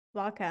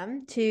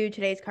Welcome to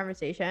today's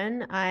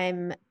conversation.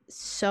 I'm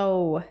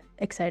so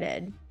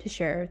excited to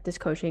share this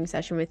coaching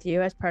session with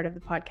you as part of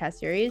the podcast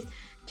series.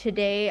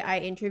 Today, I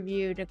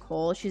interviewed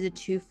Nicole. She's a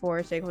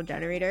 2-4 cycle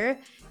generator,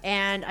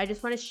 and I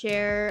just want to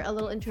share a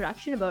little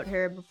introduction about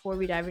her before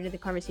we dive into the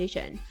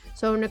conversation.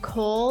 So,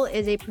 Nicole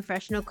is a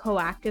professional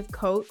coactive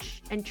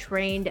coach and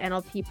trained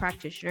NLP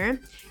practitioner.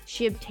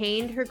 She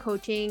obtained her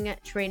coaching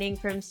training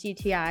from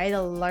CTI,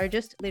 the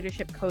largest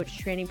leadership coach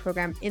training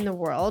program in the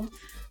world.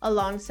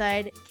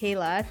 Alongside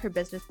Kayla, her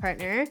business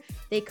partner,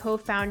 they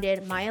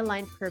co-founded My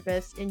Aligned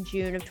Purpose in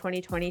June of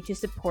 2020 to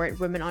support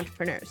women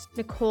entrepreneurs.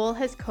 Nicole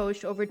has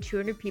coached over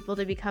 200 people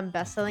to become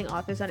best-selling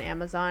authors on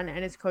Amazon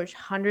and has coached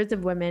hundreds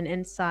of women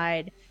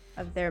inside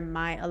of their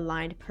My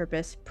Aligned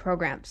Purpose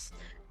programs.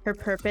 Her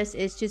purpose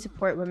is to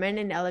support women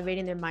in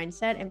elevating their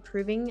mindset and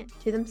proving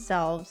to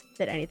themselves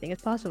that anything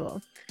is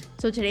possible.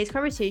 So today's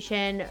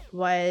conversation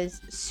was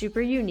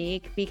super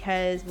unique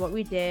because what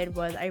we did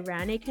was I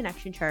ran a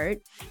connection chart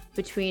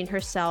between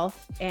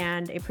herself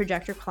and a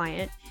projector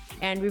client.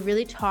 And we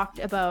really talked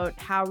about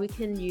how we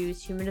can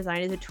use human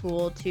design as a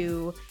tool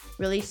to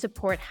really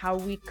support how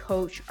we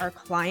coach our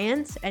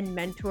clients and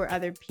mentor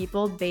other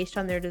people based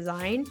on their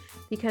design,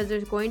 because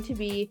there's going to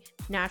be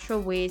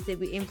natural ways that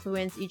we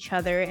influence each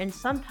other, and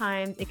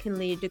sometimes it can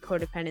lead to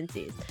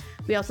codependencies.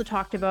 We also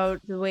talked about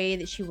the way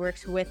that she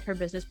works with her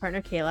business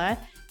partner, Kayla,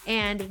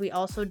 and we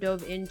also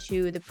dove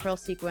into the Pearl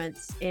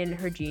sequence in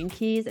her gene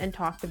keys and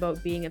talked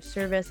about being of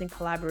service and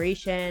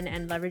collaboration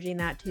and leveraging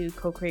that to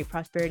co-create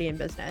prosperity in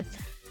business.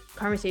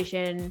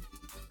 Conversation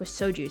was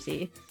so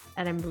juicy,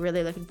 and I'm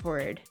really looking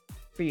forward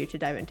for you to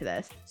dive into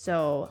this.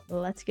 So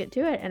let's get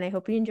to it, and I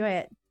hope you enjoy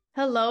it.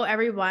 Hello,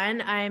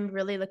 everyone. I'm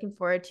really looking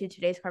forward to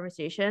today's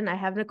conversation. I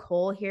have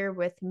Nicole here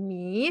with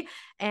me,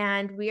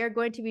 and we are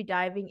going to be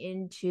diving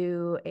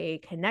into a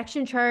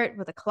connection chart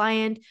with a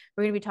client.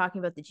 We're going to be talking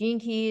about the gene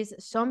keys,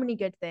 so many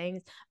good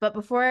things. But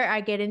before I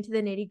get into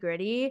the nitty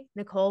gritty,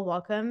 Nicole,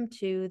 welcome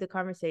to the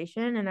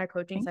conversation and our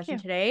coaching Thank session you.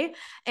 today.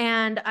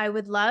 And I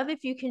would love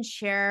if you can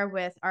share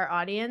with our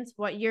audience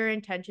what your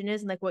intention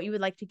is and like what you would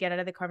like to get out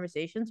of the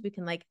conversations. We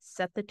can like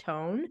set the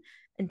tone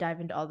and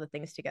dive into all the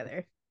things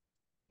together.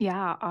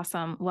 Yeah,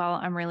 awesome. Well,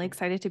 I'm really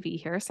excited to be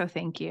here. So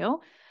thank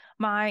you.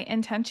 My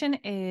intention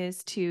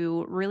is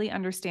to really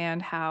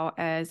understand how,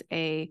 as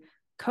a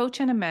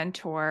coach and a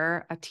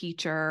mentor, a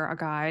teacher, a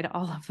guide,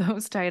 all of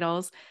those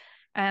titles,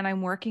 and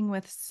I'm working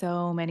with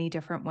so many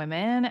different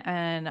women,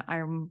 and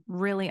I'm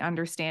really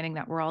understanding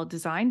that we're all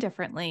designed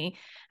differently.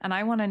 And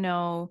I want to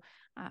know,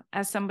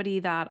 as somebody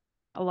that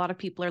a lot of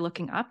people are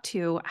looking up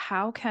to,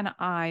 how can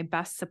I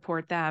best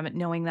support them,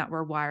 knowing that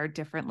we're wired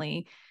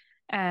differently?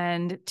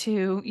 And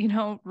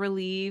to,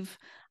 relieve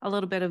a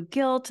little bit of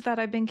guilt that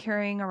I've been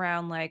carrying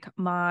around, like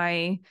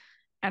my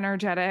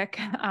energetic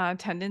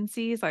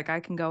tendencies. Like I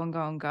can go and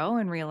go and go,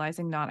 and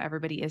realizing not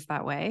everybody is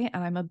that way.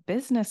 And I'm a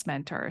business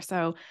mentor.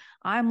 So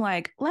I'm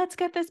like, let's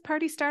get this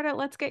party started.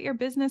 Let's get your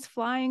business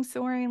flying,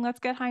 soaring.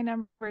 Let's get high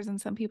numbers. And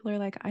some people are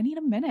like, I need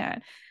a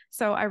minute.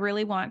 So I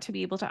really want to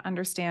be able to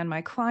understand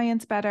my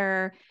clients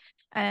better,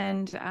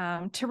 and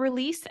to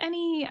release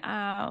any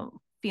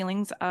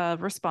feelings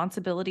of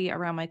responsibility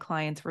around my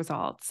clients'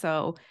 results.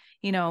 So,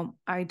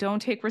 I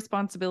don't take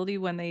responsibility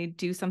when they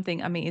do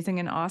something amazing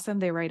and awesome.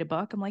 They write a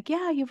book. I'm like,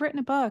 yeah, you've written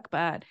a book.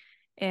 But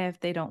if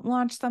they don't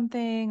launch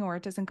something, or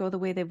it doesn't go the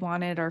way they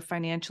wanted, or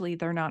financially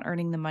they're not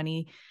earning the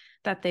money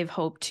that they've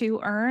hoped to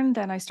earn,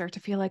 then I start to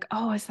feel like,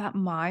 oh, is that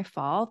my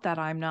fault that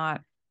I'm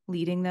not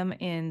leading them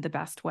in the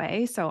best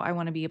way? So I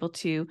want to be able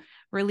to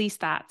release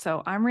that.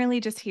 So I'm really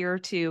just here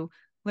to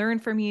learn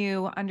from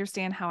you,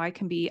 understand how I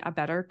can be a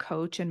better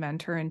coach and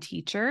mentor and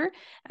teacher,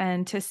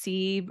 and to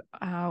see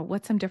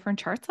what some different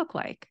charts look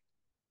like.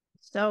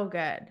 So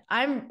good.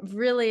 I'm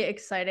really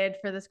excited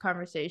for this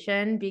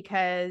conversation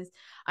because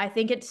I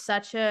think it's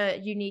such a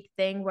unique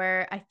thing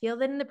where I feel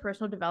that in the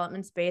personal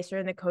development space or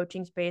in the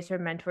coaching space or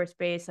mentor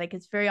space, like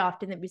it's very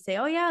often that we say,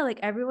 oh, yeah, like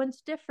everyone's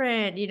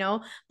different,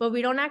 but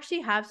we don't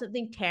actually have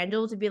something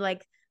tangible to be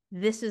like,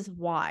 this is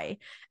why.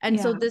 And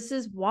so Yeah. this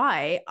is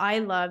why I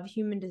love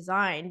human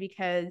design,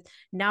 because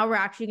now we're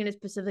actually going to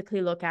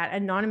specifically look at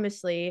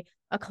anonymously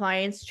a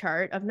client's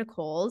chart of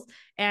Nicole's.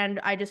 And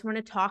I just want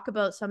to talk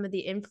about some of the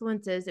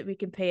influences that we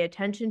can pay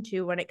attention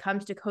to when it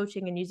comes to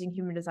coaching and using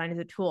human design as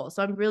a tool.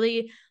 So I'm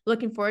really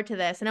looking forward to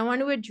this. And I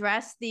want to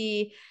address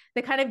the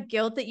kind of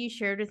guilt that you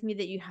shared with me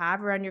that you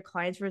have around your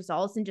clients'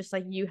 results and just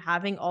like you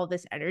having all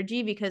this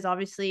energy, because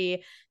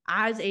obviously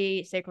as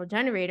a sacral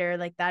generator,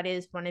 like that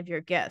is one of your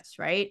gifts,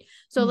 right?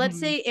 So let's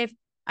Mm-hmm. say if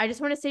I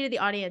just want to say to the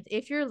audience,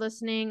 if you're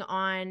listening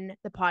on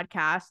the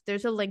podcast,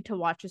 there's a link to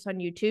watch us on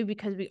YouTube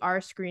because we are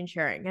screen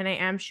sharing and I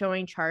am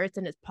showing charts,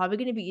 and it's probably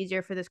going to be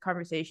easier for this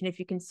conversation if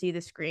you can see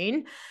the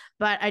screen.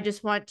 But I'm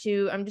just going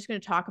to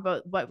talk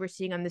about what we're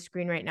seeing on the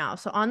screen right now.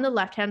 So on the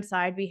left-hand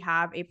side, we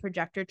have a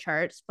projector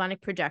chart, splenic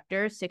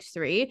projector,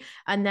 6-3.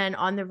 And then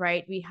on the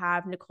right, we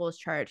have Nicole's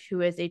chart,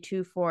 who is a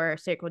 2-4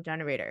 sacral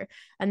generator.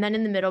 And then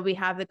in the middle, we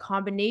have the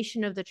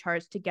combination of the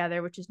charts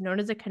together, which is known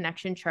as a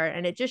connection chart.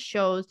 And it just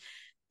shows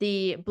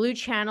the blue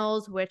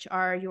channels, which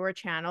are your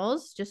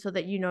channels, just so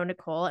that you know,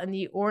 Nicole, and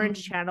the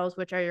orange channels,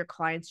 which are your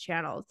clients'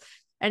 channels.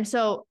 And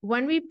so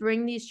when we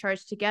bring these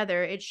charts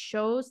together, it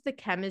shows the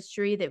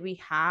chemistry that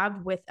we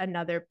have with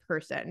another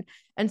person.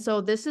 And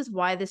so this is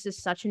why this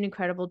is such an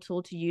incredible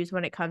tool to use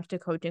when it comes to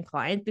coaching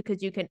clients,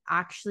 because you can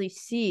actually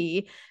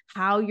see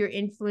how you're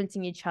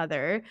influencing each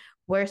other,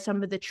 where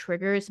some of the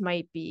triggers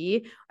might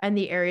be, and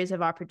the areas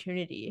of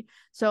opportunity.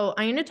 So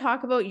I'm going to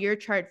talk about your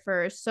chart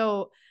first.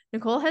 So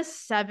Nicole has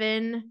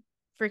 7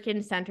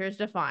 freaking centers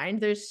defined.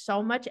 There's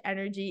so much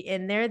energy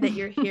in there that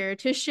you're here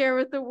to share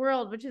with the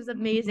world, which is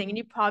amazing. And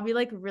you probably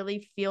like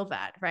really feel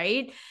that,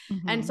 right?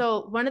 And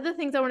so one of the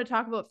things I want to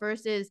talk about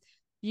first is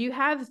you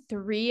have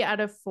 3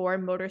 out of 4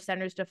 motor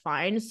centers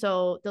defined.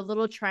 So the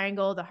little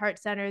triangle, the heart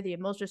center, the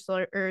emotional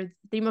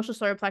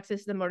solar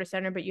plexus, the motor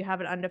center, but you have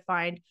it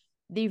undefined,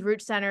 the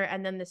root center,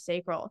 and then the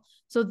sacral.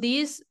 So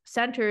these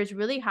centers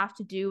really have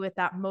to do with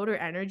that motor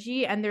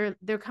energy, and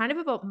they're kind of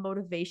about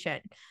motivation.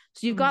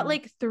 So you've got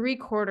like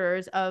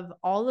 3/4 of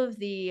all of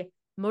the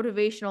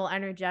motivational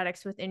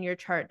energetics within your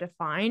chart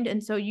defined.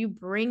 And so you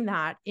bring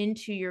that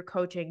into your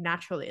coaching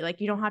naturally.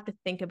 Like you don't have to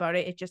think about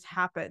it, it just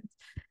happens.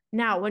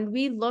 Now, when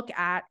we look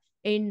at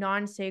a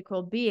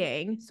non-sacral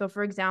being, so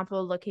for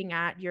example, looking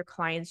at your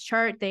client's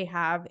chart, they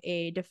have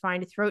a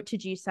defined throat to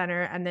G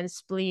center and then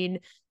spleen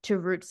to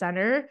root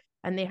center,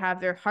 and they have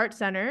their heart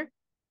center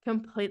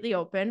completely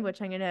open,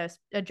 which I'm going to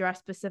address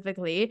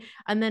specifically,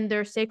 and then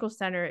their sacral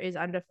center is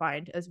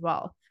undefined as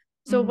well.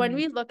 So when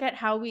we look at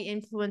how we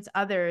influence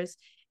others,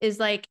 is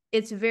like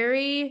it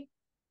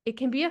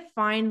can be a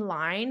fine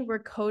line where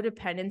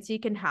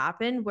codependency can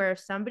happen, where if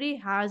somebody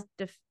has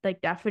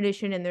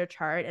definition in their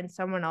chart and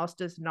someone else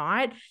does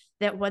not,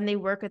 that when they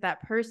work with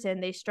that person,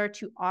 they start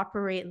to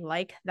operate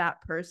like that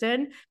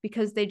person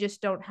because they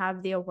just don't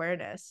have the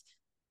awareness.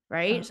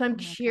 Right. So I'm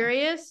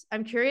curious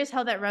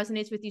how that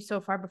resonates with you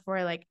so far before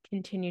I like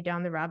continue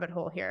down the rabbit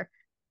hole here.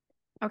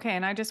 Okay.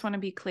 And I just want to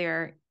be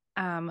clear.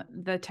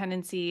 The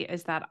tendency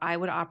is that I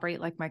would operate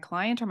like my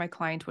client or my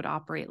client would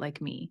operate like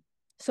me.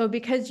 So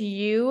because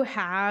you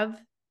have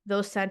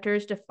those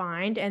centers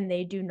defined and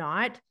they do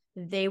not,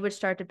 they would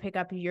start to pick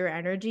up your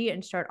energy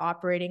and start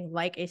operating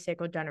like a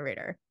sacral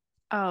generator.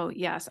 Oh,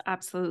 yes,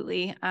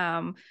 absolutely.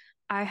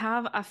 I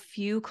have a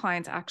few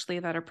clients actually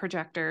that are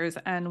projectors,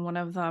 and one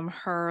of them,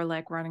 her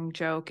like running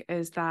joke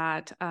is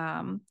that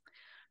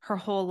her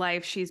whole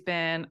life she's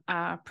been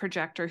a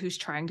projector who's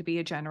trying to be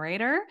a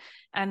generator,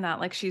 and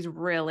that like she's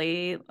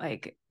really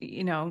like,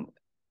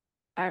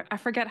 I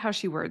forget how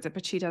she words it,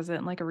 but she does it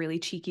in like a really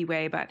cheeky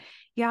way. But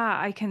yeah,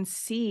 I can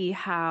see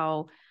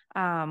how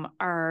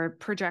our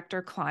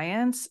projector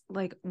clients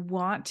like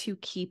want to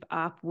keep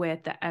up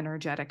with the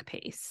energetic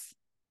pace.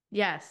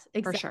 Yes,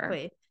 For sure.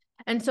 exactly.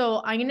 And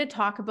so I'm going to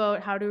talk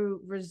about how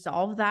to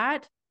resolve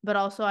that, but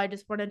also I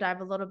just want to dive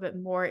a little bit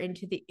more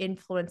into the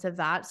influence of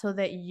that so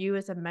that you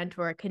as a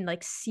mentor can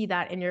like see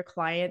that in your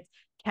clients,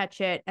 catch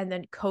it, and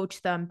then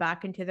coach them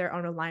back into their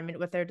own alignment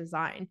with their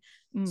design.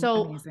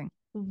 So Amazing.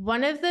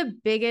 one of the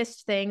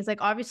biggest things,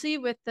 like obviously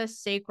with the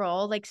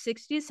sacral, like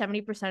 60 to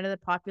 70% of the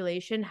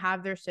population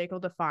have their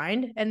sacral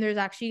defined, and there's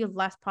actually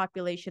less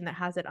population that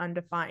has it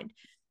undefined.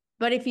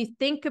 But if you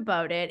think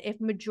about it,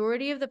 if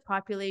majority of the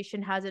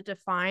population has it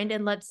defined,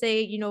 and let's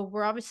say,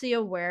 we're obviously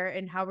aware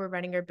in how we're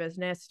running our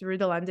business through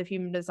the lens of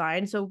human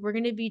design. So we're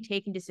going to be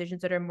taking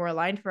decisions that are more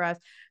aligned for us.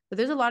 But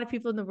there's a lot of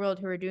people in the world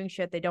who are doing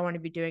shit they don't want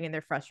to be doing and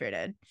they're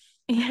frustrated.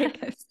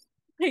 Yes.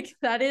 Like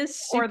that is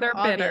Or super they're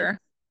obvious. bitter.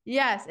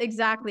 Yes,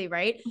 exactly.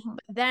 Right. But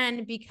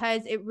then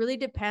because it really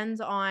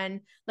depends on,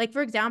 like,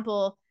 for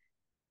example,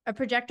 a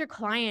projector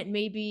client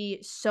may be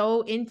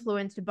so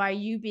influenced by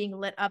you being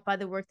lit up by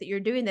the work that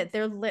you're doing that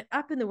they're lit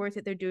up in the work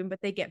that they're doing,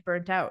 but they get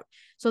burnt out.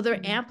 So they're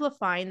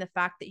amplifying the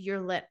fact that you're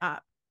lit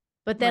up.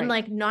 But then,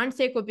 Right. like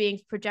non-sacral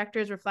beings,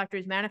 projectors,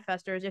 reflectors,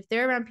 manifestors, if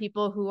they're around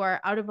people who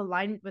are out of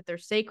alignment with their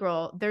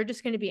sacral, they're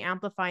just going to be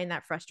amplifying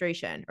that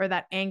frustration or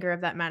that anger of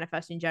that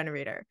manifesting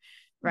generator.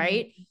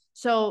 Right.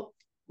 So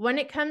when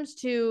it comes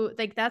to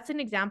like, that's an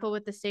example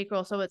with the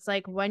sacral. So it's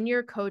like when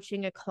you're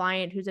coaching a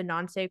client who's a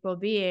non-sacral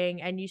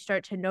being and you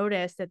start to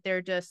notice that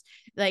they're just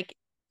like,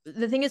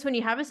 the thing is when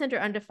you have a center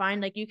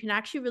undefined, like you can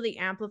actually really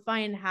amplify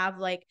and have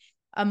like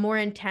a more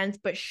intense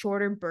but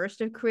shorter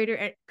burst of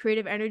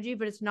creative energy,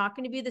 but it's not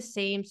going to be the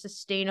same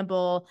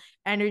sustainable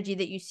energy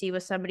that you see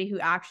with somebody who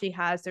actually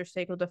has their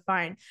sacral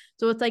defined.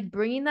 So it's like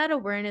bringing that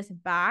awareness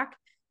back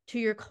to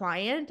your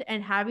client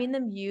and having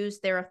them use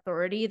their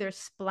authority, their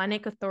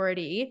splenic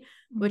authority,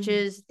 which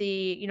is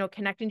the,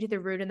 connecting to the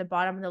root in the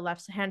bottom and the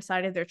left hand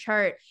side of their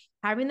chart,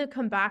 having them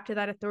come back to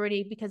that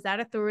authority, because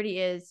that authority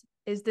is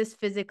this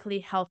physically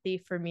healthy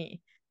for me?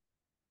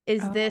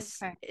 Is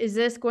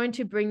this going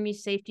to bring me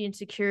safety and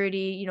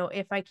security,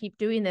 if I keep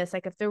doing this?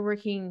 Like if they're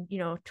working,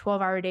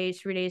 12-hour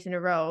days, 3 days in a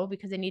row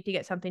because they need to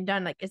get something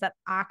done, like, is that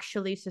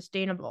actually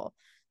sustainable?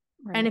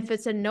 Right. And if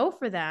it's a no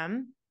for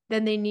them,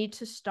 then they need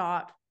to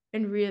stop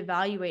and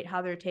reevaluate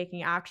how they're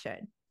taking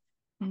action.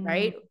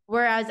 Right.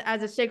 Whereas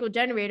as a sacral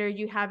generator,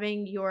 you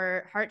having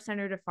your heart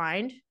center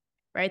defined,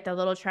 right? The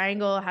little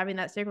triangle, having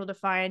that sacral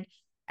defined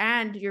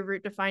and your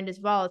root defined as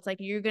well. It's like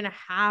you're going to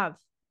have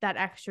that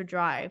extra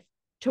drive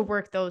to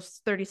work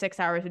those 36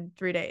 hours in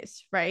 3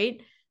 days,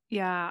 right?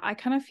 Yeah, I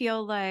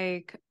feel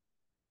like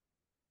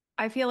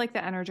the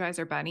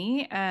Energizer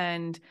Bunny,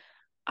 and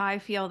I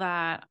feel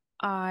that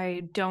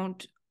I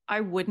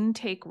wouldn't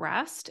take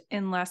rest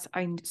unless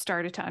I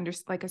started to I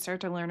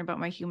started to learn about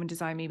my human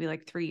design maybe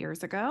like 3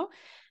 years ago.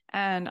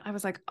 And I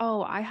was like,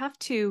 oh, I have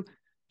to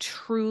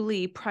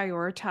truly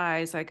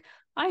prioritize. Like,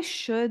 I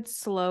should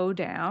slow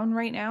down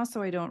right now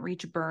so I don't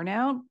reach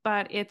burnout,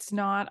 but it's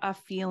not a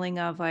feeling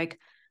of like,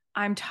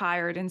 I'm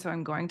tired and so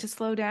I'm going to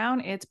slow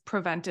down. It's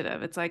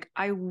preventative. It's like,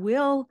 I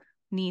will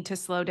need to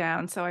slow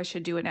down, so I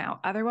should do it now.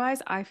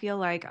 Otherwise, I feel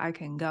like I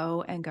can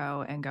go and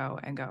go and go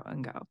and go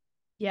and go.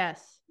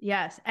 Yes,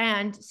 yes.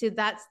 And so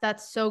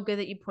that's so good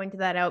that you pointed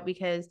that out,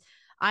 because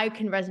I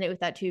can resonate with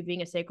that too,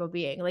 being a sacral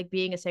being, like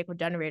being a sacral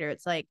generator.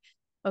 It's like,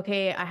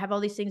 okay, I have all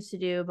these things to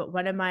do, but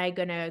when am I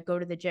gonna go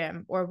to the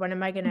gym? Or when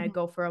am I gonna Mhm.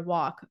 go for a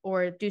walk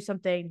or do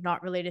something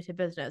not related to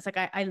business? Like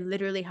I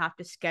literally have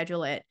to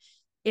schedule it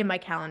in my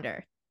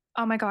calendar.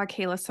 Oh my God,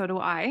 Kayla, so do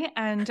I.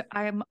 And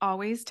I'm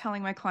always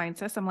telling my clients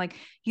this. I'm like,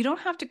 you don't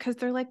have to, because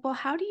they're like, well,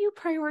 how do you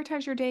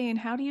prioritize your day and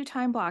how do you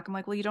time block? I'm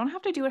like, well, you don't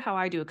have to do it how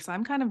I do it because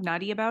I'm kind of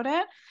nutty about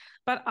it.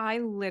 But I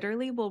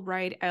literally will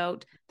write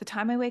out the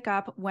time I wake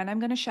up, when I'm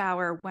going to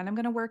shower, when I'm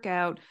going to work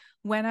out,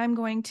 when I'm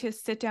going to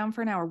sit down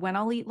for an hour, when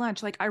I'll eat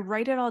lunch. Like I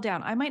write it all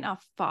down. I might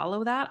not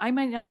follow that. I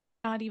might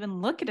not even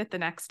look at it the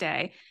next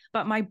day,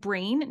 but my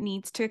brain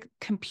needs to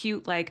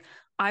compute like,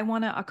 I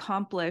want to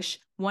accomplish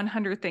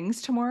 100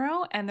 things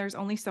tomorrow and there's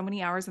only so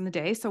many hours in the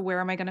day. So where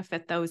am I going to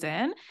fit those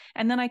in?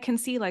 And then I can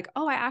see like,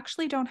 oh, I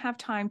actually don't have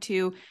time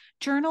to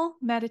journal,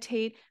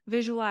 meditate,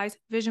 visualize,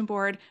 vision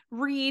board,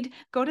 read,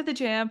 go to the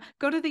gym,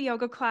 go to the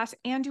yoga class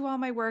and do all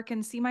my work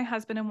and see my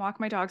husband and walk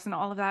my dogs and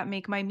all of that,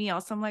 make my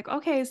meal. So I'm like,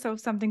 okay, so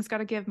something's got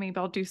to give me,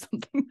 but I'll do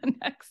something the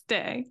next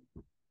day.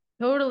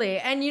 Totally.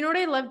 And you know what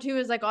I love too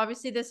is like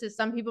obviously this is,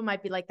 some people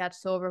might be like,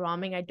 that's so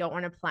overwhelming, I don't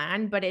want to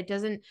plan, but it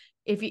doesn't,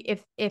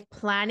 if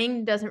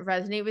planning doesn't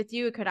resonate with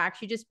you, it could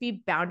actually just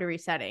be boundary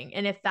setting.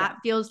 And if that Yeah.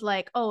 feels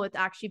like, oh, it's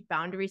actually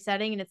boundary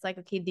setting and it's like,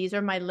 okay, these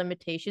are my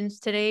limitations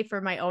today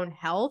for my own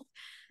health,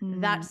 Mm.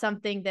 that's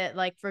something that,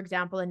 like, for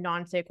example, a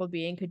non-sacral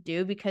being could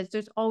do, because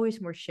there's always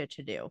more shit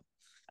to do,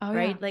 Oh, yeah.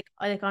 right? Like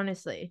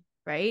honestly,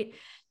 right?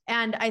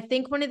 And I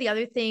think one of the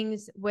other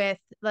things with,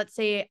 let's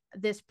say,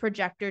 this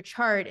projector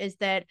chart is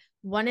that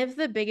one of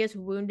the biggest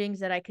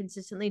woundings that I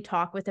consistently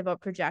talk with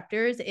about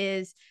projectors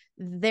is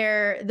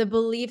the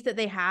belief that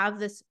they have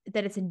this,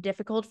 that it's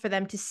difficult for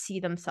them to see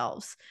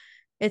themselves.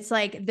 It's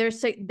like their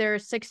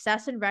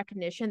success and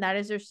recognition, that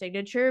is their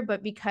signature,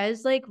 but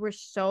because like we're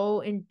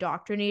so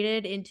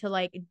indoctrinated into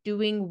like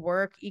doing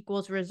work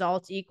equals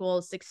results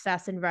equals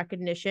success and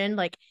recognition,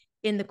 like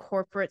in the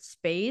corporate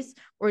space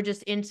or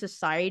just in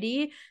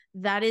society,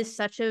 that is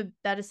such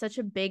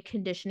a big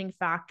conditioning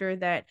factor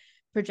that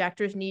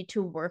projectors need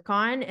to work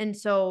on. And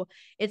so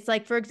it's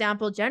like, for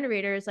example,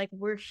 generators, like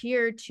we're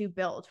here to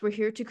build, we're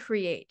here to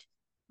create.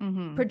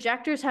 Mm-hmm.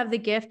 Projectors have the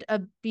gift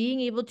of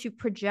being able to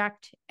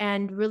project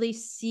and really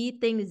see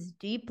things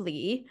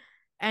deeply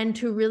and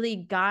to really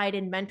guide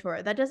and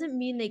mentor. That doesn't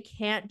mean they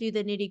can't do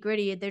the nitty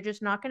gritty. They're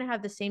just not going to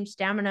have the same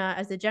stamina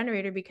as the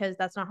generator, because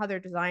that's not how they're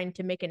designed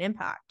to make an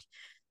impact.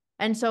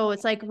 And so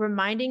it's like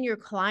reminding your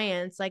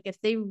clients, like if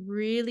they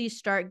really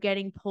start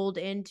getting pulled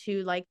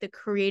into like the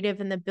creative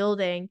and the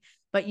building,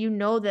 but you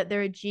know that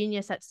they're a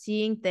genius at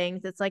seeing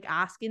things, it's like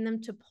asking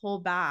them to pull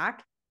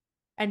back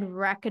and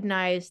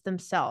recognize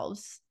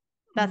themselves.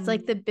 That's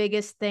like the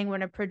biggest thing,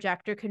 when a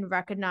projector can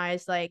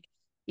recognize, like,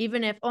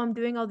 even if, oh, I'm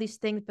doing all these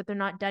things, but they're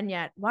not done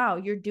yet. Wow,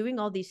 you're doing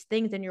all these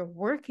things and you're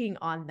working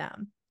on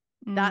them.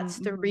 That's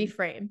the Mm-hmm.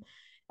 reframe.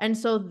 And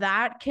so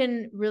that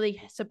can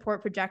really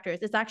support projectors.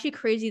 It's actually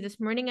crazy. This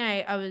morning,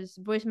 I was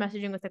voice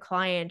messaging with a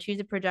client. She's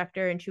a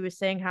projector, and she was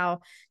saying how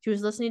she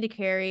was listening to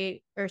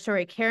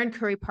Karen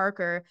Curry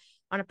Parker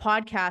on a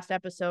podcast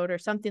episode or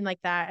something like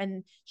that.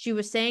 And she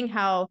was saying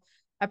how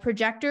a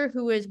projector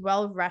who is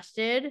well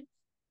rested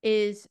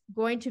is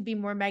going to be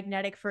more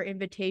magnetic for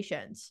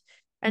invitations.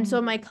 And so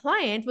Mm-hmm. my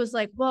client was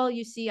like, well,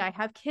 you see, I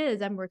have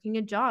kids, I'm working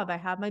a job, I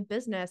have my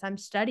business, I'm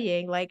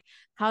studying. Like,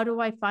 how do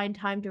I find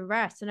time to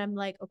rest? And I'm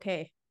like,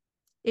 okay,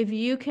 if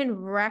you can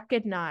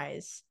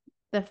recognize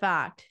the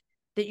fact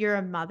that you're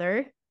a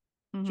mother,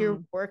 you're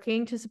Mm-hmm.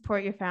 working to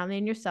support your family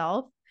and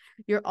yourself,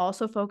 you're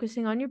also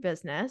focusing on your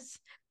business,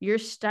 you're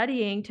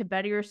studying to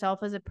better yourself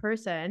as a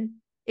person.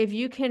 If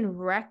you can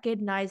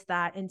recognize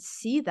that and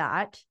see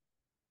that,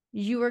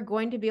 you are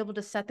going to be able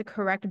to set the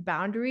correct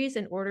boundaries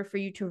in order for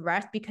you to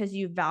rest, because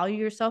you value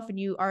yourself and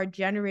you are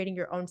generating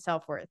your own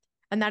self-worth.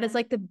 And that is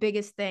like the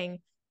biggest thing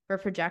for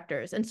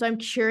projectors. And so I'm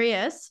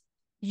curious,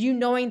 you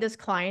knowing this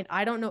client,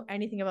 I don't know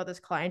anything about this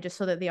client, just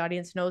so that the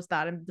audience knows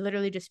that I'm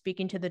literally just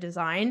speaking to the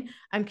design.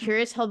 I'm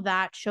curious how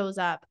that shows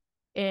up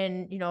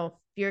in,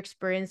 your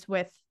experience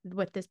with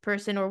this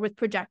person or with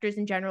projectors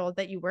in general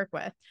that you work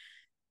with.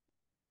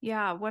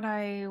 Yeah, what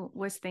I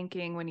was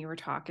thinking when you were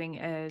talking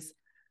is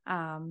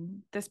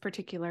this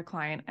particular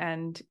client,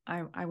 and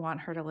I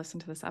want her to listen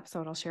to this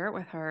episode, I'll share it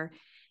with her,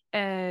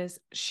 is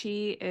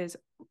she is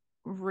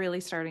really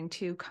starting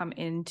to come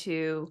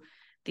into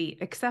the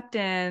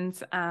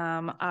acceptance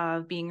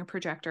of being a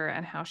projector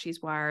and how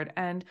she's wired.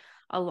 And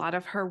a lot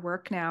of her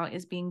work now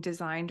is being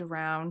designed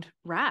around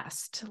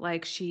rest.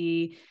 Like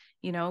she,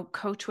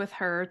 coach with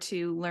her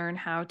to learn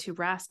how to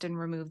rest and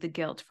remove the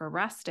guilt for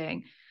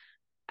resting.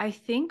 I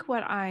think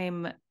what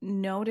I'm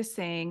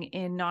noticing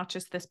in not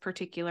just this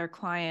particular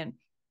client,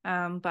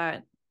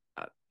 but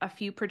a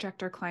few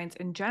projector clients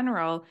in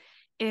general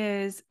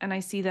is, and I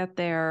see that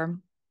their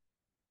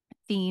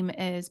theme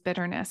is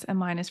bitterness and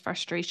mine is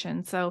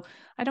frustration. So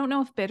I don't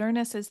know if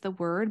bitterness is the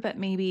word, but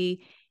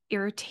maybe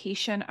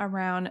irritation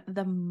around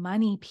the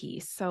money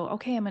piece. So,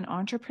 okay, I'm an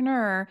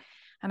entrepreneur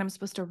and I'm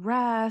supposed to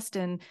rest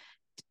and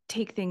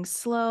take things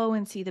slow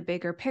and see the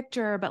bigger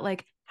picture, but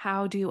like,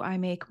 how do I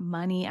make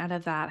money out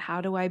of that?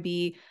 How do I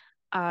be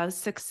a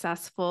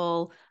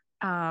successful,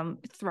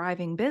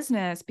 thriving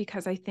business?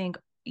 Because I think,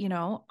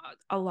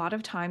 a lot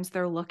of times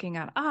they're looking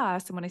at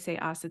us. And when I say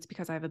us, it's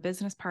because I have a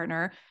business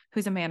partner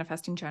who's a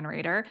manifesting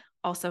generator,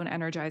 also an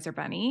energizer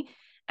bunny.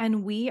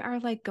 And we are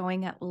like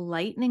going at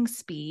lightning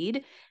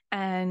speed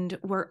and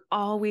we're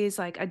always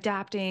like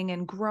adapting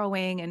and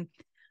growing, and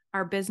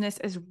our business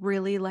is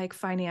really like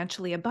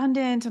financially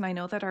abundant. And I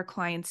know that our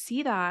clients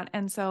see that.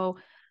 And so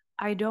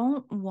I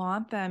don't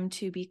want them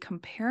to be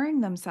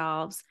comparing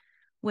themselves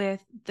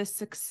with the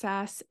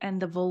success and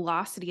the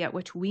velocity at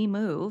which we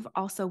move.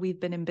 Also,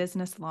 we've been in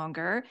business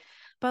longer.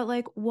 But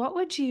like, what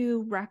would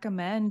you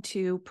recommend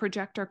to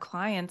projector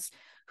clients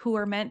who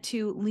are meant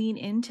to lean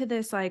into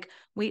this, like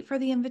wait for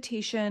the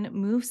invitation,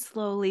 move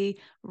slowly,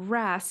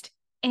 rest,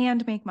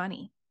 and make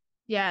money?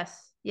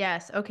 Yes.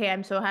 Yes. Okay.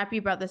 I'm so happy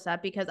you brought this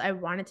up because I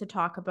wanted to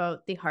talk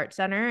about the heart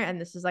center,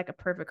 and this is like a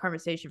perfect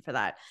conversation for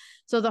that.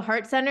 So the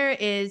heart center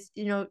is,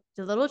 the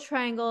little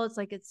triangle. It's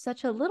like it's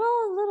such a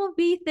little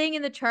B thing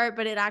in the chart,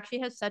 but it actually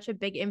has such a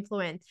big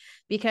influence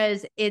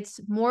because it's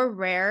more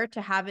rare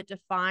to have it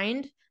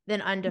defined than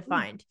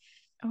undefined.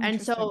 Oh, And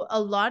interesting. so a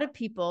lot of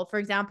people, for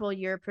example,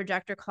 your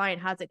projector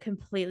client has it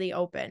completely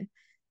open.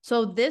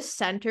 So this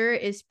center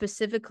is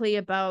specifically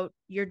about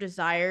your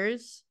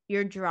desires,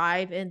 your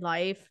drive in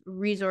life,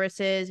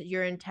 resources,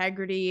 your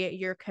integrity,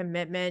 your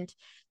commitment.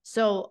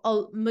 So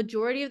a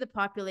majority of the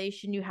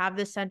population, you have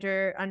this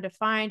center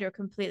undefined or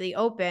completely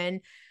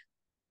open.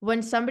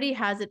 When somebody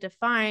has it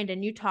defined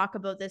and you talk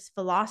about this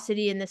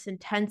velocity and this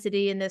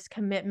intensity and this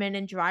commitment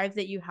and drive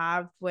that you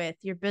have with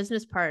your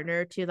business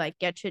partner to like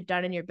get shit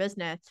done in your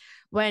business,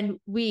 and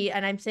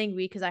I'm saying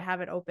we because I have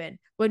it open,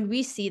 when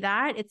we see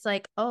that, it's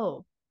like,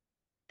 oh,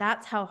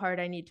 that's how hard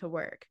I need to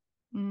work.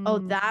 Oh,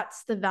 Mm,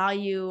 that's the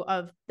value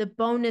of the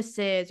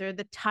bonuses or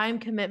the time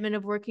commitment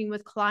of working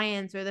with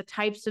clients or the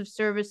types of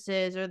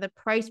services or the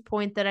price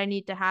point that I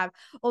need to have.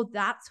 Oh,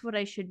 that's what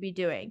I should be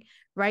doing,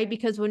 right?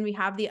 Because when we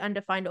have the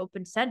undefined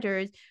open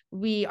centers,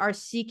 we are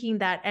seeking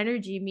that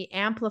energy. We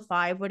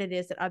amplify what it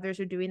is that others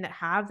are doing that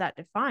have that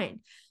defined.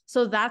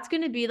 So that's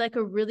going to be like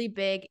a really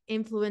big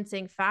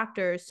influencing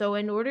factor. So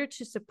in order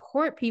to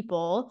support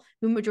people,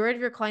 the majority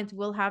of your clients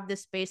will have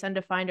this space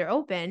undefined or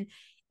open.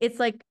 It's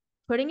like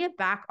putting it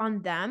back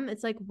on them.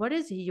 It's like, what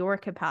is your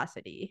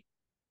capacity?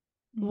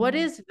 What mm,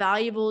 is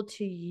valuable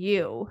to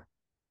you?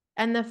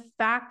 And the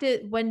fact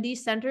that when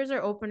these centers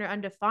are open or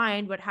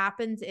undefined, what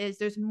happens is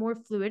there's more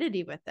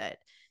fluidity with it.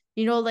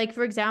 Like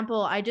for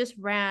example, I just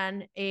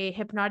ran a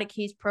hypnotic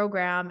keys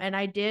program and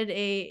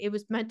it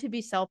was meant to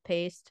be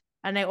self-paced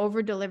and I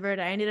over delivered.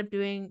 I ended up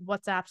doing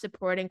WhatsApp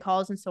support and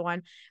calls and so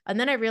on. And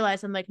then I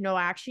realized I'm like, no,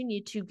 I actually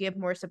need to give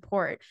more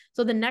support.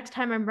 So the next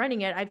time I'm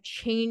running it, I've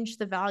changed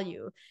the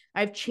value.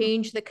 I've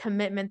changed the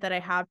commitment that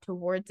I have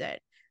towards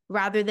it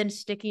rather than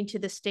sticking to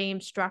the same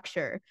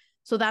structure.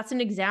 So that's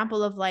an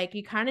example of like,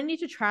 you kind of need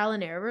to trial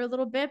and error a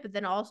little bit, but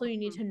then also you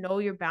need mhm. to know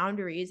your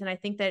boundaries. And I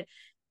think that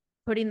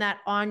putting that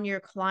on your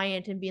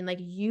client and being like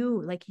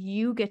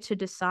you get to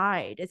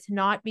decide. It's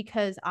not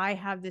because I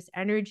have this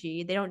energy.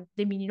 You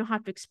don't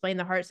have to explain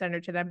the heart center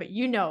to them, but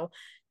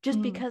just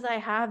Mm. because I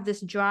have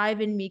this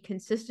drive in me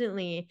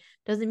consistently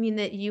doesn't mean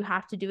that you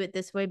have to do it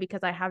this way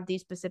because I have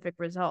these specific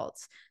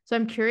results. So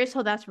I'm curious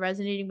how that's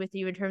resonating with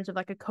you in terms of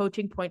like a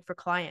coaching point for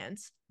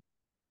clients.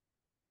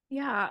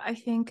 Yeah, I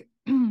think,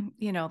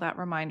 that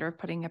reminder of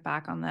putting it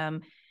back on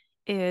them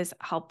is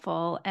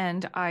helpful.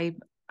 And I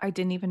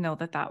didn't even know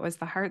that that was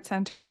the heart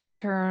center.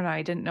 And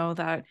I didn't know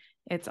that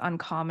it's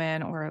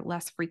uncommon or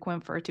less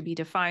frequent for it to be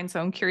defined.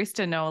 So I'm curious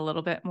to know a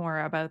little bit more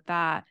about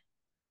that.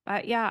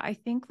 But yeah, I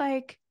think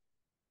like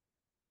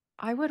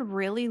I would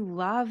really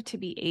love to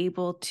be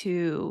able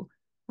to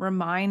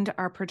remind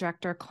our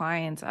projector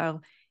clients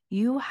of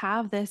you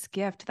have this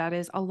gift that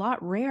is a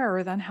lot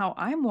rarer than how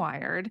I'm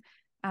wired.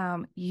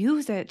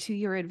 Use it to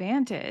your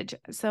advantage.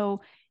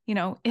 So,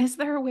 is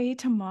there a way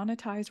to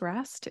monetize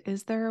rest?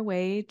 Is there a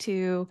way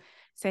to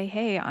say,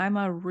 hey, I'm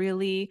a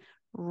really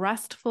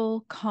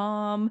restful,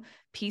 calm,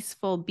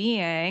 peaceful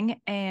being,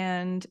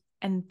 and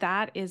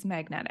that is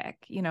magnetic,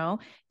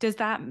 does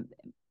that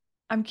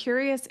I'm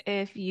curious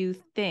if you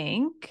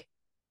think,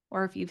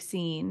 or if you've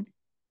seen,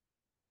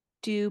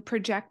 do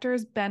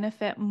projectors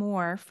benefit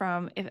more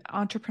from, if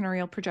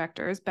entrepreneurial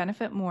projectors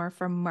benefit more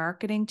from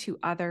marketing to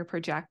other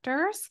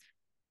projectors,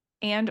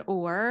 and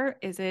or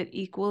is it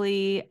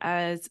equally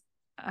as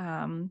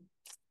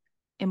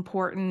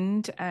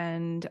important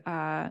and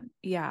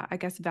I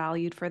guess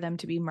valued for them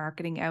to be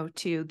marketing out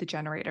to the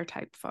generator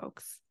type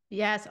folks?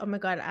 Yes. Oh my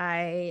God.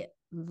 I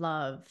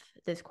love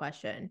this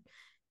question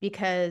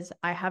because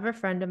I have a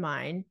friend of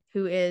mine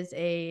who is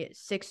a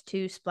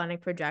 6'2"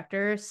 splenic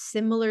projector,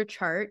 similar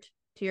chart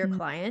to your Mm.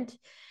 client.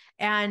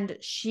 And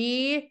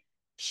she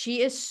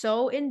is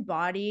so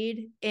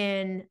embodied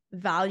in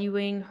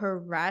valuing her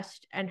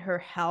rest and her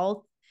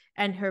health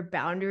and her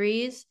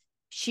boundaries.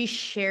 She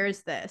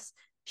shares this.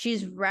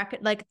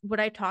 Like what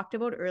I talked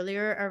about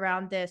earlier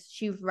around this.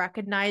 She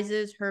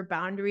recognizes her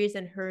boundaries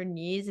and her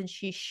needs, and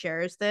she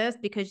shares this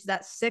because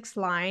that sixth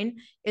line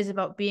is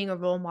about being a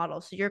role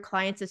model. So your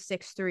client's a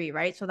 6'3",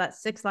 right? So that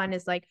sixth line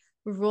is like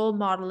role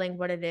modeling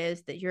what it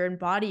is that you're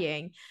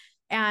embodying.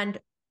 And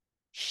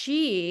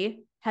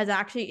she has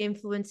actually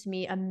influenced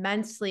me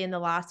immensely in the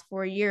last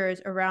 4 years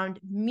around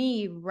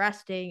me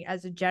resting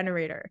as a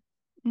generator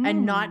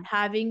and not Mm.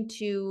 having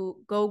to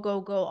go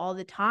all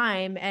the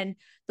time. And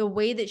the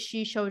way that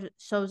she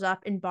shows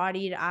up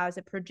embodied as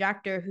a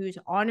projector who's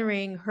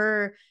honoring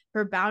her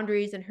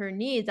boundaries and her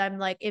needs, I'm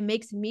like, it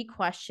makes me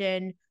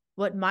question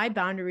what my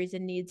boundaries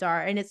and needs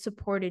are, and it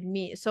supported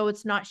me. So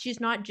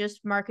she's not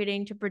just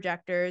marketing to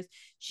projectors,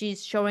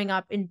 she's showing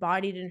up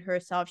embodied in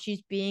herself,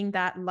 she's being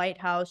that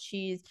lighthouse,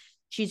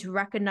 she's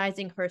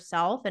recognizing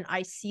herself, and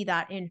I see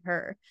that in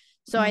her.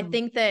 So I Mm.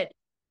 think that,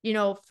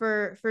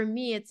 for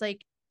me, it's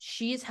like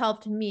she's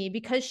helped me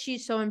because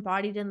she's so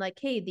embodied in like,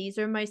 hey, these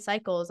are my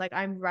cycles, like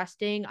I'm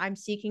resting, I'm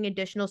seeking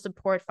additional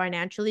support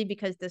financially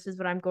because this is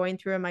what I'm going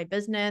through in my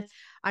business,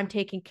 I'm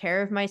taking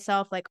care of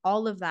myself, like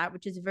all of that,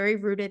 which is very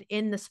rooted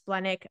in the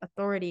splenic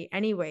authority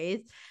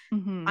anyways.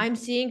 Mm-hmm. I'm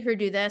seeing her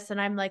do this,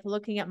 and I'm like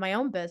looking at my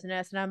own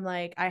business and I'm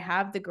like, I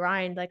have the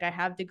grind, like I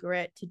have the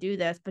grit to do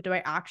this, but do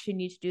I actually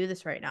need to do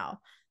this right now?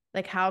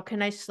 Like, how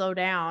can I slow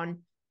down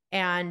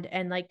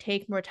and like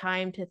take more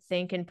time to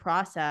think and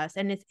process?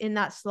 And it's in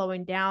that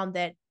slowing down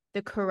that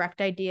the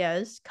correct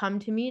ideas come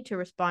to me to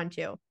respond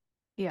to.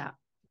 Yeah.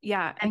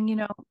 Yeah. And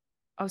And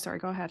oh, sorry,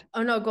 go ahead.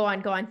 oh no, go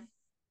on.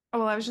 Oh,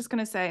 well, I was just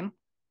going to say,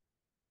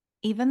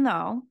 even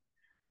though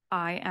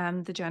I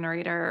am the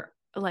generator,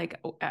 like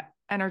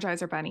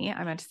Energizer Bunny,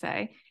 I meant to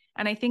say.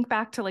 And I think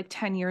back to like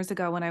 10 years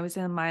ago when I was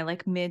in my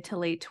like mid to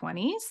late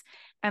 20s,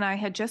 and I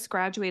had just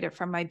graduated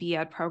from my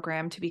BEd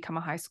program to become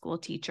a high school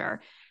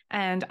teacher.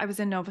 And I was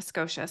in Nova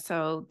Scotia,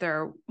 so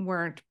there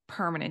weren't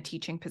permanent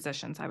teaching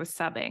positions. I was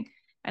subbing.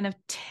 And a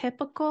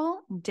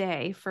typical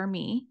day for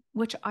me,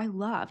 which I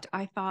loved,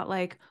 I thought,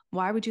 like,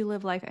 why would you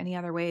live life any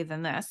other way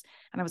than this?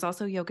 And I was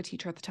also a yoga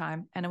teacher at the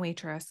time and a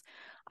waitress.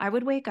 I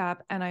would wake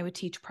up and I would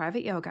teach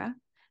private yoga.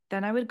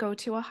 Then I would go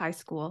to a high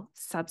school,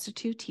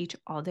 substitute teach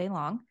all day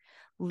long,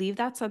 leave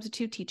that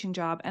substitute teaching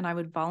job, and I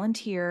would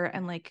volunteer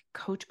and like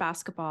coach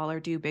basketball or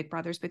do Big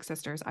Brothers Big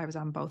Sisters. I was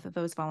on both of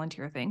those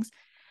volunteer things.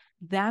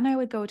 Then I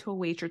would go to a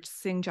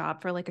waitressing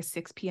job for like a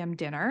 6 p.m.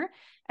 dinner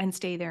and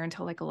stay there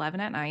until like 11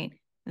 at night,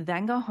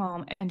 then go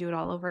home and do it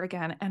all over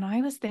again. And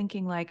I was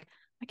thinking, like,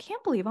 I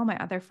can't believe all my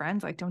other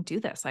friends like don't do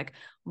this. Like,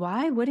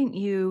 why wouldn't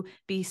you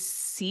be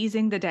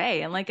seizing the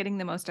day and like getting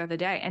the most out of the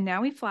day? And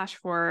now we flash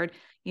forward,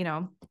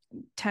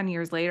 10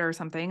 years later or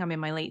something. I'm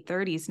in my late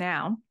 30s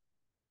now.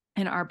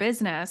 In our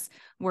business,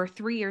 we're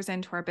 3 years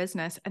into our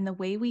business. And the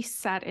way we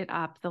set it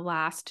up the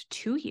last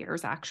 2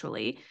 years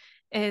actually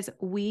is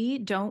we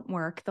don't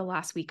work the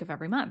last week of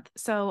every month.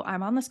 So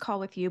I'm on this call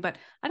with you, but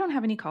I don't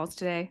have any calls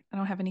today. I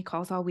don't have any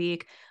calls all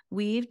week.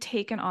 We've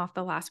taken off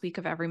the last week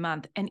of every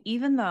month. And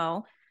even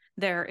though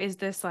there is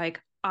this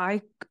like,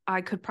 I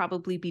could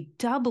probably be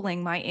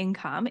doubling my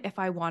income if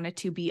I wanted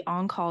to be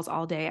on calls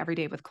all day, every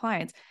day with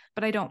clients,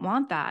 but I don't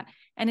want that.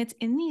 And it's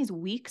in these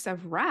weeks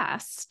of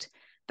rest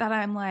that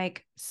I'm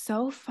like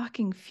so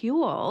fucking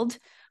fueled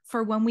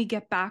for when we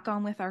get back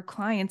on with our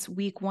clients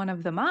week 1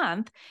 of the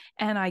month,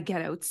 and I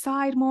get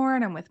outside more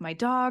and I'm with my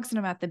dogs and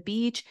I'm at the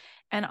beach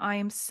and I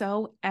am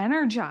so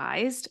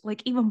energized,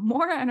 like even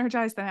more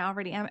energized than I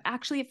already am.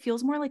 Actually, it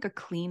feels more like a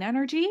clean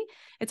energy.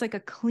 It's like a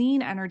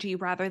clean energy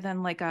rather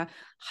than like a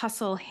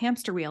hustle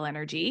hamster wheel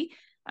energy.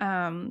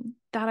 That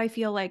I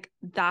feel like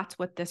that's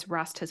what this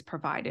rest has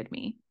provided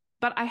me.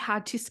 But I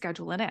had to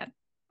schedule it in.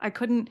 I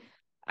couldn't,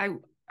 I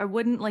I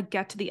wouldn't like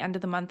get to the end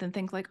of the month and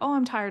think like, oh,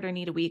 I'm tired, I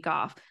need a week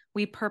off.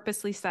 We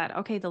purposely said,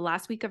 okay, the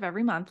last week of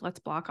every month, let's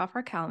block off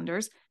our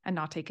calendars and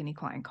not take any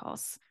client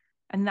calls.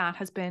 And that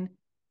has been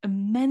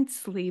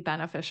immensely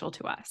beneficial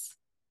to us.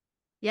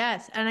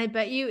 Yes. And I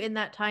bet you in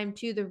that time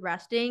too, the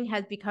resting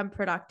has become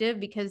productive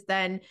because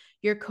then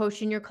you're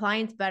coaching your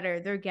clients better.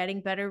 They're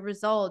getting better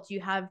results.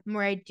 You have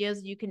more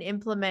ideas you can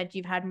implement.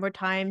 You've had more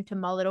time to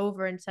mull it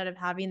over instead of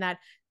having that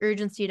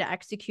urgency to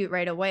execute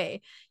right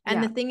away. And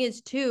Yeah. the thing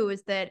is too,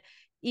 is that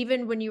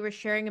even when you were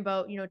sharing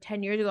about,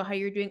 10 years ago, how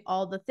you're doing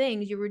all the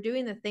things, you were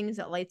doing the things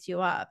that lights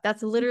you up.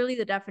 That's literally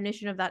the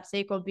definition of that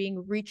sacral,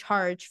 being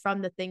recharged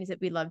from the things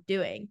that we love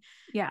doing.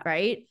 Yeah.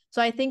 Right.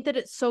 So I think that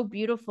it's so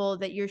beautiful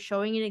that you're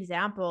showing an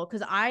example,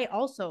 because I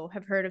also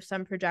have heard of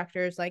some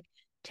projectors like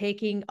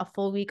taking a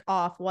full week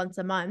off once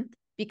a month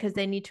because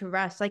they need to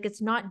rest. Like,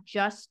 it's not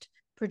just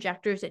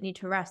projectors that need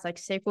to rest, like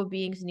sacral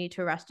beings need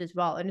to rest as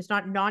well. And it's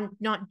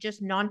not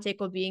just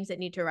non-sacral beings that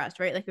need to rest,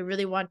 right? Like, I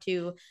really want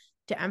to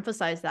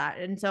emphasize that.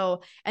 And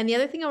so, and the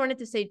other thing I wanted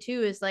to say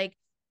too is like,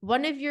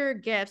 one of your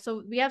gifts,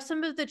 so we have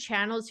some of the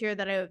channels here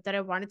that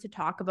I wanted to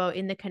talk about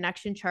in the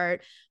connection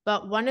chart,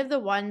 but one of the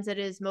ones that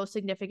is most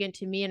significant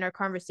to me in our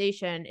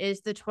conversation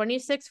is the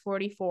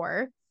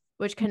 2644,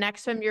 which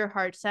connects from your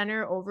heart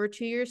center over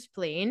to your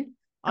spleen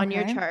on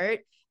your Okay. chart.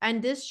 And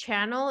this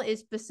channel is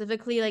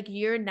specifically like,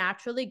 you're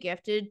naturally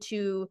gifted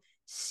to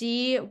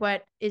see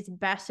what is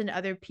best in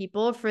other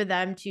people for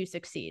them to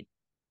succeed.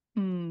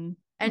 Mm.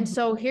 And Mhm.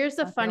 so here's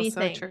the That feels funny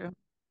so thing, true.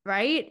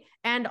 right?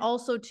 And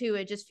also too,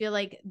 I just feel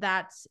like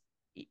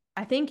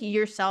I think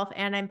yourself,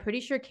 and I'm pretty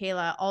sure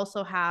Kayla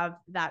also have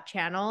that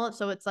channel.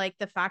 So it's like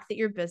the fact that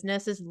your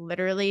business is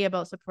literally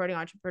about supporting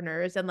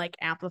entrepreneurs and like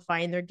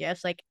amplifying their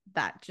gifts, like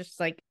that, just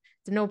like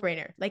it's a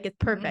no-brainer. Like, it's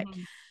perfect.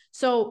 Mhm.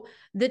 So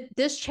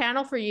this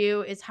channel for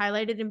you is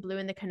highlighted in blue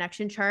in the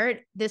connection chart.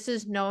 This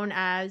is known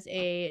as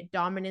a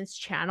dominance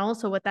channel.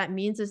 So what that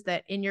means is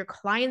that in your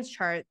client's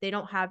chart, they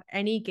don't have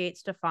any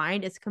gates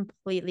defined. It's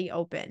completely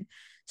open.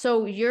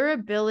 So your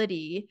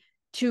ability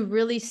to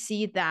really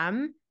see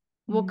them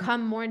will Mm.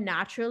 come more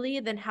naturally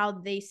than how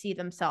they see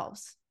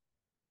themselves.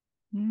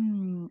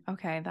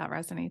 Okay, that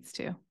resonates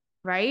too.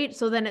 Right.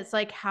 So then it's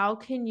like, how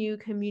can you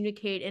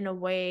communicate in a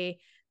way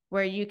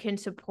where you can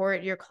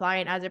support your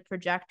client as a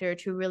projector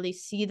to really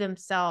see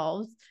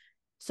themselves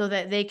so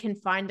that they can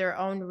find their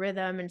own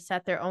rhythm and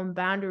set their own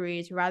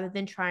boundaries, rather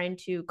than trying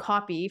to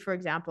copy, for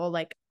example,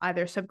 like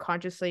either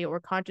subconsciously or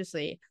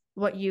consciously,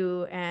 what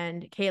you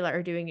and Kayla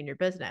are doing in your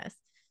business.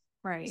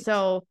 Right.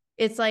 So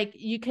it's like,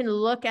 you can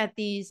look at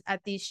these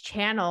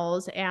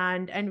channels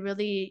and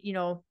really,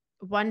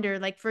 wonder,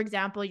 like, for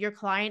example, your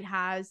client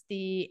has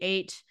the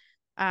 8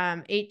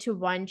 to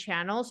 1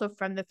 channel, so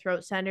from the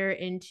throat center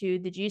into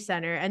the G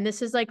center. And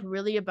this is like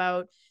really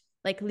about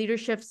like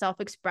leadership,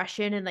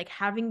 self-expression, and like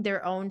having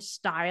their own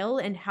style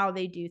and how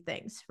they do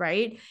things,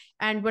 right?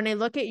 And when I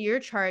look at your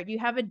chart, you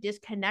have a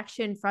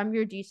disconnection from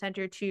your G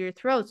center to your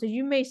throat. So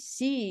you may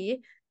see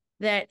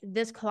that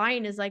this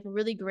client is like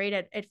really great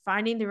at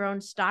finding their own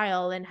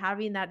style and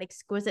having that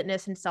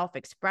exquisiteness and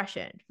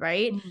self-expression,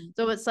 right? Mm.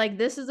 So it's like,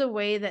 this is a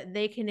way that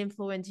they can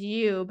influence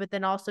you, but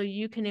then also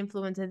you can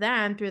influence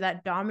them through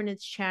that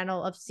dominance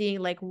channel of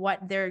seeing like what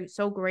they're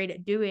so great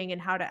at doing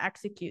and how to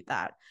execute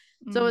that.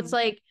 So it's Mm.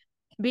 like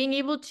being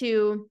able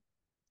to,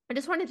 I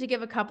just wanted to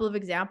give a couple of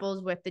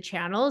examples with the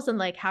channels and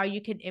like how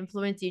you can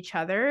influence each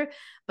other.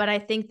 But I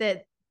think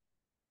that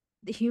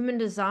the human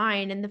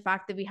design and the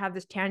fact that we have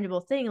this tangible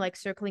thing, like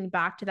circling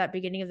back to that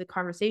beginning of the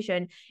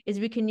conversation, is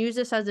we can use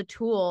this as a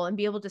tool and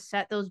be able to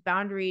set those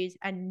boundaries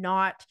and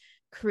not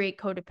create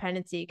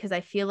codependency. Because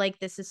I feel like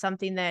this is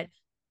something that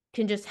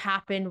can just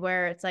happen,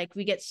 where it's like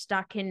we get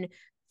stuck in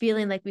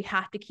feeling like we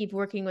have to keep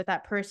working with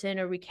that person,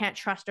 or we can't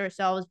trust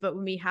ourselves. But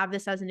when we have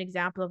this as an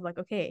example of like,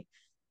 okay,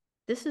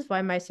 this is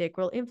why my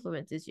sacral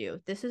influences you,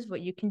 this is what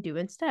you can do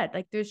instead,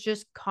 like there's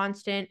just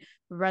constant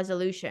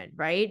resolution,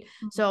 right?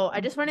 So I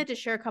just Mhm. wanted to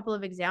share a couple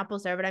of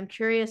examples there, but I'm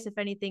curious if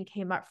anything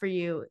came up for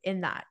you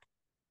in that.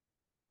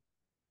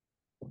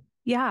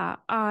 Yeah,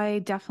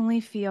 I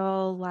definitely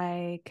feel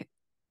like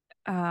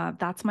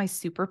that's my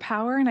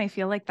superpower. And I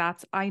feel like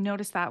I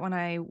noticed that when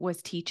I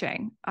was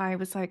teaching. I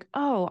was like,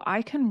 oh,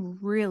 I can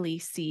really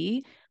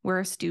see where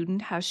a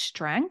student has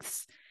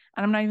strengths.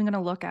 And I'm not even going to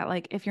look at,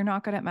 like, if you're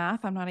not good at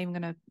math, we're not even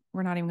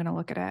going to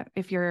look at it.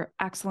 If you're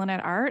excellent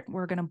at art,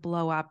 we're going to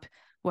blow up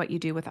what you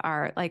do with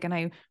art. Like, and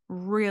I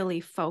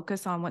really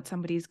focus on what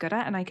somebody's good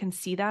at. And I can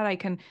see that. I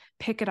can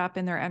pick it up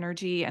in their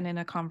energy and in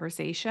a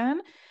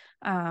conversation.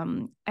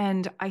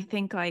 And I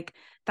think like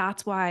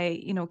that's why,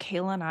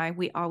 Kayla and I,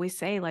 we always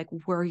say like,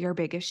 we're your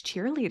biggest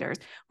cheerleaders.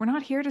 We're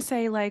not here to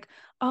say like,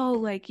 oh,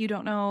 like you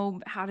don't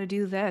know how to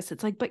do this.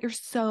 It's like, but you're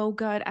so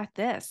good at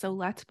this. So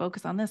let's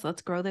focus on this.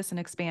 Let's grow this and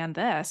expand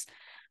this.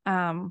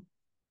 Um,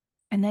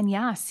 and then,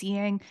 yeah,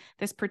 seeing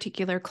this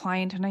particular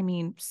client, and I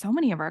mean, so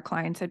many of our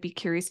clients, I'd be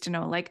curious to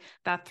know like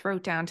that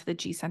throat down to the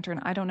G center. And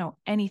I don't know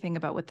anything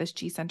about what this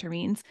G center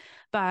means,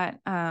 but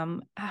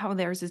how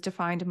theirs is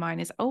defined and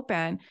mine is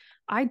open.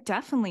 I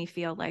definitely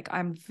feel like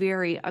I'm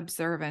very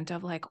observant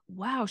of like,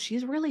 wow,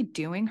 she's really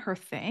doing her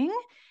thing.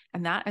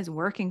 And that is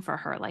working for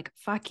her. Like,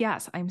 fuck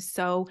yes, I'm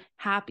so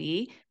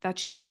happy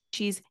that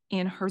she's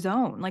in her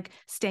zone. Like,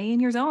 stay in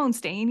your zone,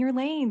 stay in your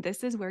lane.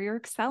 This is where you're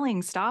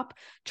excelling. Stop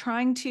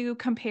trying to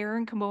compare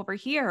and come over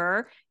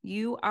here.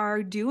 You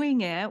are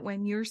doing it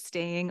when you're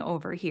staying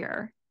over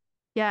here.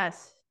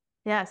 Yes.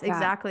 Yes, Yeah.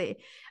 exactly.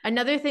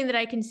 Another thing that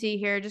I can see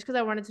here, just because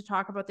I wanted to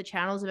talk about the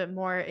channels a bit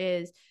more,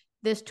 is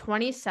this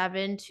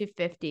 27 to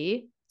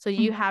 50. So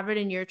you have it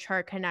in your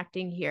chart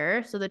connecting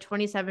here. So the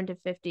 27 to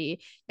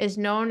 50 is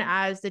known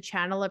as the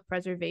channel of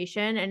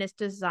preservation, and it's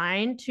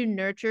designed to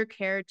nurture,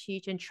 care,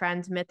 teach, and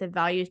transmit the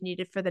values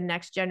needed for the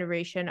next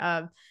generation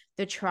of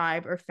the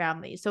tribe or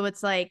family. So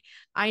it's like,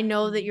 I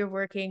know that you're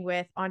working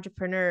with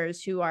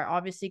entrepreneurs who are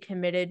obviously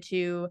committed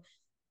to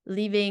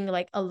leaving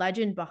like a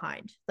legend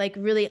behind, like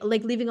really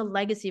like leaving a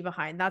legacy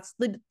behind. That's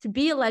to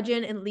be a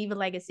legend and leave a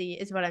legacy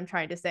is what I'm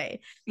trying to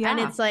say. And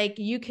Yeah. it's like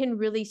you can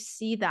really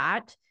see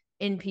that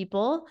in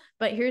people.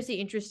 But here's the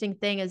interesting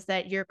thing is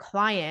that your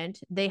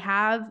client, they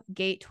have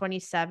gate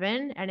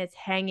 27 and it's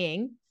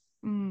hanging,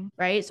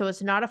 right? So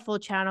it's not a full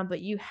channel, but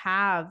you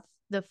have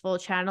the full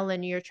channel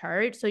in your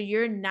chart. So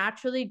you're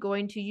naturally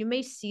going to, you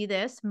may see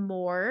this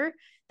more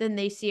than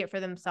they see it for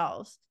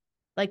themselves.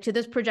 Like to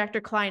this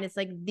projector client, it's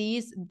like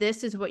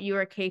this is what you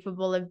are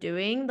capable of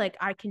doing. Like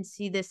I can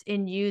see this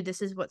in you.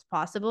 This is what's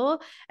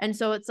possible. And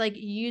so it's like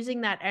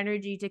using that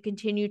energy to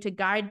continue to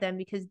guide them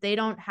because they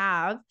don't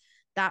have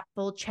that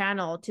full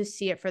channel to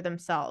see it for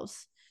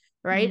themselves.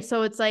 Right.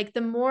 So it's like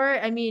the more,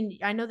 I mean,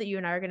 I know that you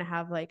and I are going to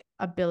have like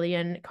a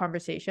billion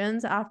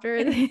conversations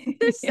after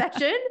this Yeah.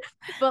 session,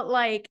 but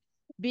like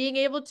being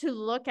able to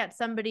look at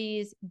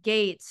somebody's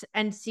gates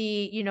and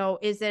see, you know,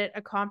 is it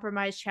a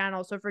compromised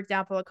channel? So, for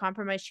example, a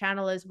compromised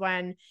channel is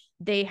when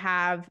they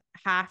have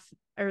half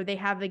or they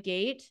have the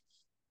gate,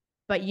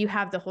 but you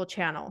have the whole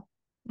channel.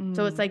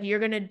 So it's like you're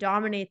going to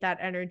dominate that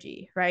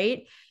energy,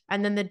 right?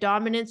 And then the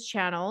dominance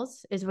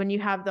channels is when you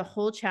have the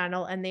whole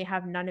channel and they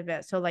have none of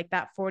it. So like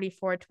that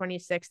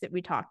 44-26 that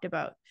we talked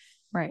about.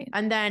 Right.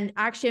 And then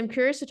actually, I'm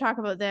curious to talk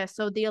about this.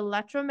 So the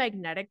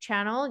electromagnetic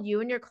channel,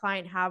 you and your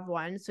client have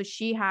one. So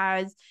she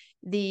has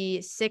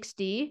the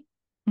 60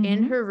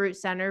 in her root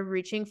center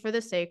reaching for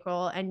the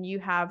sacral, and you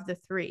have the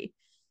 3.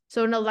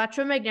 So an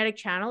electromagnetic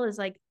channel is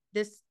like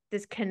this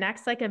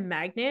connects like a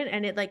magnet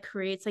and it like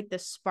creates like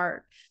this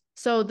spark.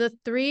 So the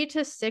 3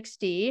 to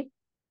 60,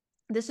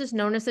 this is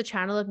known as the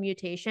channel of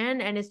mutation,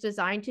 and it's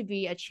designed to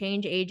be a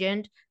change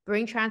agent,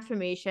 bring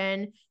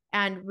transformation,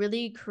 and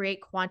really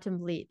create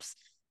quantum leaps.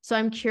 So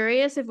I'm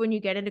curious if when you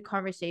get into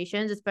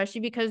conversations,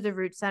 especially because the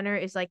root center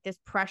is like this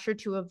pressure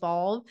to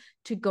evolve,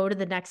 to go to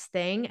the next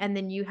thing, and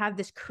then you have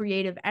this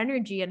creative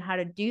energy and how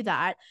to do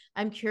that.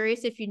 I'm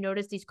curious if you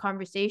notice these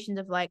conversations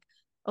of like,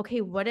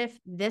 okay, what if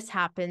this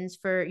happens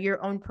for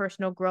your own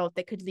personal growth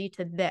that could lead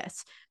to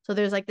this? So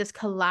there's like this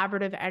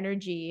collaborative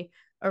energy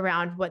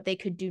around what they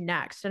could do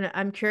next. And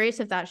I'm curious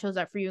if that shows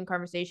up for you in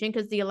conversation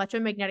because the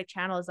electromagnetic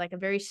channel is like a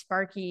very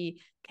sparky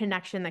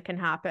connection that can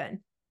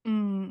happen.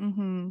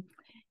 Mm-hmm.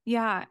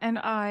 Yeah.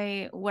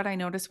 And what I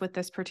noticed with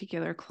this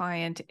particular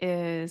client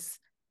is,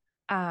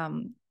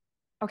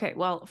 okay,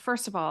 well,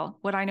 first of all,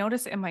 what I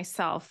notice in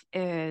myself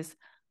is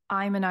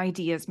I'm an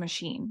ideas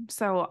machine.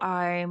 So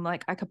I'm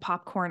like, I could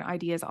popcorn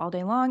ideas all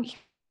day long.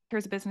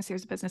 Here's a business,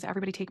 here's a business.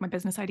 Everybody take my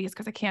business ideas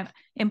because I can't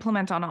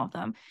implement on all of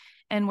them.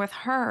 And with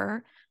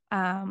her,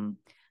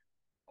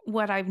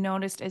 what I've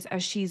noticed is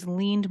as she's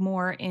leaned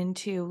more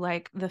into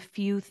like the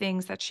few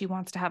things that she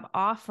wants to have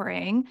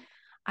offering,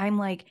 I'm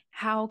like,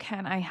 how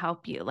can I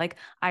help you? Like,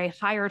 I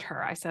hired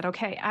her. I said,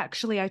 okay,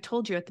 actually, I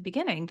told you at the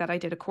beginning that I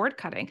did a cord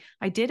cutting.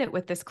 I did it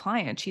with this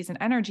client. She's an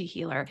energy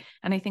healer.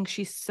 And I think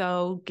she's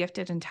so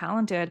gifted and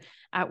talented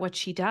at what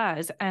she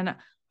does. And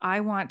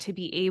I want to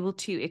be able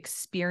to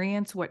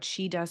experience what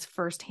she does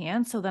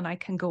firsthand. So then I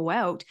can go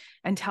out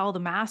and tell the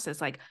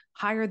masses, like,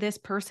 hire this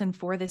person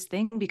for this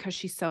thing because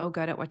she's so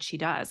good at what she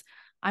does.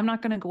 I'm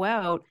not going to go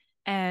out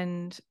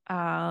and,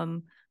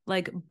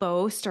 like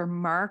boast or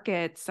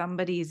market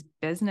somebody's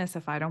business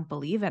if I don't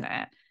believe in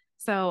it.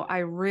 So I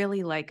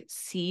really like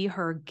see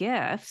her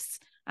gifts.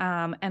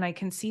 And I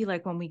can see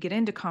like when we get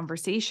into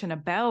conversation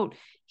about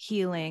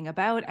healing,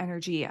 about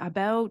energy,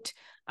 about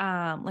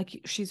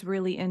like she's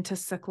really into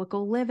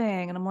cyclical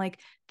living. And I'm like,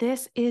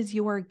 this is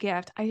your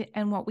gift.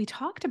 And what we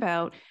talked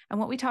about and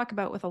what we talk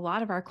about with a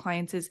lot of our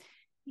clients is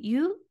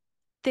you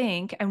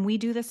think, and we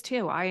do this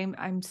too.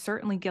 I'm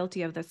certainly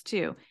guilty of this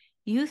too.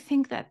 You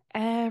think that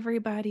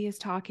everybody is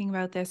talking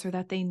about this or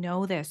that they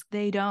know this.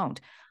 They don't.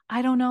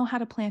 I don't know how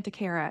to plant a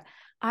carrot.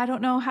 I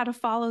don't know how to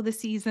follow the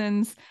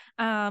seasons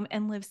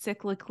and live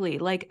cyclically.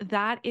 Like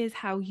that is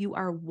how you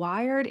are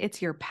wired. It's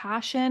your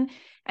passion,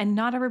 and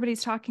not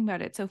everybody's talking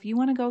about it. So if you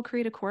want to go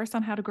create a course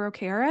on how to grow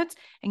carrots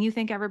and you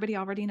think everybody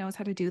already knows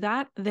how to do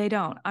that, they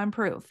don't. I'm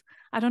proof.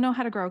 I don't know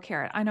how to grow a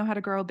carrot. I know how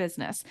to grow a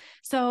business.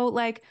 So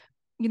like,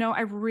 you know,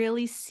 I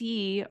really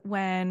see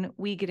when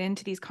we get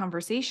into these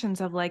conversations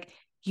of like,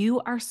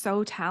 you are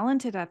so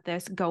talented at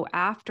this, go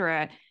after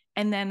it.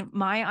 And then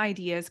my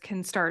ideas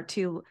can start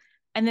to,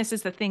 and this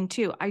is the thing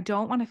too, I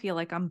don't want to feel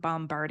like I'm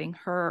bombarding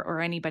her or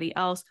anybody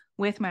else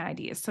with my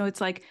ideas. So it's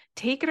like,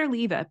 take it or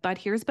leave it. But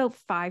here's about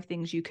 5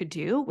 things you could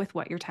do with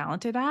what you're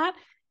talented at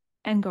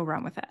and go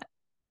run with it.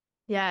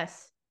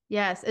 Yes.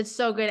 Yes, it's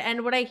so good.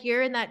 And what I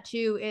hear in that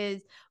too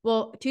is,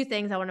 well, 2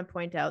 things I want to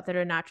point out that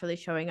are naturally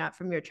showing up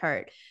from your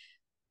chart.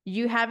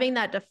 You having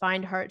that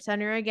defined heart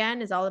center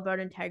again is all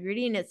about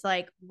integrity. And it's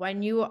like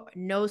when you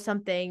know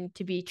something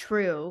to be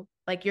true,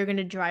 like you're going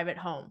to drive it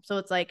home. So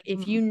it's like if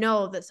Mm, you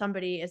know that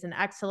somebody is an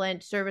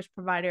excellent service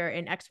provider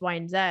in X, Y,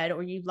 and Z,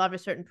 or you love a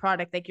certain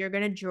product, like you're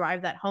going to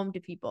drive that home to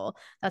people.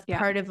 That's yeah.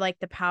 part of like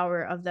the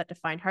power of that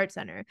defined heart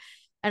center.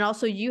 And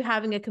also you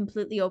having a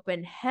completely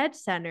open head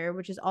center,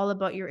 which is all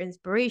about your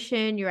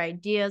inspiration, your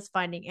ideas,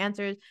 finding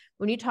answers.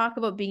 When you talk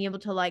about being able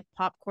to like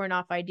popcorn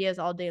off ideas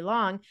all day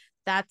long,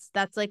 that's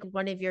like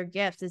one of your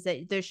gifts, is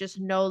that there's just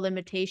no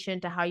limitation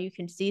to how you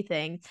can see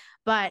things.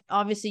 But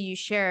obviously you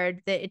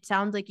shared that it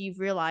sounds like you've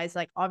realized,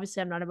 like,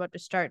 obviously I'm not about to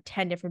start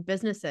 10 different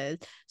businesses,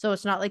 so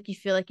it's not like you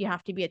feel like you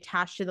have to be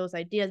attached to those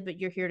ideas, but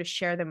you're here to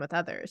share them with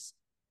others.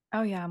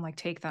 Oh yeah, I'm like,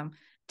 take them.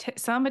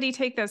 Somebody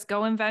take this,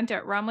 go invent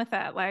it, run with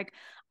it. Like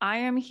I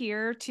am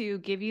here to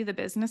give you the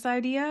business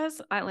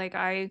ideas.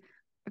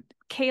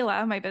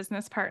 Kayla, my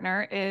business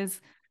partner,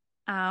 is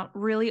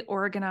really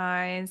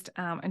organized,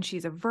 and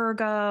she's a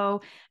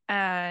Virgo,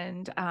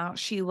 and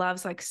she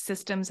loves like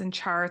systems and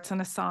charts and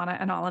Asana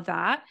and all of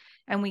that.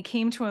 And we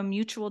came to a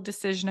mutual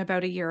decision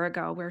about a year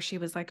ago where she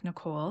was like,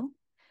 Nicole,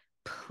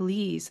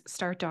 please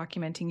start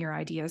documenting your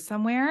ideas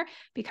somewhere,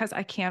 because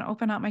I can't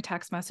open up my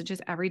text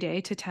messages every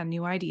day to 10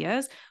 new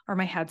ideas or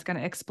my head's going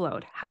to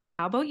explode.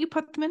 How about you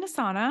put them in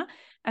Asana,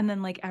 and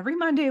then like every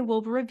Monday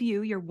we'll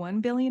review your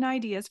 1 billion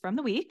ideas from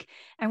the week,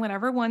 and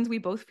whatever ones we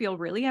both feel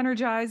really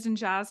energized and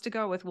jazzed to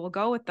go with, we'll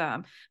go with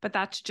them. But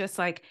that's just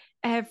like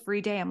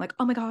every day I'm like,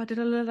 oh my god, da,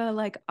 da, da, da.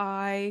 Like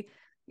I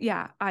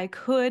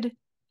could,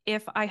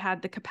 if I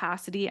had the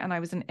capacity and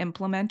I was an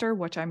implementer,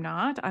 which I'm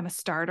not. I'm a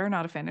starter,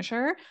 not a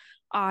finisher.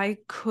 I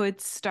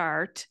could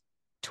start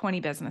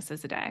 20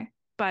 businesses a day,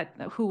 but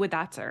who would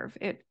that serve?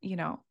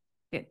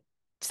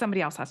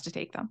 Somebody else has to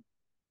take them.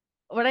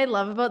 What I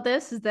love about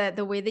this is that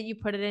the way that you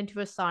put it into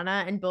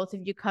Asana and both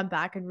of you come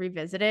back and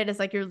revisit it is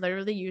like you're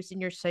literally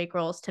using your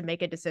sacrals to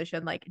make a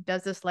decision, like,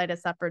 does this light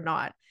us up or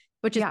not,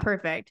 which is Yeah.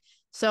 perfect.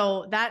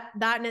 So that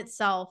in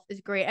itself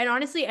is great. And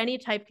honestly, any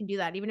type can do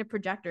that, even a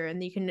projector.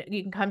 And you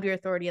can come to your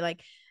authority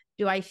like,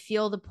 do I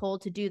feel the pull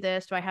to do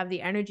this? Do I have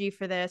the energy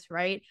for this?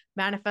 Right?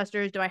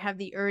 Manifestors, do I have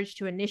the urge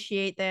to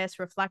initiate this?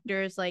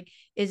 Reflectors, like,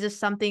 is this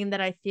something that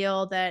I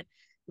feel that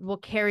will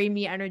carry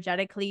me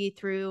energetically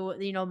through,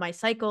 my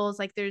cycles?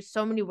 Like, there's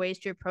so many ways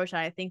to approach it.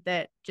 I think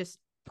that just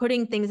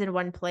putting things in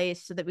one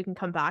place so that we can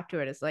come back to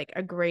it is like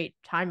a great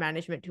time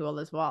management tool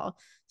as well.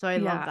 So I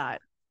love Yeah.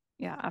 that.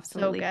 Yeah, So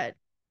absolutely. good.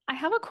 I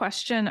have a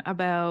question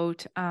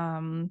about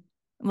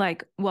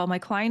like, well, my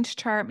client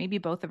chart, maybe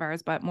both of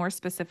ours, but more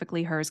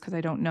specifically hers, because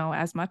I don't know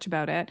as much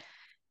about it.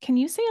 Can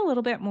you say a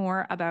little bit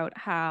more about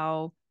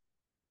how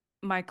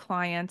my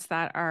clients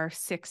that are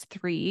 6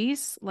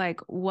 3s,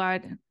 like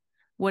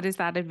what is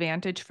that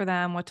advantage for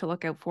them, what to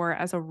look out for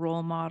as a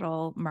role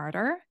model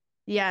martyr?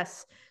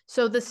 Yes.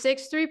 So the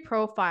 6-3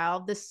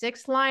 profile, the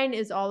sixth line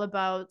is all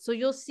about, so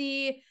you'll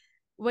see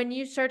when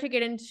you start to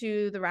get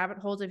into the rabbit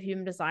holes of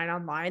human design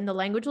online, the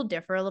language will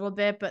differ a little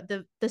bit, but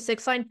the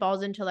sixth line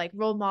falls into like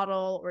role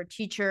model or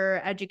teacher,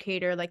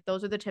 educator, like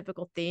those are the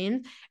typical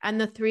themes.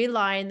 And the 3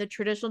 line, the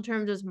traditional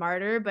terms is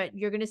martyr, but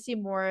you're going to see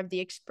more of the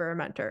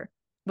experimenter,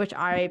 which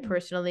I Mm.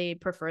 personally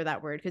prefer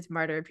that word, because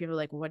martyr, people are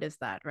like, what is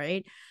that?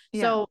 Right.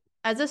 Yeah. So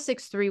as a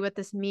 6-3, what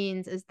this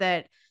means is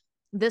that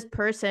this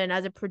person,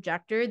 as a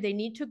projector, they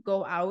need to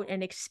go out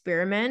and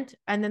experiment,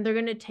 and then they're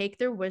going to take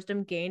their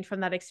wisdom gained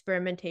from that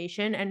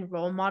experimentation and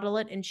role model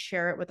it and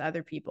share it with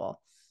other people,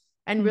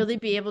 and Mm. really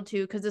be able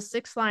to, because the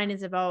sixth line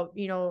is about,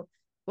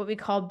 what we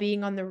call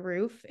being on the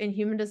roof in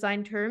human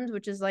design terms,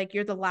 which is like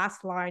you're the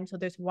last line. So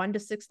there's 1 to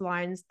 6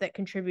 lines that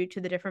contribute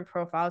to the different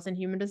profiles in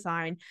human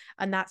design,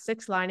 and that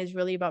sixth line is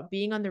really about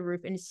being on the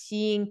roof and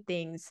seeing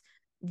things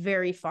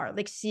very far,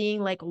 like seeing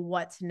like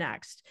what's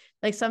next.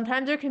 Like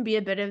sometimes there can be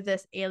a bit of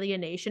this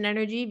alienation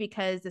energy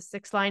because the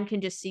sixth line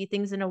can just see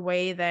things in a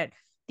way that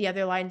the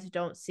other lines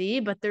don't see,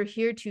 but they're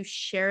here to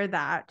share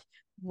that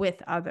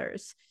with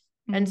others.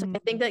 And so I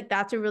Mm. think like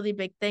that's a really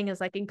big thing, is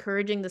like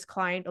encouraging this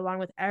client, along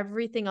with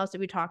everything else that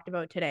we talked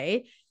about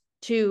today,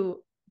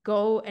 to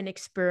go and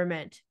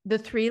experiment. The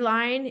 3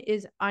 line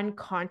is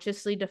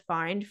unconsciously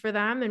defined for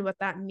them. And what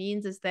that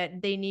means is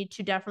that they need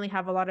to definitely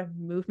have a lot of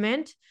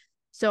movement.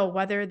 So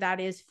whether that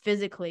is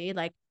physically,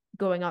 like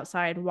going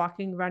outside,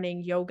 walking,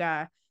 running,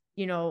 yoga,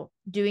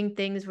 doing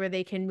things where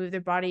they can move their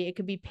body, it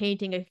could be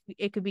painting,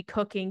 it could be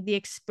cooking. The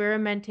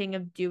experimenting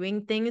of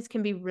doing things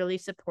can be really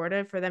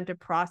supportive for them to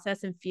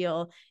process and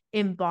feel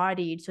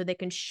embodied so they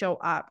can show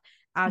up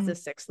as Mm. a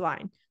sixth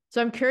line.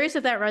 So I'm curious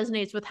if that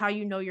resonates with how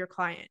you know your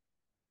client.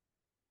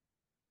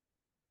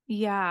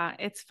 Yeah,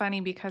 it's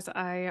funny because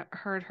I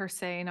heard her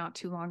say not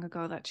too long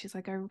ago that she's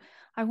like,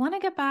 I want to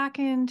get back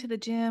into the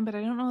gym, but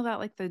I don't know that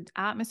like the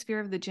atmosphere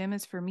of the gym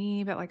is for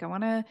me, but like I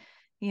want to,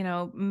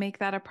 make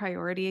that a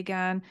priority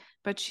again.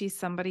 But she's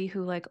somebody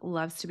who like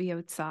loves to be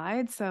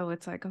outside. So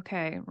it's like,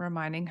 okay,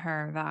 reminding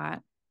her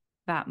that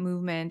that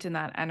movement and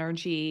that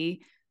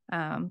energy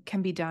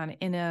can be done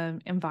in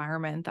an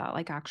environment that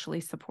like actually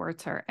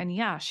supports her. And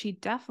yeah, she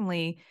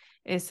definitely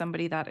is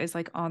somebody that is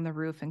like on the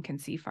roof and can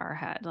see far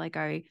ahead. Like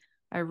I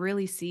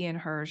really see in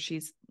her,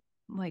 she's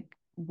like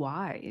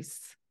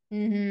wise.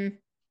 Mm-hmm.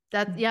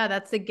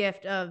 That's the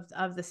gift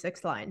of the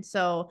sixth line.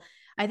 So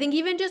I think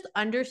even just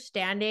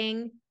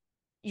understanding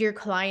your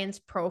clients'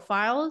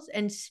 profiles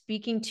and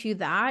speaking to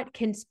that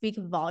can speak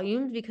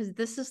volumes, because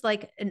this is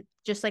like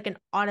just like an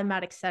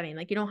automatic setting.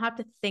 Like you don't have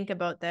to think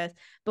about this,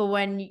 but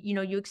when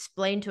you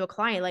explain to a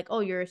client like, oh,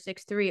 you're a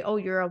 6'3", oh,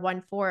 you're a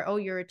 1'4", oh,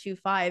 you're a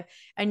 2'5",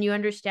 and you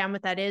understand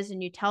what that is,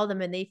 and you tell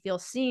them and they feel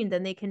seen,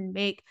 then they can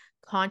make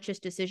conscious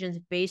decisions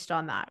based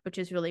on that, which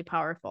is really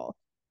powerful.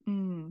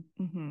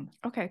 Mm-hmm.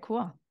 Okay,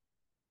 cool.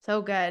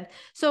 So good.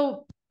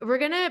 So we're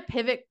going to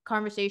pivot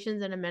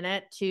conversations in a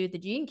minute to the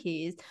gene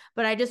keys,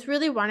 but I just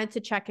really wanted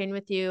to check in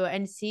with you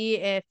and see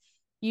if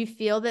you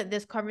feel that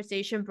this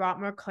conversation brought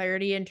more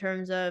clarity in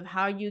terms of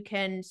how you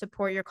can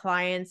support your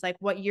clients, like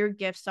what your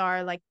gifts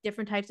are, like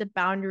different types of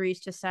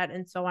boundaries to set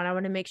and so on. I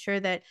want to make sure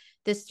that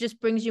this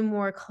just brings you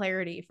more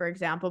clarity, for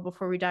example,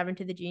 before we dive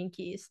into the gene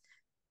keys.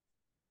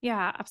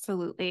 Yeah,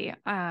 absolutely.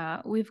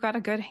 We've got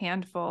a good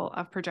handful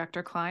of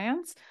projector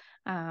clients.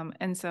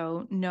 And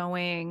so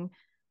knowing,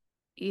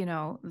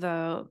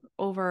 the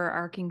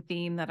overarching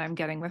theme that I'm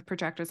getting with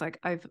projectors, like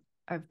I've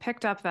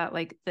picked up that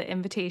like the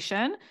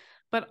invitation,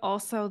 but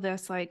also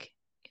this like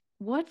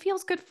what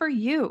feels good for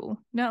you?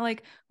 Not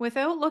like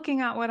without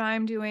looking at what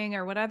I'm doing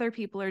or what other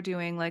people are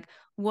doing, like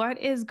what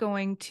is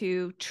going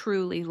to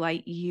truly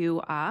light you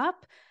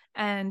up,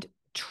 and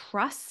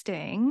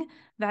trusting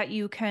that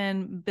you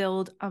can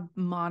build a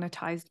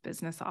monetized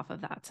business off of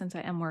that. Since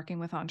I am working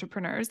with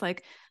entrepreneurs,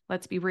 like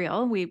let's be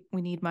real, we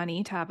need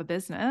money to have a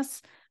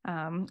business.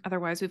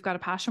 Otherwise, we've got a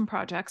passion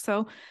project.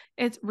 So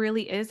it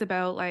really is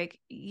about like,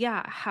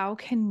 yeah, how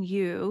can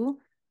you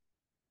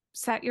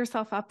set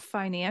yourself up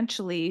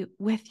financially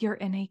with your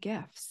innate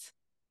gifts,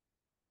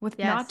 with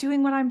not Yes.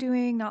 doing what I'm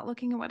doing, not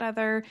looking at what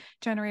other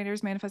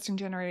generators, manifesting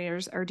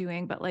generators are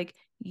doing, but like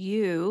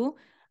you,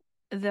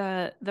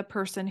 the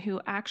person who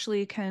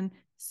actually can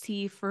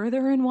see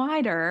further and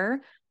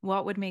wider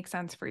what would make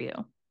sense for you.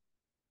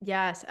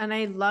 Yes. And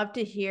I love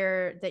to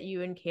hear that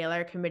you and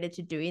Kayla are committed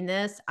to doing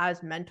this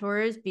as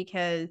mentors,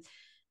 because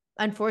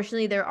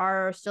unfortunately, there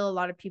are still a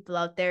lot of people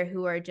out there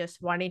who are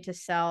just wanting to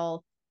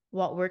sell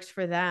what works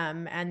for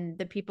them. And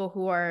the people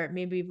who are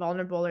maybe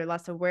vulnerable or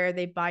less aware,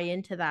 they buy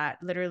into that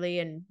literally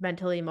and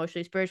mentally,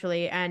 emotionally,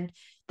 spiritually. And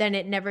then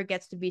it never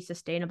gets to be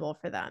sustainable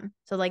for them.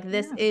 So, like,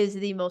 this Yeah. is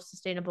the most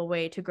sustainable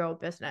way to grow a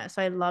business.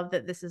 So, I love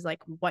that this is like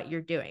what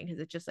you're doing, because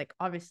it just like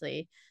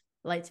obviously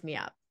lights me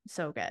up.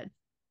 So good.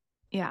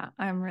 Yeah,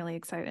 I'm really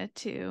excited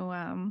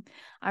to.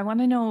 I want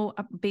to know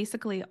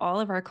basically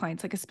all of our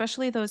clients, like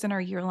especially those in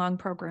our year-long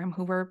program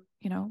who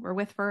we're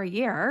with for a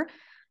year.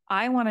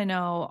 I want to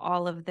know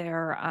all of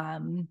their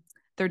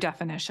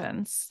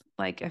definitions,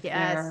 like if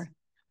Yes. they're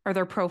or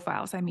their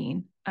profiles. I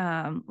mean,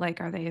 like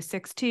are they a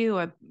 6'2",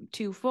 a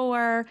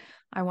 2'4"?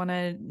 I want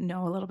to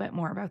know a little bit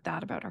more about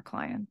that about our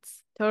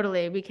clients.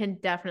 Totally. We can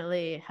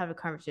definitely have a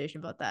conversation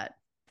about that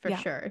for Yeah.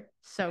 sure.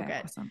 So Okay.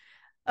 good. Awesome.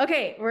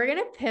 Okay, we're going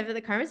to pivot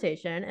the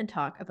conversation and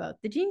talk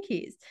about the gene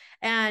keys.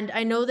 And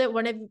I know that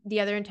one of the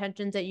other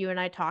intentions that you and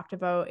I talked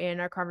about in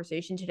our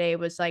conversation today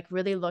was like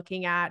really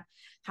looking at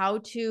how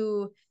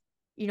to,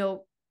 you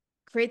know,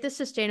 create this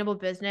sustainable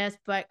business,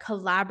 but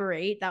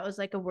collaborate. That was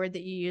like a word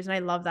that you use. And I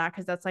love that,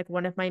 because that's like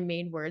one of my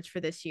main words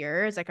for this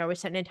year. Is like I always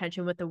set an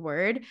intention with the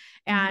word, Mhm.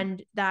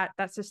 and that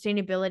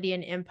sustainability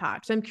and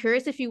impact. So I'm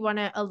curious if you want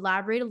to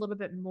elaborate a little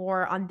bit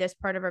more on this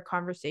part of our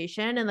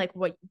conversation and like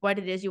what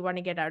it is you want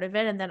to get out of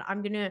it. And then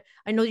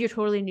I know you're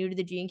totally new to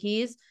the gene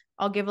keys.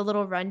 I'll give a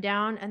little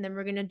rundown, and then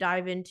we're gonna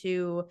dive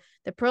into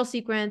the pearl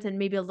sequence and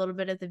maybe a little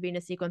bit of the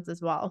Venus sequence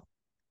as well.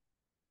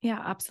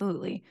 Yeah,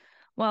 absolutely.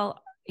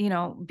 Well,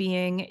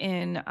 being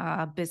in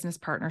a business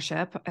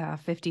partnership,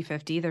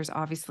 50/50, there's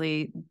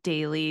obviously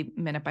daily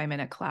minute by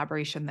minute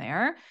collaboration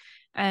there.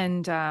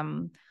 And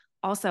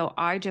also,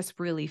 I just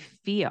really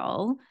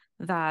feel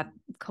that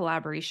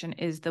collaboration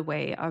is the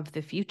way of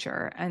the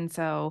future. And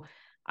so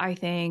I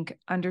think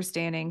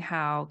understanding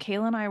how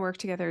Kayla and I work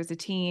together as a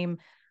team,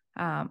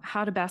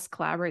 how to best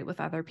collaborate with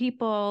other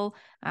people,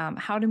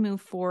 how to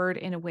move forward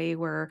in a way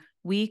where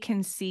we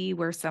can see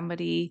where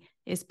somebody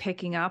is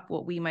picking up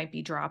what we might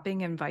be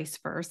dropping and vice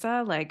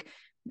versa. Like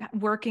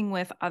working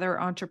with other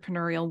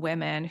entrepreneurial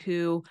women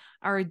who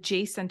are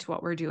adjacent to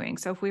what we're doing.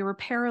 So if we were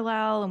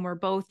parallel and we're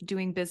both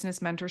doing business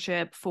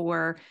mentorship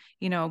for,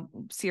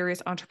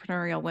 serious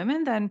entrepreneurial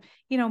women, then,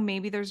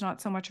 maybe there's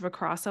not so much of a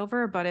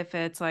crossover. But if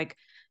it's like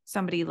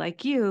somebody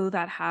like you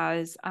that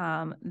has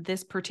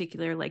this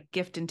particular like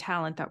gift and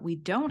talent that we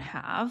don't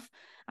have,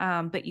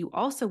 but you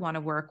also want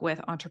to work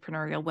with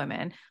entrepreneurial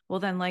women,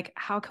 well, then like,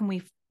 how can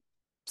we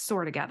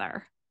soar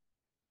together?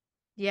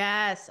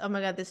 Yes. Oh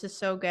my God, this is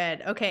so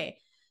good. Okay.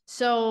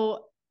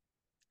 So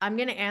I'm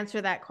going to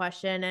answer that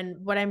question. And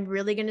what I'm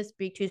really going to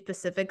speak to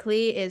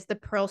specifically is the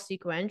pearl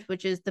sequence,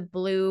 which is the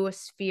blue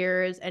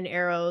spheres and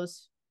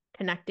arrows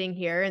connecting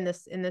here in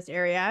this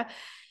area.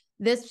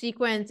 this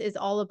sequence is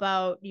all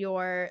about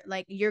your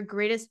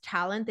greatest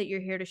talent that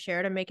you're here to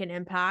share to make an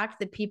impact,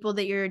 the people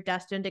that you're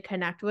destined to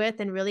connect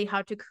with, and really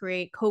how to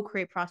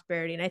co-create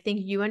prosperity. And I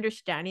think you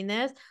understanding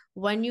this,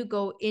 when you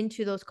go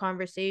into those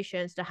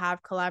conversations to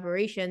have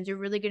collaborations, you're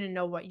really going to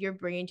know what you're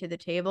bringing to the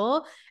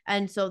table.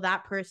 And so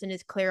that person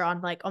is clear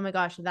on like, oh my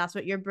gosh, that's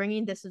what you're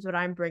bringing, this is what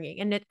I'm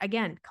bringing. And it,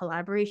 again,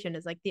 collaboration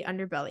is like the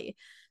underbelly.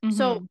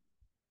 So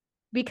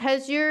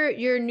because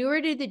you're newer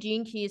to the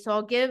Gene Keys, so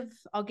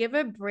I'll give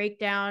a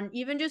breakdown,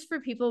 even just for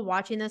people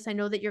watching this. I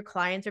know that your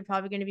clients are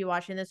probably going to be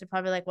watching this. They're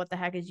probably like, what the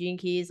heck is Gene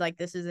Keys? Like,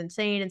 this is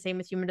insane. And same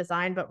with human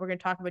design, but we're going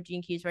to talk about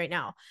Gene Keys right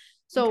now.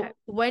 So Okay.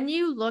 when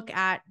you look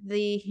at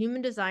the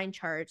human design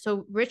chart,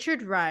 so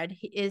Richard Rudd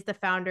is the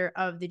founder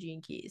of the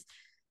Gene Keys,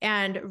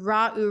 and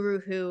Ra Uru,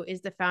 who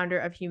is the founder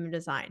of human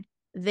design.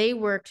 They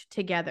worked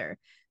together.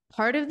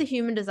 Part of the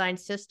human design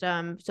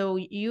system. So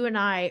you and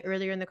I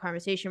earlier in the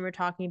conversation, we're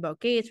talking about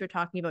gates, we're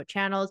talking about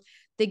channels.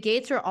 The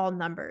gates are all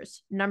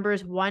numbers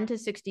 1 to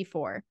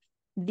 64.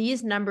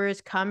 These numbers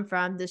come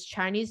from this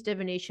Chinese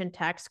divination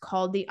text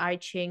called the I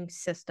Ching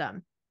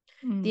system.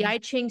 The I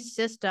Ching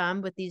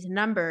system with these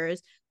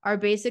numbers are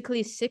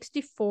basically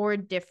 64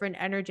 different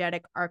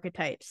energetic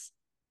archetypes.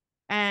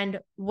 And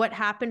what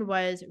happened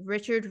was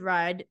Richard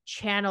Rudd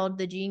channeled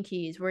the Gene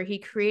Keys, where he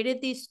created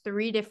these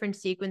 3 different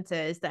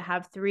sequences that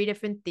have 3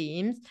 different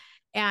themes.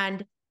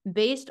 And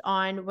based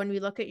on when we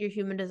look at your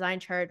human design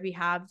chart, we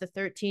have the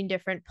 13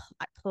 different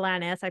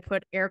planets. I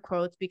put air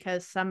quotes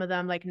because some of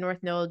them, like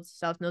north nodes,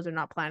 south nodes, are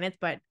not planets.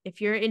 But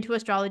if you're into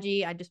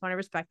astrology, I just want to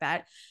respect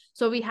that.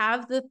 So we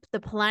have the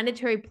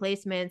planetary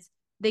placements.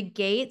 The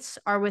gates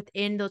are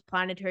within those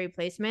planetary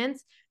placements.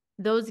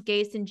 Those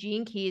gates and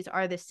Gene Keys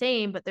are the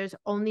same, but there's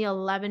only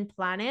 11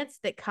 planets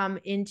that come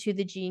into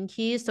the Gene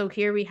Keys. So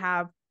here we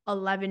have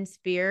 11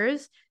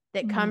 spheres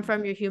that come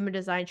from your human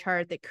design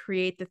chart that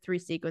create the 3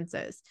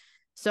 sequences.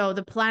 So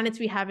the planets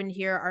we have in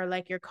here are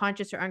like your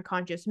conscious or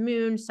unconscious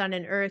moon, sun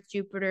and earth,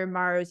 Jupiter,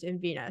 Mars,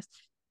 and Venus.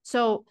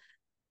 So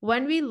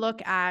when we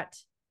look at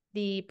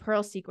the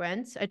Pearl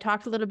sequence, I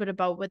talked a little bit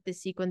about what the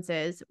sequence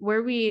is.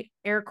 Where we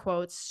air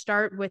quotes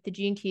start with the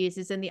Gene Keys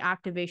is in the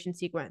activation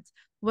sequence.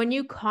 When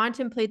you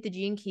contemplate the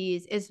Gene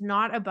Keys, it's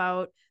not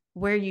about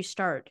where you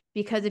start,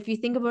 because if you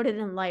think about it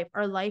in life,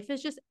 our life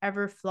is just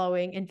ever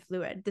flowing and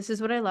fluid. This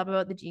is what I love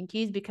about the Gene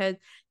Keys, because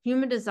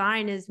human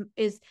design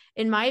is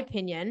in my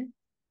opinion,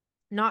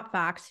 not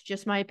facts,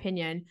 just my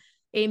opinion,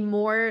 a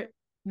more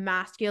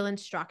masculine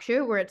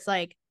structure where it's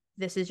like,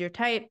 this is your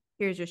type,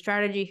 here's your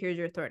strategy, here's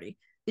your authority.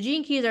 The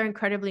Gene Keys are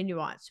incredibly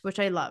nuanced, which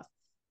I love.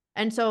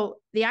 And so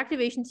the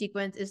activation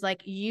sequence is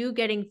like you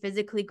getting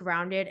physically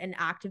grounded and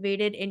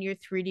activated in your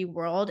 3D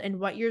world and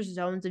what your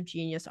zones of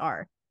genius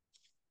are.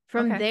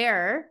 From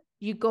there,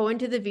 you go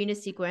into the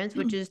Venus sequence,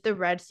 which is the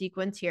red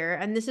sequence here.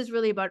 And this is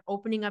really about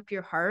opening up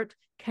your heart,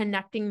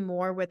 connecting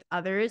more with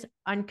others,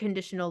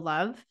 unconditional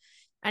love.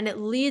 And it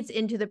leads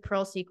into the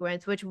Pearl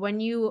sequence, which when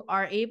you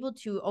are able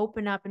to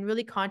open up and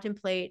really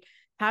contemplate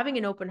having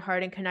an open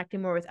heart and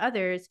connecting more with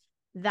others,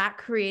 that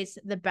creates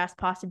the best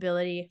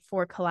possibility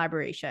for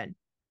collaboration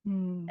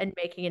and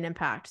making an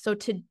impact. So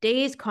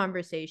today's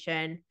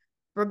conversation,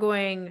 we're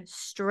going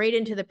straight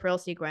into the Pearl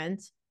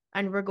sequence,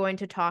 and we're going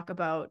to talk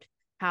about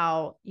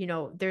how,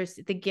 there's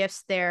the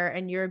gifts there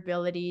and your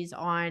abilities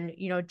on,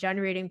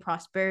 generating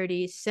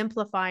prosperity,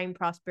 simplifying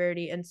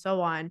prosperity, and so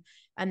on.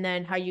 And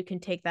then how you can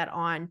take that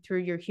on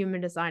through your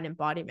human design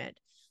embodiment.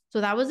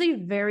 So that was a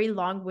very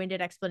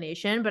long-winded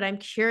explanation, but I'm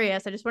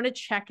curious. I just want to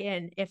check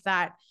in if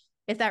that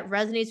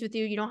resonates with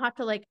you. You don't have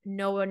to like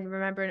know and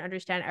remember and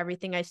understand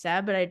everything I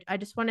said, but I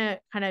just want to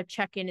kind of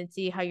check in and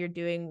see how you're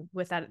doing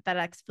with that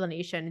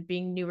explanation,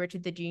 being newer to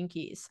the Gene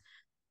Keys.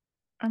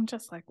 I'm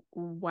just like,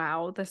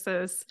 wow, this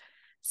is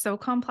so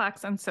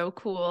complex and so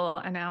cool.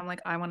 And now I'm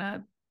like, I want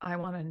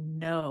to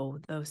know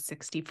those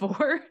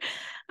 64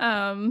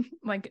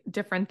 like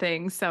different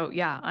things. So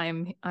yeah,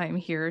 I'm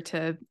here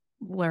to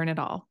learn it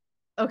all.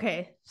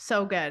 Okay,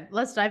 so good.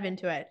 Let's dive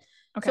into it.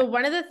 Okay. So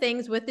one of the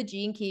things with the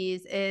Gene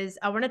Keys is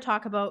I want to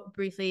talk about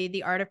briefly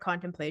the art of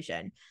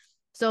contemplation.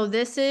 So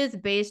this is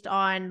based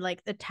on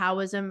like the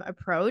Taoism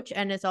approach,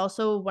 and it's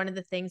also one of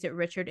the things that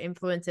Richard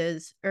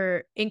influences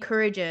or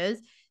encourages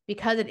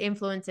because it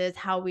influences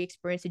how we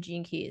experience the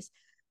Gene Keys.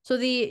 So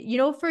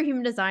for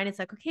human design, it's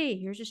like, okay,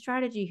 here's your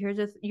strategy, here's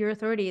your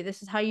authority,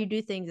 this is how you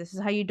do things, this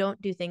is how you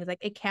don't do things. Like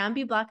it can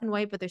be black and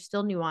white, but there's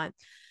still nuance.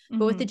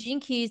 But with the Gene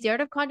Keys, the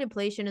art of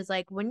contemplation is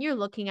like when you're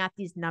looking at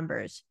these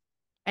numbers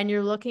and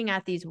you're looking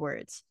at these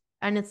words,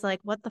 and it's like,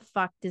 what the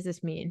fuck does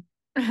this mean?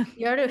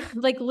 The art of,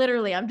 like,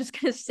 literally, I'm just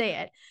going to say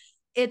it.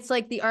 It's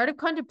like the art of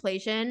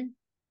contemplation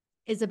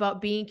is about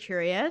being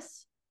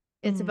curious.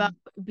 It's about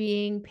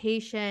being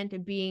patient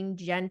and being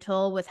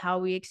gentle with how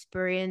we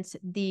experience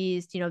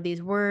these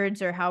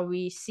words or how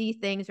we see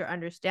things or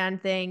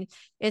understand things.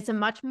 It's a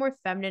much more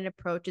feminine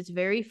approach. It's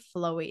very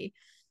flowy,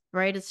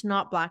 right? It's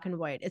not black and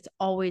white. It's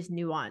always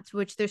nuance,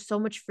 which there's so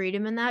much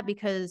freedom in that,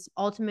 because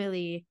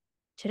ultimately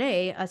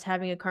today, us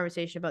having a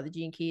conversation about the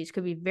Gene Keys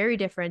could be very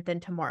different than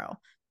tomorrow.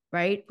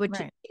 right? Which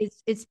Right.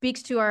 is, it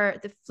speaks to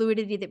the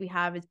fluidity that we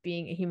have as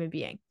being a human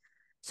being.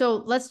 So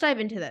let's dive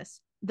into this.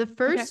 The Okay.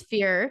 first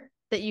sphere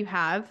that you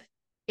have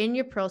in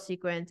your pearl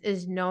sequence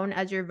is known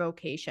as your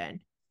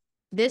vocation.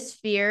 This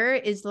fear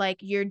is like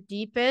your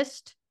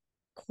deepest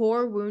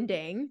core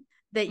wounding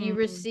that you Mm-hmm.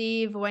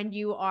 receive when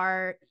you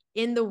are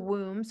in the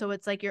womb. So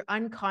it's like your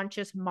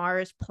unconscious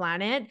Mars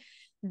planet.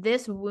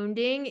 This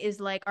wounding is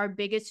like our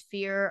biggest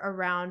fear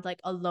around like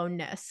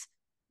aloneness.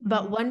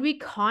 But Mm-hmm. when we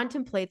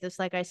contemplate this,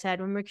 like I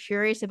said, when we're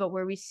curious about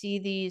where we see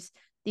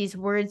these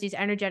words, these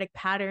energetic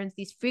patterns,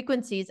 these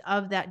frequencies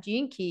of that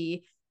gene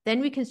key,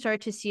 then we can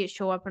start to see it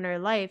show up in our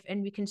life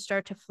and we can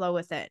start to flow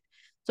with it.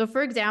 So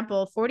for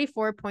example,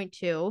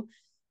 44.2,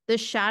 the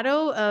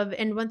shadow of,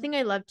 and one thing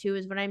I love too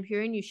is when I'm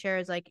hearing you share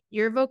is like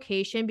your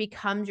vocation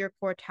becomes your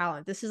core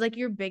talent. This is like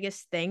your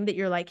biggest thing that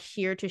you're like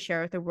here to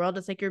share with the world.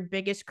 It's like your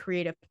biggest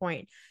creative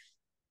point.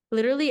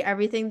 Literally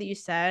everything that you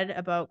said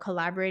about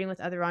collaborating with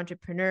other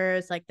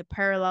entrepreneurs, like the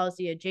parallels,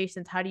 the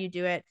adjacents, how do you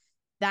do it?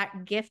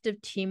 That gift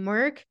of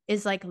teamwork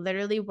is like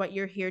literally what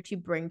you're here to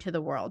bring to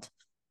the world.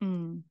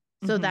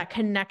 So Mm-hmm. that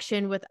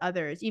connection with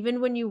others,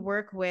 even when you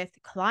work with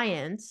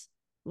clients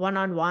one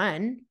on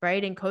one,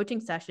 right, in coaching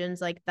sessions,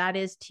 like that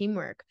is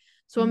teamwork.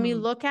 So when we Mm-hmm.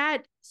 look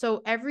at,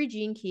 so every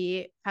gene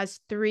key has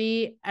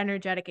three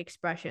energetic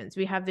expressions.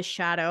 We have the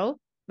shadow,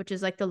 which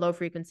is like the low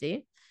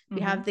frequency. We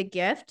Mm-hmm. have the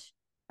gift,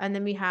 and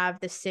then we have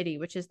the city,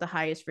 which is the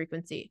highest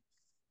frequency.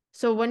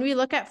 So when we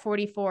look at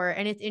 44,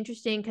 and it's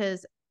interesting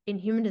because in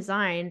human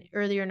design,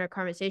 earlier in our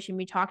conversation,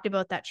 we talked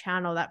about that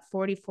channel, that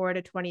 44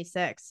 to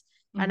 26.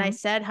 And I Mm-hmm.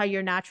 said how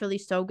you're naturally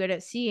so good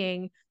at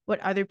seeing what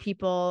other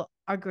people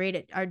are great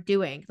at, are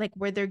doing, like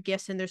where their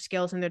gifts and their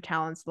skills and their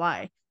talents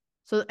lie.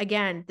 So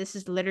again, this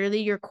is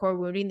literally your core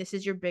wounding. This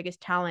is your biggest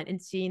talent in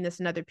seeing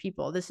this in other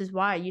people. This is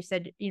why you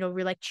said,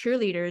 we're like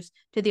cheerleaders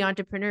to the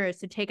entrepreneurs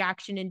to take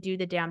action and do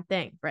the damn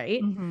thing,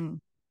 right? Mm-hmm.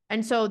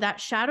 And so that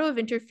shadow of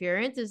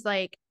interference is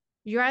like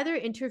you're either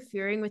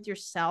interfering with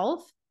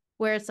yourself,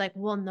 where it's like,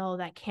 well, no,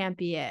 that can't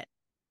be it.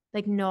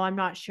 Like, no, I'm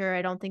not sure.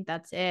 I don't think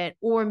that's it.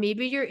 Or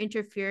maybe you're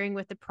interfering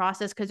with the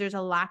process because there's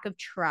a lack of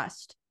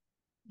trust.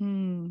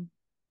 Mm-hmm.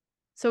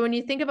 So when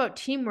you think about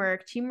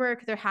teamwork,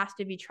 there has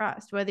to be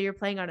trust, whether you're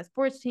playing on a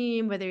sports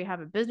team, whether you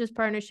have a business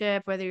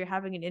partnership, whether you're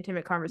having an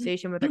intimate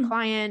conversation with a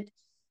client.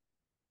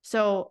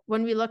 So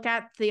when we look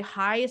at the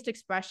highest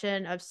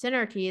expression of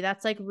synarchy,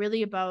 that's like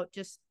really about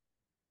just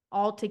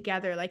all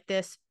together, like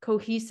this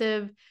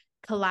cohesive,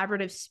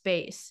 collaborative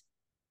space.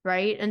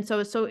 Right. And so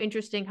it's so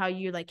interesting how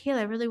you like, Kayla,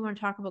 I really want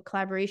to talk about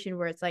collaboration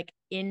where it's like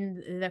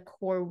in the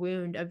core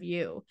wound of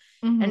you.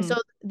 And Mm-hmm. so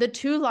the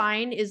two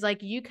line is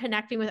like you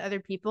connecting with other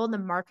people. And the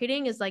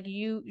marketing is like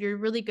you're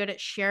really good at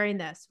sharing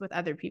this with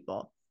other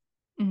people.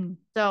 Mm-hmm.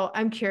 So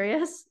I'm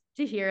curious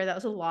to hear, that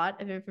was a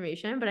lot of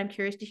information, but I'm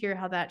curious to hear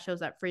how that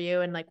shows up for you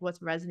and like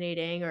what's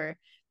resonating or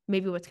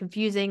maybe what's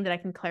confusing that I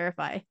can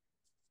clarify.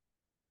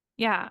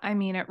 Yeah, I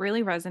mean, it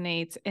really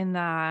resonates in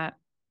that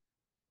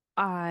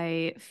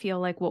I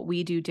feel like what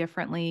we do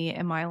differently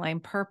in my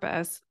line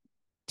purpose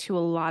to a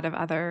lot of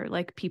other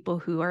like people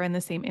who are in the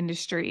same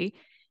industry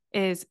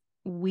is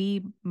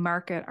we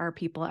market our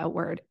people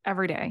outward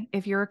every day.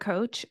 If you're a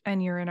coach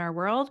and you're in our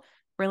world,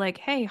 we're like,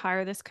 hey,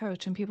 hire this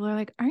coach. And people are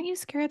like, aren't you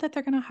scared that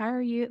they're going to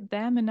hire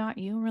them and not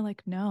you? And we're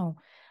like, no,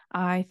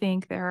 I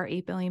think there are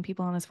 8 billion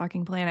people on this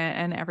fucking planet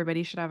and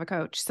everybody should have a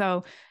coach.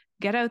 So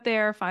get out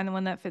there, find the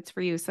one that fits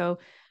for you. So,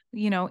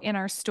 in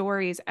our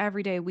stories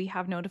every day, we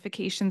have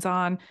notifications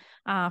on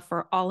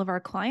for all of our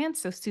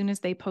clients. So as soon as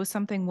they post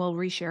something, we'll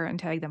reshare and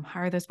tag them,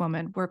 hire this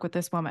woman, work with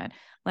this woman.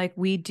 Like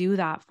we do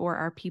that for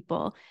our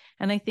people.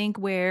 And I think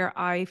where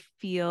I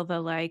feel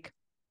the like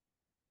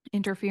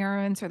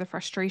interference or the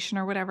frustration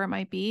or whatever it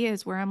might be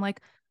is where I'm like,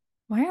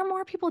 why are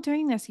more people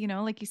doing this?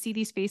 Like you see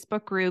these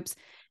Facebook groups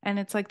and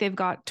it's like they've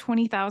got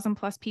 20,000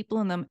 plus people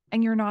in them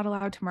and you're not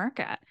allowed to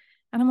market.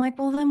 And I'm like,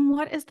 well, then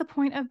what is the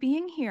point of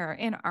being here?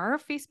 In our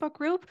Facebook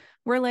group,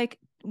 we're like,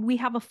 we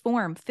have a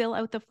form, fill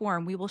out the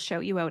form. We will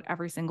shout you out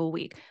every single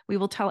week. We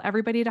will tell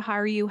everybody to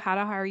hire you, how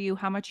to hire you,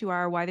 how much you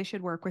are, why they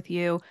should work with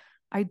you.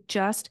 I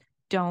just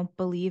don't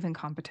believe in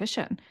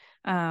competition.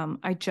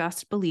 I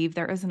just believe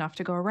there is enough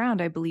to go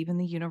around. I believe in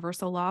the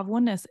universal law of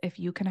oneness. If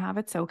you can have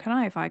it, so can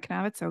I. If I can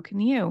have it, so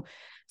can you.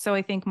 So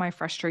I think my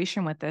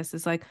frustration with this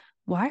is like,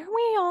 why are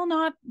we all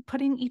not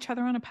putting each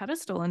other on a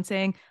pedestal and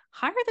saying,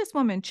 hire this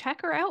woman,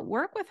 check her out,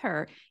 work with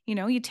her?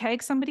 You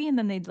tag somebody and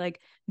then they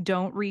like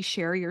don't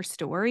reshare your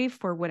story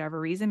for whatever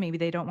reason. Maybe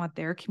they don't want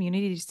their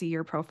community to see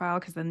your profile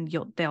because then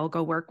they'll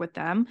go work with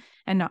them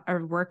and not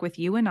or work with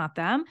you and not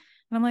them.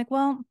 And I'm like,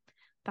 well,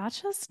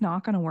 that's just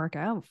not going to work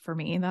out for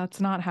me.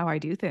 That's not how I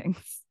do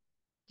things.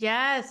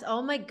 Yes.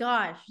 Oh my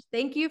gosh.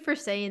 Thank you for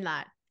saying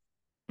that.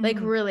 Like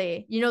Mm-hmm.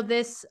 really,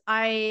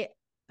 I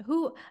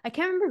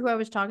can't remember who I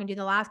was talking to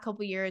the last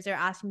couple of years. They're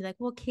asking me like,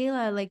 well,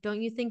 Kayla, like, don't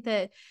you think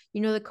that,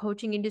 the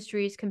coaching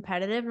industry is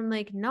competitive? I'm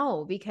like,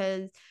 no,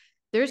 because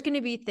there's going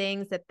to be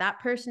things that that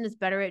person is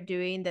better at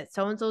doing that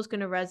so-and-so is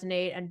going to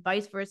resonate and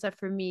vice versa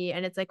for me.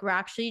 And it's like, we're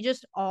actually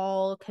just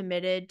all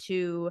committed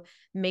to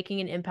making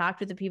an impact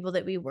with the people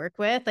that we work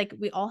with. Like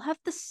we all have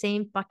the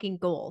same fucking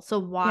goal. So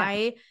Yeah.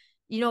 why,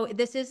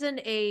 this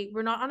isn't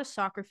we're not on a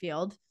soccer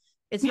field.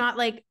 It's not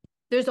like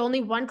there's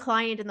only one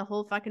client in the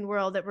whole fucking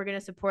world that we're going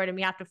to support and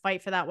we have to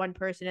fight for that one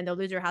person and the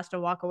loser has to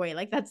walk away.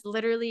 Like that's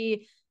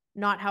literally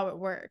not how it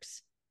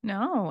works.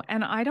 No,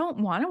 and I don't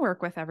want to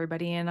work with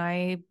everybody. And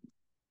I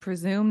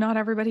presume not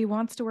everybody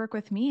wants to work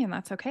with me, and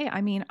that's okay.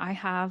 I mean, I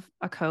have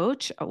a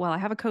coach. Well, I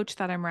have a coach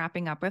that I'm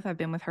wrapping up with. I've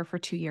been with her for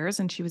 2 years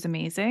and she was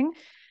amazing.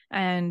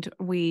 And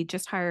we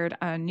just hired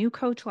a new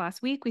coach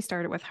last week. We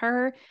started with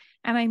her.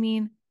 And I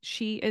mean,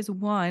 she is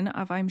one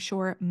of, I'm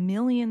sure,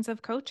 millions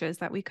of coaches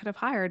that we could have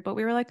hired, but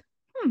we were like,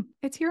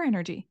 it's your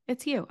energy.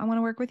 It's you. I want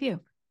to work with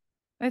you.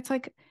 It's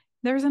like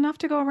there's enough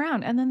to go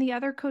around. And then the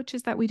other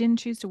coaches that we didn't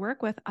choose to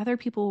work with, other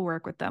people will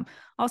work with them.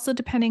 Also,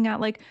 depending on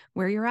like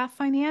where you're at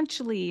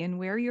financially and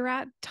where you're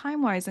at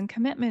time wise and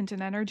commitment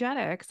and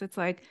energetics, it's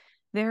like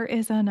there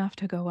is enough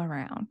to go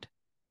around.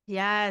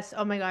 Yes.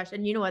 Oh my gosh.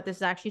 And you know what? This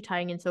is actually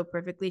tying in so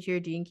perfectly to your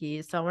Gene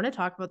Keys. So I want to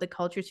talk about the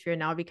culture sphere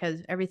now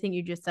because everything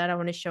you just said, I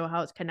want to show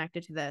how it's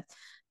connected to this.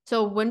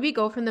 So when we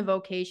go from the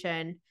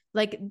vocation,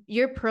 like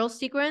your pearl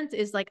sequence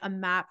is like a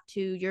map to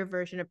your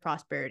version of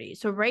prosperity.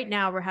 So right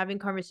now we're having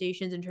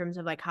conversations in terms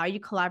of like how you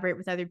collaborate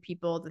with other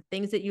people, the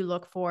things that you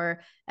look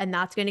for, and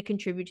that's going to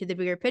contribute to the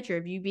bigger picture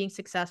of you being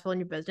successful in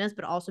your business,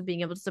 but also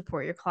being able to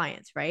support your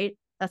clients, right?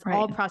 That's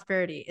all Right.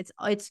 prosperity.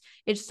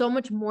 It's so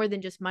much more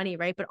than just money,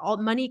 right? But all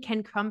money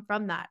can come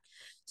from that.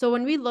 So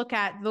when we look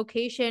at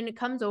vocation, it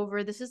comes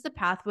over. This is the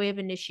pathway of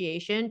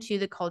initiation to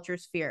the culture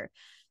sphere.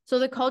 So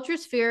the culture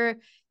sphere,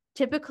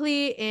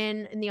 typically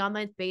in the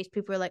online space,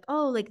 people are like,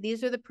 oh, like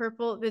these are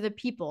they're the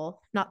people,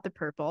 not the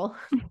purple,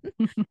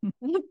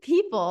 the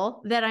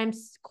people that I'm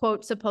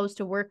quote supposed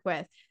to work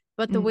with.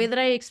 But the way Mm, that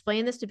I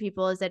explain this to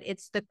people is that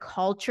it's the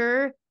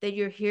culture that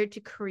you're here to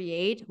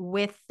create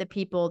with the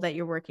people that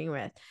you're working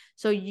with.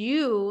 So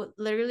you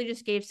literally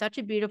just gave such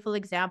a beautiful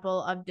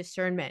example of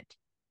discernment,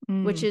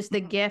 which is the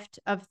gift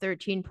of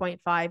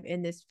 13.5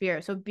 in this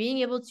sphere. So being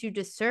able to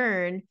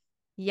discern,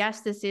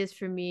 yes, this is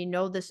for me,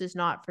 no, this is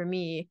not for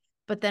me,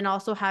 but then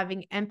also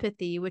having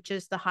empathy, which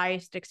is the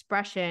highest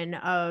expression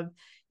of,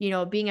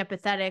 being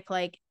empathetic,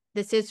 like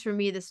this is for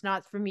me, this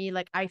not for me,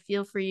 like I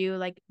feel for you,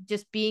 like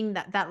just being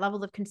that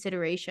level of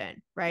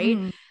consideration, right?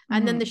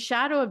 And then the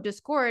shadow of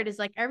discord is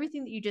like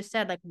everything that you just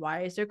said, like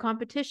why is there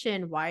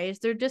competition, why is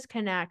there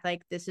disconnect,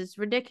 like this is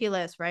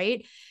ridiculous,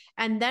 right?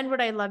 And then what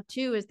I love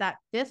too is that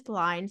fifth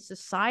line,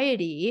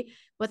 society.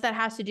 What that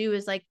has to do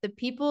is like the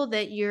people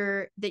that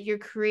you're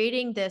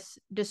creating this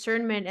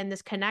discernment and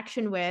this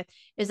connection with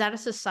is at a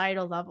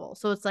societal level.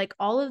 So it's like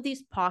all of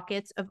these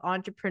pockets of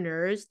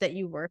entrepreneurs that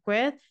you work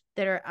with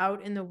that are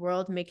out in the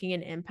world making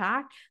an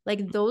impact.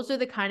 Like those are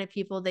the kind of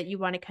people that you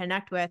want to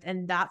connect with.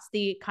 And that's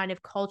the kind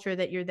of culture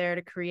that you're there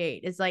to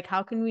create. Is like,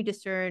 how can we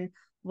discern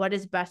what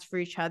is best for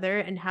each other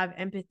and have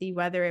empathy,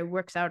 whether it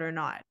works out or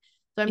not?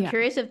 So I'm yeah.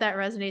 curious if that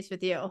resonates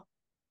with you.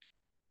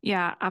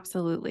 Yeah,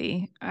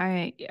 absolutely.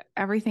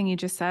 Everything you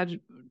just said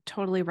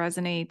totally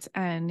resonates.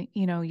 And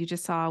you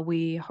just saw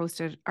we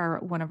hosted our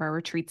one of our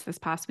retreats this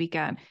past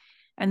weekend.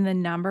 And the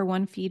number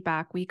one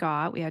feedback we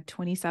got, we had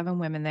 27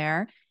 women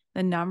there.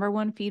 The number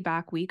one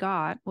feedback we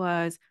got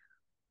was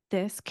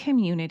this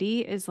community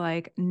is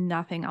like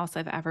nothing else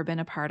I've ever been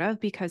a part of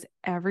because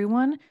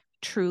everyone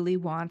truly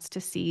wants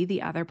to see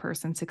the other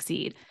person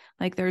succeed.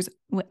 Like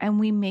and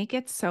we make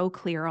it so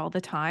clear all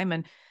the time,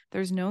 and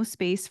there's no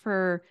space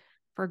for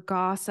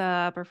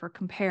gossip or for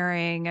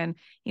comparing. And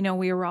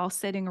we were all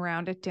sitting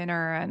around at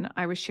dinner, and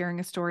I was sharing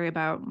a story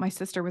about my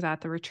sister was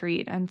at the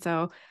retreat, and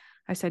so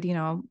I said,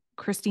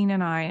 Christine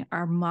and I,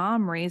 our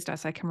mom raised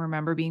us. I can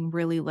remember being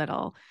really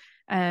little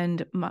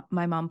and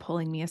my mom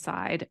pulling me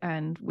aside,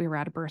 and we were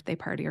at a birthday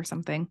party or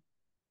something.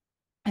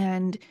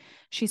 And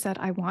she said,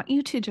 I want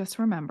you to just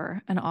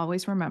remember and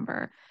always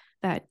remember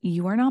that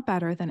you are not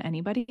better than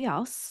anybody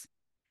else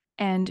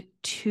and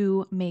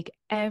to make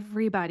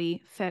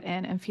everybody fit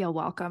in and feel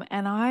welcome.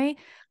 And I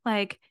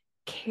like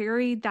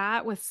carried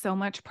that with so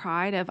much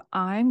pride of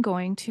I'm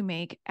going to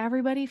make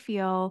everybody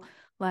feel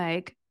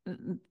like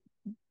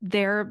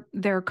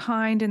they're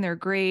kind and they're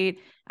great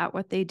at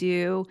what they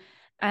do.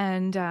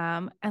 And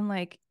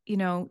like,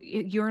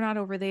 you're not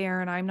over there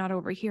and I'm not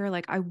over here.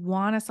 Like I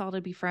want us all to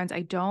be friends.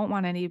 I don't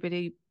want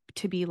anybody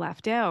to be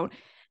left out.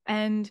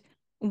 And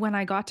when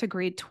I got to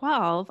grade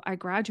 12, I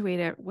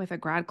graduated with a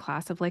grad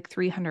class of like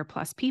 300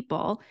 plus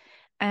people.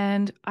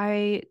 And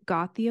I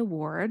got the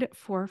award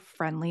for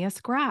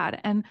friendliest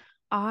grad. And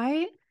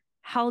I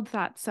held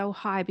that so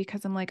high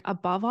because I'm like,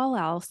 above all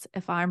else,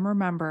 if I'm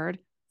remembered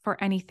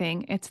for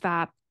anything, it's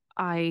that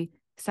I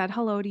said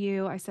hello to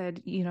you. I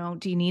said,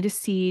 do you need a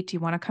seat? Do you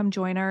want to come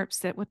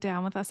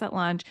down with us at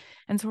lunch?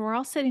 And so we're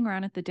all sitting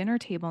around at the dinner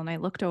table. And I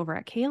looked over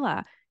at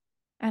Kayla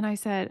and I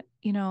said,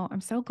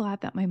 I'm so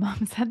glad that my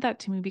mom said that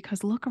to me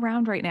because look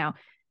around right now.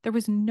 There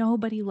was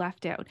nobody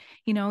left out.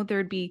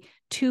 There'd be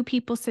two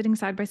people sitting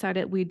side by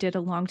side. We did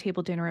a long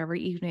table dinner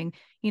every evening.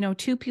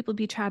 Two people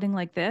be chatting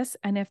like this.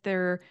 And if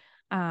they're,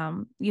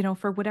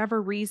 for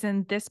whatever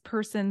reason, this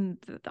person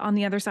on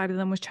the other side of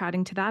them was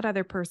chatting to that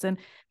other person,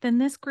 then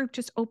this group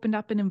just opened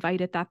up and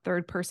invited that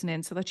third person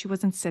in so that she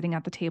wasn't sitting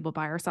at the table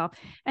by herself.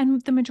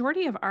 And the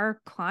majority of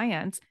our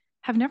clients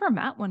have never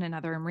met one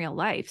another in real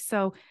life.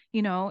 So,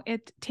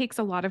 it takes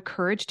a lot of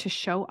courage to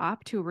show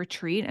up to a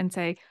retreat and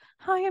say,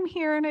 hi, I'm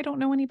here and I don't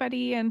know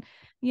anybody. And,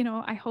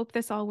 I hope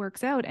this all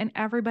works out. And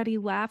everybody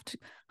left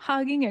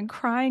hugging and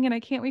crying. And I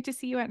can't wait to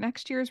see you at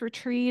next year's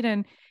retreat.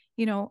 And,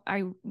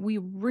 we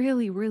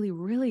really, really,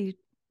 really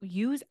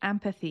use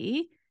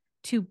empathy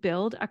to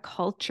build a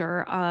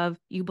culture of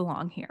you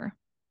belong here.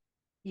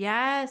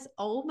 Yes.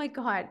 Oh my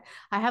God.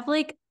 I have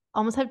like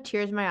almost have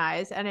tears in my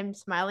eyes and I'm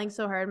smiling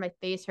so hard my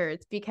face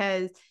hurts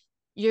because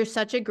you're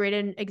such a great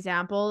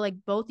example. Like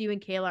both you and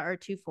Kayla are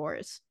 2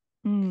 4s.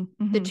 The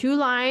Mm-hmm. 2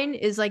 line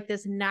is like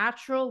this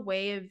natural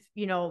way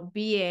of,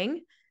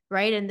 being,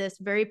 right? And this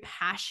very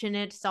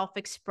passionate,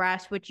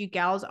 self-express, which you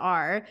gals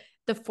are.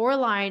 The 4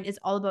 line is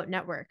all about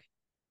network.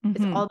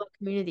 It's Mm-hmm. all about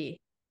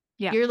community.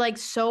 Yeah. You're like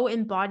so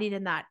embodied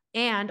in that.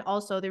 And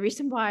also the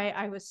reason why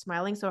I was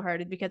smiling so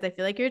hard is because I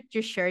feel like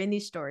you're sharing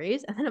these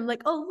stories. And then I'm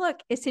like, oh look,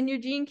 it's in your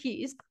gene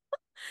keys.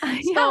 Yeah,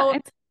 So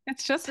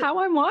it's just how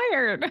I'm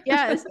wired.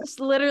 yeah, it's just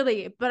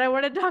literally. But I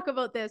want to talk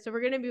about this. So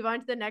we're gonna move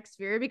on to the next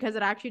sphere because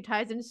it actually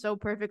ties in so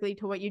perfectly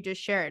to what you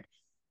just shared.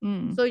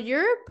 Mm, So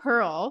your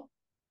pearl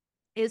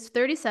is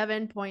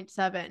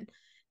 37.7.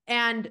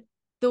 And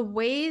the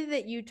way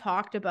that you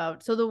talked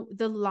about, so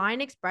the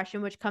line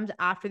expression which comes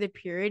after the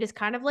period is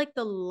kind of like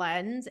the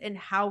lens and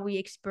how we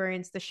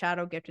experience the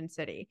shadow gift in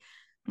city.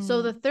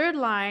 So the mm, third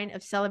line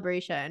of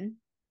celebration,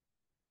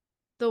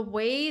 the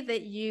way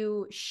that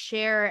you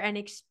share and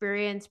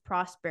experience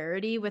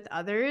prosperity with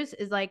others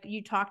is like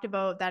you talked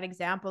about that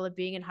example of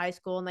being in high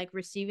school and like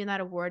receiving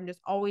that award and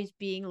just always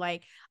being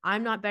like,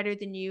 I'm not better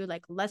than you,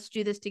 like let's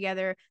do this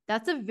together.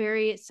 That's a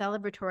very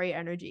celebratory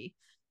energy.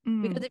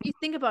 Because mm, if you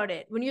think about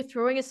it, when you're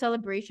throwing a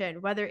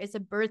celebration, whether it's a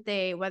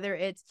birthday, whether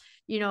it's,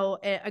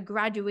 a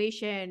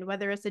graduation,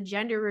 whether it's a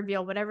gender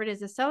reveal, whatever it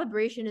is, the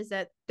celebration is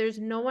that there's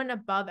no one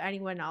above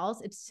anyone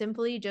else. It's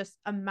simply just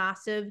a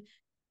massive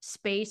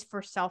space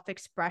for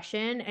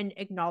self-expression and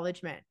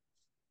acknowledgement,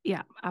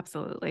 yeah,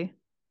 absolutely.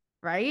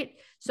 right?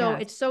 So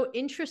Yes. it's so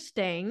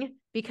interesting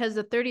because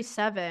the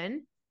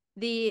 37,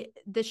 the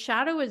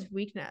shadow is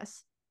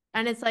weakness.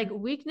 And it's like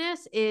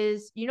weakness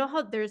is,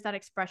 how there's that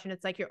expression,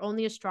 it's like you're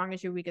only as strong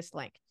as your weakest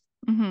link.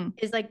 Mm-hmm.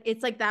 Is like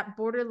it's like that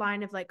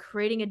borderline of like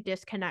creating a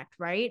disconnect,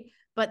 right?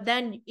 But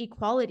then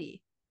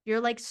equality.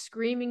 You're like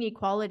screaming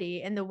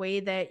equality in the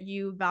way that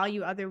you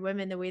value other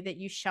women, the way that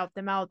you shout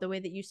them out, the way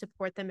that you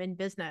support them in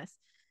business.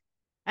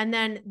 And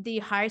then the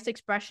highest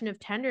expression of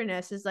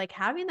tenderness is like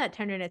having that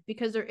tenderness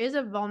because there is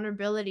a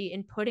vulnerability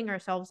in putting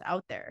ourselves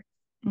out there,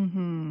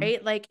 Mm-hmm.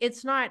 right? Like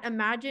it's not,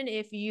 imagine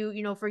if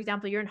for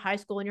example, you're in high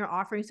school and you're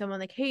offering someone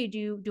like, hey,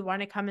 do you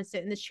want to come and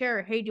sit in this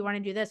chair? Hey, do you want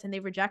to do this? And they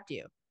reject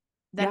you.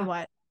 Then Yeah.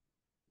 what?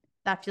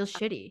 That feels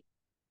shitty.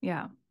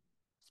 Yeah.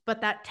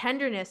 But that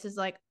tenderness is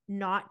like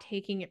not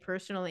taking it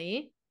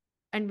personally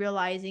and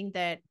realizing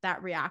that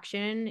that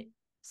reaction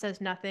says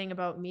nothing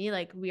about me,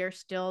 like we are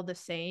still the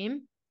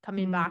same,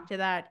 coming Mm, back to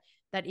that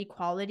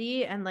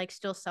equality and like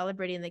still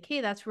celebrating like,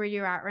 hey, that's where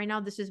you're at right now,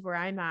 this is where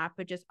I'm at,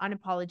 but just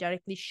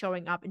unapologetically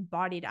showing up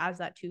embodied as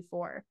that 2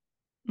 4,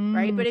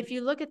 right? mm, But if you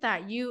look at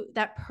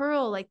that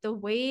pearl, like the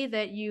way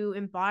that you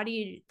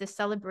embodied the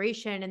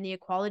celebration and the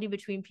equality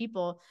between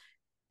people,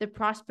 the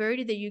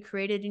prosperity that you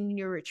created in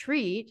your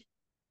retreat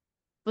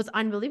was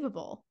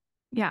unbelievable.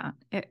 yeah.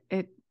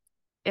 It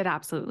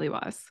absolutely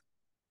was.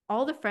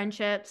 All the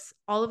friendships,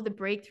 all of the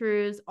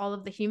breakthroughs, all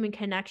of the human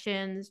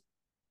connections,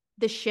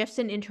 the shifts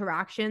in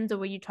interactions, the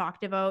way you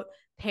talked about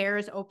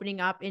pairs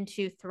opening up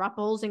into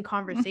thruples and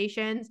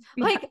conversations,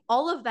 Yeah. like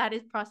all of that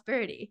is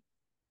prosperity.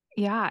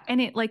 Yeah. And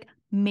it like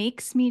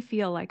makes me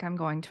feel like I'm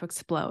going to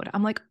explode.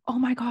 I'm like, oh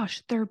my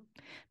gosh,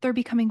 they're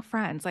becoming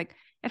friends. Like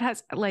it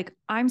has like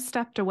I'm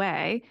stepped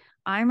away.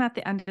 I'm at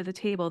the end of the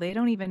table. They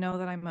don't even know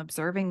that I'm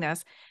observing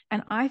this.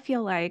 And I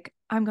feel like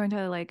I'm going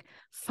to like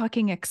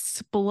fucking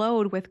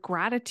explode with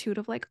gratitude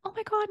of like, oh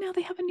my God, now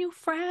they have a new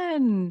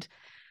friend.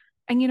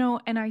 And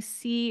and I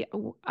see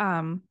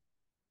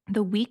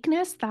the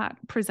weakness that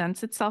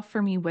presents itself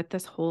for me with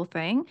this whole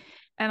thing.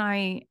 And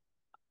I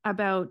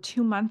about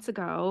 2 months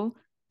ago,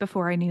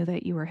 before I knew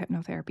that you were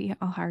hypnotherapy,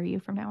 I'll hire you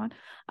from now on.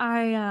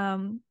 I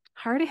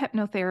hired a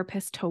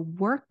hypnotherapist to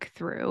work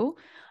through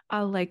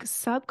a like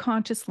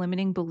subconscious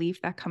limiting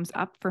belief that comes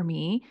up for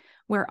me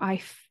where I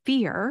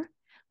fear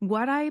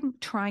what I'm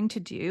trying to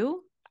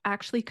do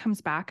actually comes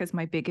back as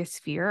my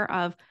biggest fear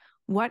of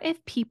what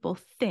if people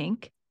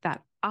think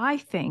that I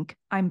think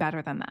I'm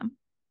better than them?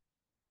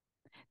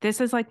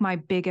 This is like my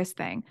biggest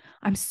thing.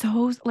 I'm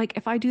so like,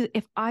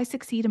 if I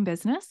succeed in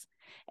business,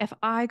 if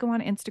I go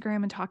on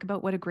Instagram and talk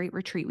about what a great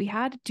retreat we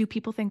had, do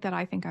people think that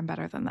I think I'm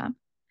better than them?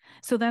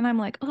 So then I'm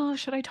like, oh,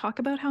 should I talk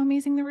about how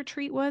amazing the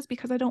retreat was?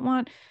 Because I don't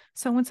want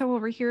so and so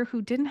over here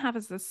who didn't have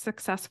as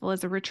successful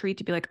as a retreat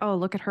to be like, oh,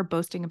 look at her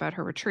boasting about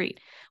her retreat.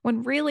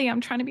 When really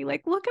I'm trying to be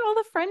like, look at all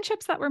the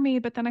friendships that were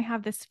made. But then I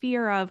have this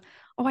fear of,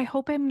 oh, I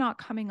hope I'm not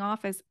coming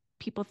off as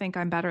people think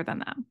I'm better than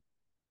them.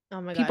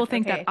 Oh my People gosh.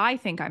 think that Okay. I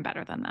think I'm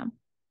better than them.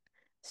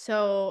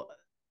 So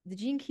the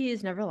gene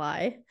keys never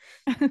lie.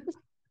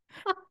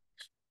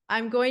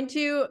 I'm going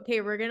to,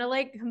 okay, we're going to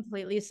like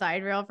completely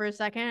side rail for a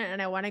second.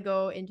 And I want to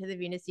go into the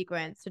Venus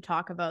sequence to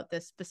talk about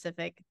this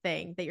specific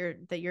thing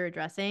that you're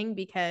addressing,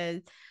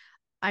 because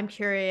I'm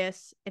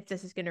curious if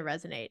this is going to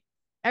resonate.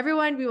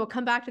 Everyone, we will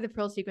come back to the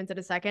Pearl sequence in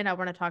a second. I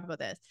want to talk about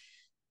this.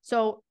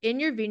 So in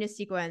your Venus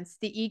sequence,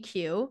 the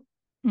EQ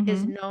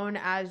is Mm-hmm. known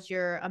as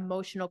your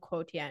emotional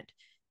quotient.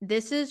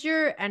 This is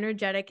your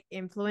energetic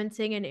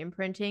influencing and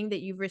imprinting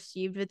that you've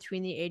received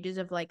between the ages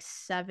of like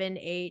 7,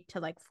 8 to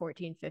like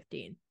 14,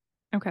 15.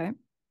 Okay.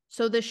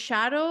 So the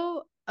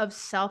shadow of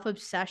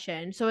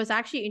self-obsession. So it's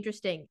actually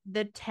interesting.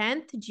 The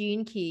 10th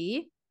gene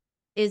key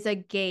is a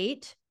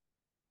gate,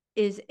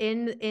 is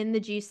in the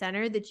G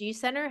center. The G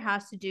center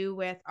has to do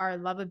with our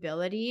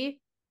lovability,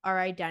 our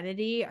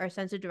identity, our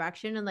sense of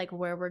direction, and like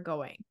where we're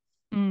going.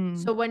 Mm,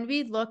 So when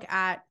we look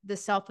at the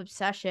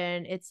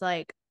self-obsession, it's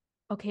like,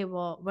 okay,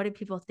 well, what do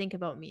people think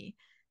about me?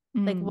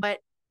 Like mm, what,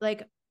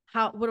 like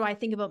what do I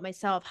think about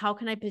myself? How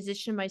can I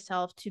position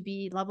myself to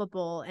be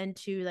lovable and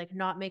to like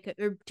not make it,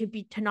 or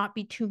to not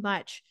be too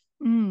much,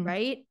 mm.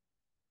 right?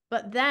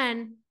 But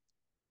then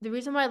the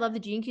reason why I love the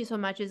gene key so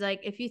much is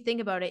like, if you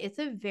think about it, it's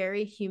a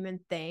very human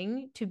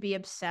thing to be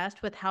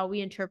obsessed with how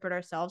we interpret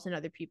ourselves and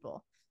other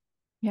people,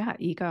 Yeah,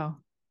 ego.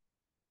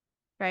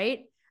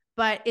 right?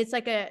 But it's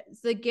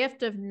the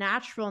gift of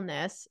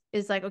naturalness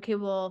is like, okay,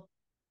 well,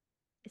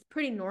 it's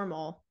pretty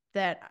normal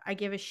that I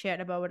give a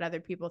shit about what other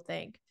people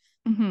think.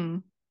 Mm-hmm.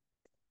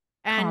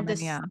 And Common,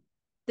 this yeah.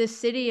 the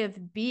city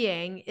of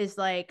being is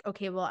like,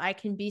 okay, well, I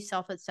can be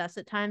self-obsessed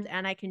at times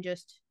and I can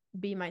just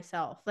be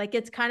myself. Like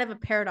it's kind of a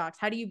paradox.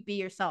 How do you be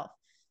yourself?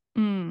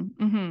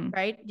 Mm-hmm.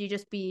 Right? Do you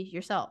just be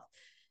yourself?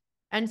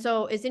 And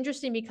so it's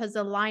interesting because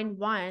the line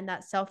one,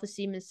 that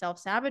self-esteem and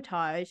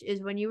self-sabotage,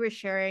 is when you were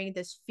sharing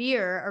this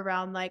fear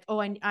around like, oh,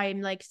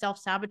 I'm like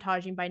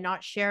self-sabotaging by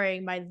not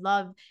sharing my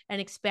love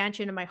and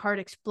expansion of my heart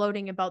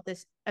exploding about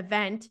this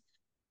event.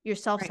 You're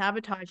Right.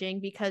 self-sabotaging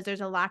because there's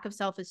a lack of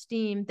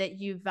self-esteem that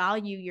you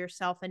value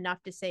yourself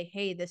enough to say,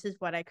 hey, this is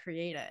what I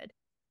created.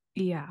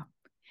 Yeah.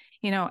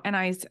 And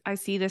I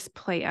see this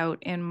play out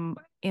in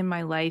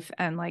my life,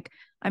 and like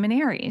I'm an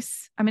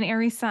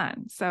Aries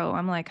sun, so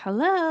I'm like,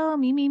 hello,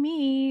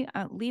 me,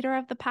 leader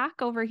of the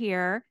pack over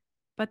here.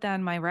 But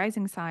then my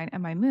rising sign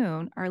and my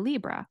moon are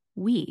Libra,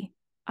 we,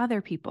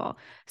 other people.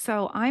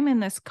 So I'm in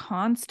this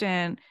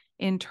constant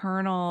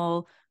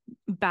internal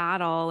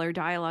battle or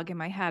dialogue in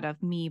my head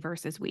of me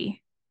versus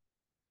we.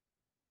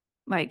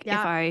 Like if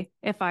Yeah.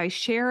 I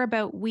share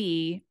about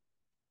we,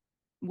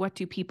 what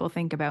do people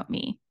think about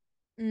me?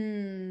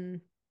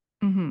 Mm,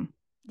 Mm-hmm.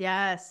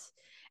 yes.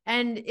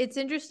 And it's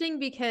interesting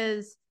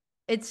because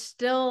it's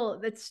still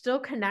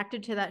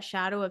connected to that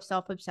shadow of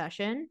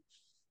self-obsession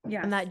and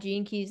Yes. that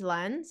Gene Keys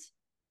lens.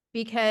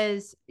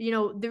 Because,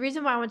 the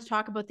reason why I want to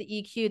talk about the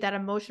EQ, that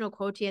emotional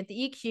quotient,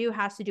 the EQ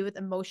has to do with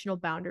emotional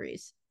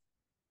boundaries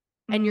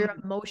and your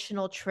Mm,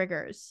 emotional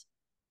triggers.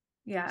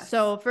 yes.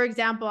 So, for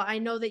example, I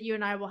know that you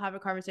and I will have a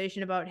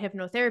conversation about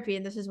hypnotherapy,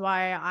 and this is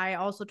why I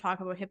also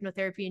talk about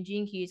hypnotherapy and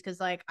gene keys, because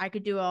like I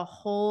could do a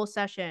whole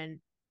session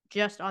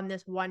just on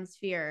this one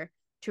sphere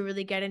to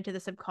really get into the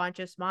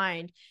subconscious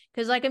mind.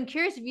 Because like I'm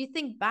curious, if you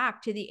think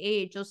back to the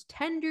age, those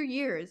tender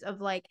years of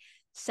like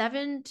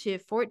 7 to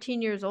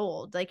 14 years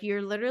old, like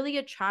you're literally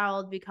a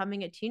child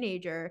becoming a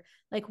teenager.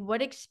 Like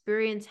what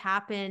experience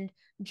happened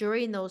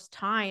during those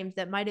times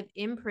that might have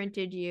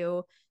imprinted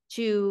you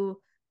to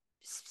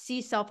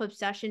see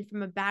self-obsession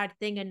from a bad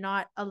thing and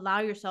not allow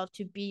yourself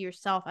to be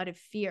yourself out of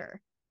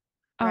fear,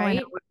 Oh, I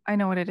know. right? I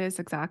know what it is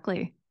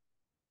exactly.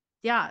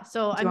 Yeah.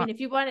 So Do I you mean, want, if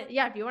you want to,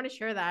 yeah, if you want to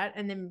share that,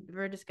 and then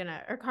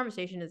our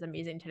conversation is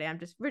amazing today.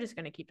 We're just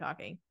gonna keep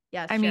talking.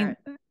 Yes, I share mean,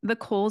 it. the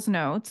Coles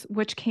notes,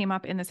 which came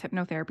up in this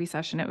hypnotherapy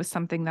session, it was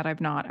something that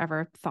I've not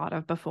ever thought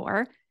of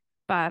before.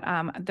 But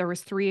there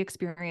was three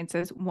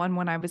experiences. One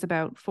when I was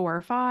about 4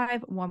 or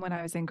 5, one when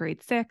I was in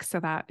grade 6, so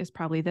that is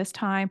probably this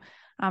time,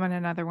 and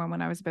another one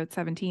when I was about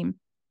 17.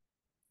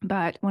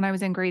 But when I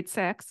was in grade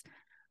 6,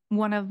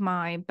 one of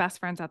my best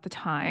friends at the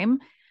time,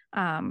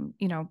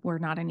 we're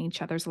not in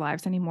each other's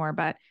lives anymore,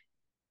 but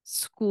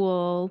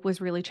school was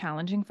really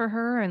challenging for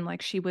her, and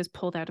like she was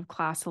pulled out of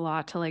class a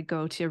lot to like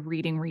go to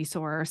reading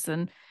resource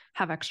and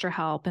have extra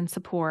help and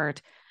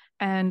support.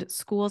 And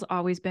school's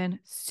always been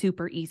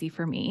super easy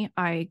for me.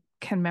 I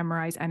can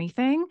memorize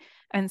anything,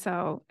 and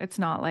so it's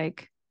not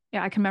like,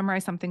 yeah, I can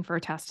memorize something for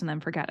a test and then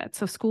forget it.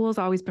 So school has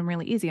always been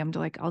really easy. I'm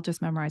like, I'll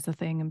just memorize the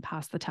thing and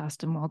pass the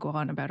test and we'll go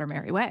on about our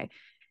merry way.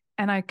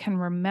 And I can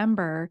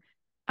remember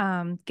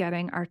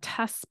getting our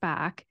tests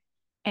back,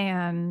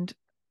 and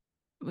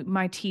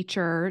my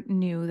teacher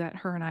knew that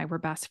her and I were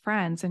best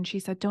friends. And she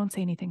said, don't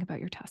say anything about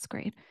your test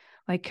grade.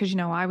 Like, cause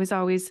I was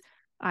always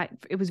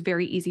it was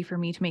very easy for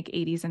me to make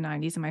 80s and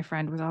 90s. And my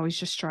friend was always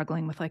just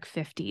struggling with like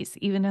 50s,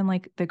 even in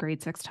like the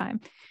grade 6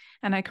 time.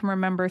 And I can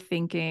remember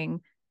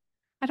thinking,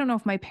 I don't know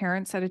if my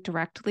parents said it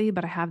directly,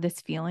 but I have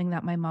this feeling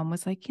that my mom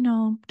was like,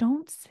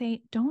 don't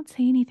say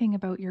anything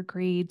about your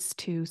grades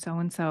to so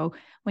and so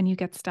when you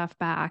get stuff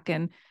back.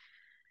 And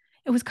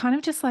it was kind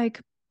of just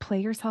like, play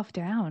yourself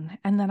down.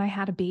 And then I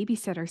had a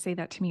babysitter say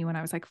that to me when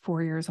I was like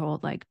 4 years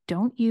old, like,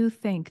 don't you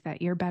think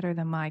that you're better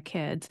than my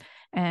kids?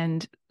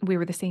 And we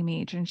were the same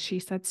age. And she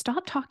said,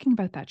 stop talking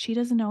about that. She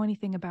doesn't know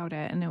anything about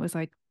it. And it was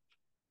like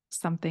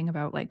something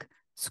about like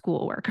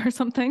schoolwork or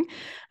something.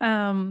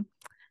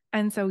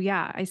 And so,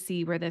 yeah, I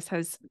see where this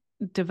has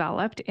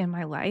developed in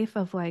my life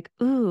of like,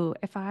 ooh,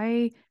 if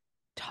I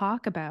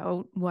talk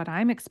about what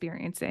I'm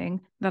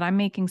experiencing, that I'm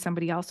making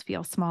somebody else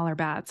feel small or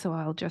bad. So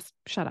I'll just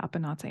shut up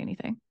and not say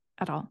anything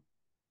at all.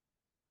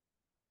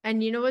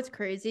 And you know what's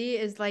crazy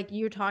is like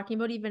you're talking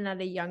about even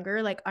at a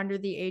younger, like under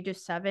the age of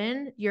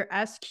 7, your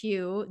SQ,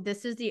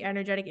 this is the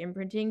energetic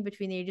imprinting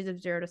between the ages of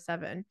 0 to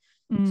 7.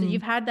 So Mm,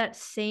 you've had that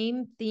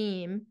same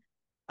theme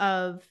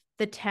of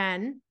the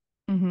 10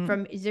 mm-hmm,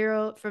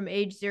 from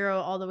age 0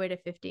 all the way to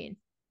 15.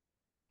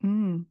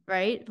 mm,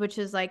 Right, which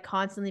has like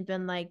constantly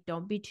been like,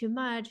 don't be too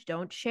much,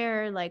 don't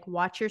share, like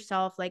watch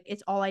yourself, like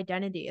it's all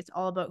identity, it's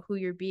all about who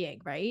you're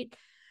being, right?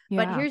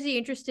 But yeah. here's the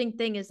interesting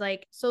thing is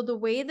like, so the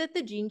way that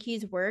the gene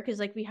keys work is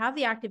like we have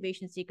the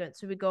activation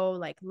sequence, so we go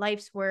like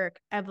life's work,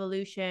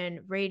 evolution,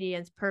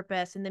 radiance,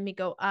 purpose, and then we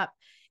go up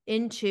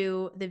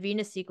into the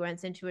Venus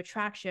sequence, into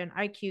attraction,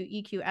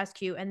 IQ, EQ,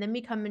 SQ, and then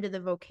we come into the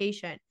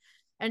vocation.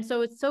 And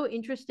so it's so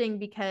interesting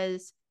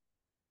because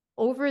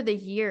over the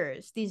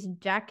years, these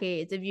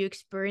decades of you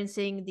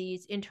experiencing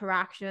these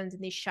interactions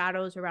and these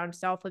shadows around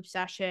self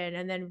obsession,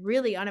 and then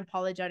really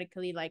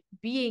unapologetically like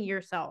being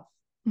yourself,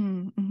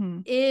 Mm-hmm,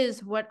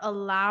 is what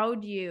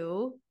allowed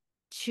you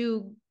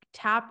to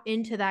tap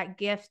into that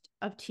gift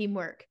of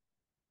teamwork,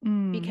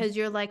 mm. because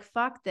you're like,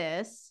 fuck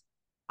this.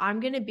 I'm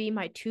going to be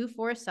my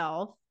 2-4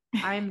 self.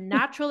 I'm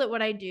natural at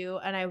what I do,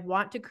 and I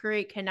want to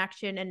create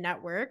connection and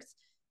networks.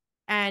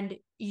 And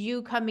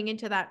you coming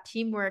into that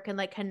teamwork and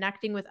like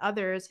connecting with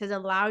others has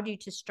allowed you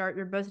to start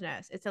your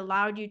business. It's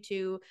allowed you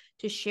to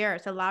share.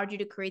 It's allowed you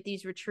to create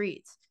these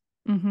retreats,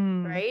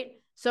 Mm-hmm, right?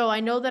 So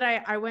I know that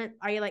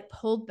I like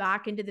pulled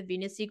back into the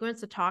Venus sequence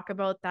to talk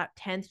about that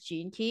 10th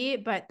gene key,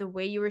 but the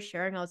way you were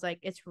sharing, I was like,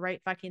 it's right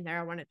fucking there.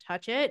 I want to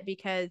touch it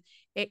because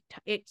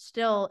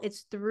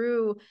it's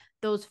through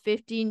those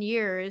 15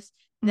 years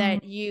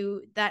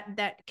mm,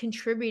 that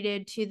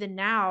contributed to the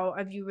now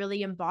of you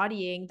really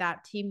embodying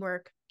that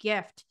teamwork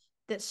gift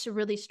that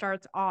really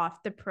starts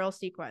off the pearl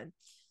sequence.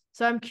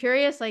 So I'm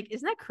curious, like,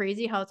 isn't that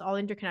crazy how it's all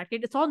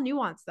interconnected? It's all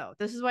nuanced though.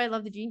 This is why I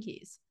love the gene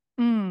keys.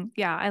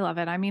 yeah, I love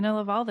it. I mean, I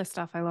love all this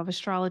stuff. I love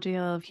astrology.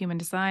 I love human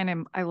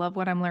design. I love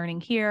what I'm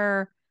learning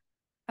here.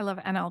 I love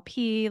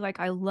NLP. Like,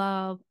 I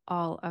love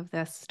all of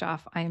this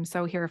stuff. I am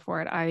so here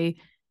for it. I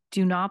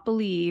do not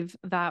believe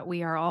that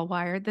we are all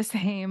wired the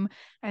same.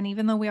 And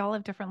even though we all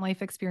have different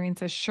life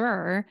experiences,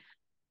 sure,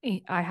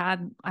 I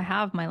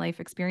have my life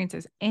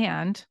experiences,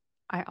 and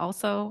I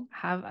also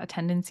have a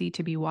tendency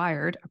to be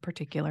wired a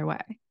particular way.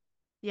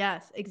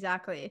 Yes,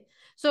 exactly.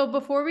 So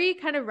before we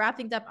kind of wrap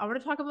things up, I want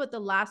to talk about the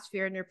last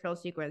sphere in your pearl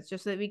sequence,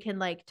 just so that we can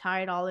like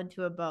tie it all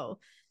into a bow.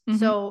 Hmm.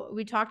 So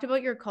we talked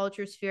about your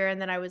culture sphere, and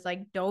then I was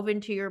like dove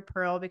into your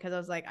pearl because I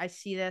was like, I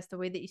see this, the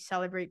way that you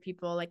celebrate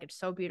people, like it's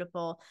so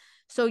beautiful.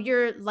 So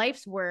your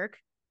life's work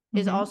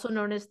is Hmm. also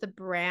known as the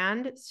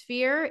brand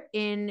sphere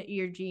in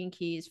your gene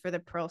keys for the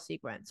pearl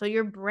sequence. So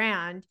your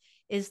brand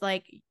is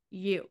like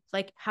you,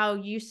 like how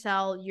you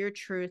sell your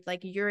truth,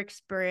 like your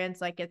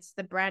experience, like it's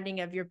the branding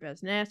of your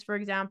business, for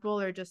example,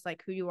 or just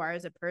like who you are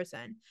as a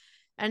person.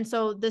 And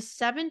so the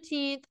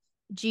 17th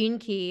gene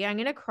key, I'm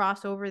going to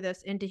cross over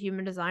this into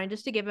human design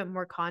just to give it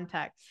more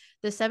context.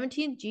 The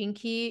 17th gene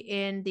key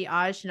in the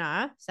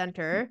Ajna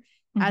center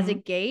as a Hmm.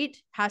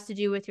 gate has to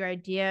do with your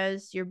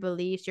ideas, your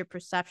beliefs, your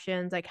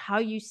perceptions, like how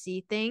you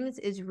see things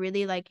is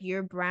really like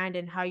your brand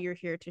and how you're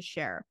here to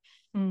share.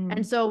 And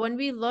Mm. so when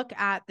we look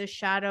at the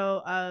shadow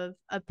of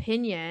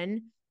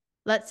opinion,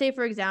 let's say,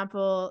 for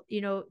example,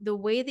 the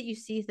way that you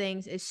see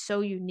things is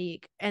so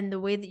unique, and the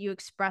way that you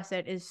express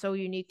it is so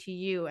unique to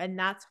you. And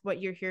that's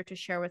what you're here to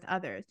share with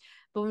others.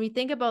 But when we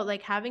think about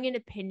like having an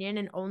opinion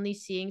and only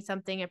seeing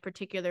something a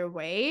particular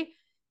way,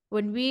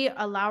 when we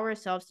allow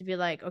ourselves to be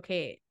like,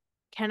 okay,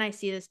 can I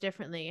see this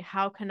differently?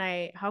 How can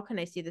I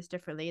see this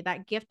differently?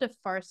 That gift of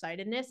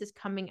farsightedness is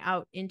coming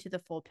out into the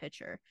full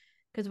picture.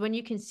 Because when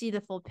you can see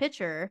the full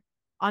picture,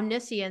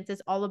 omniscience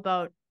is all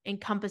about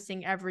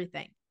encompassing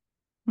everything,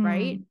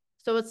 right? Mm.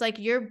 So it's like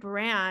your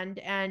brand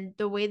and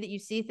the way that you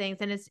see things,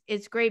 and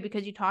it's great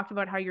because you talked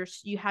about how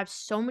you have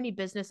so many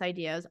business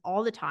ideas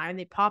all the time.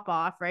 They pop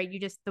off, right? You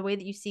just, the way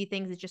that you see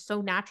things is just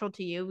so natural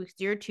to you because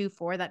you're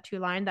 2-4, that 2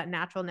 line, that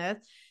naturalness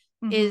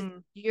is, Hmm.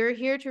 you're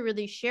here to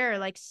really share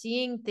like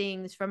seeing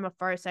things from a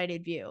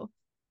far-sighted view.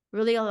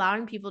 really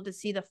allowing people to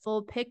see the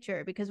full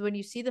picture. Because when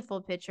you see the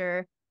full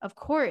picture, of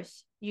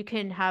course, you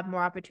can have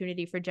more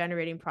opportunity for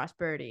generating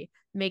prosperity,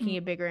 making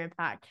a bigger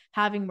impact,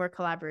 having more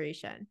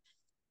collaboration.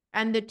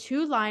 And the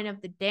two line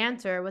of the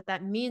dancer, what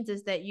that means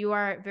is that you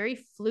are very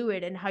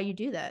fluid in how you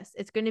do this.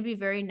 It's going to be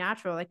very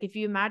natural. Like if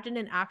you imagine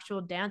an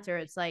actual dancer,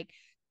 it's like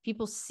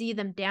people see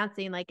them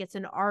dancing like it's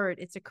an art,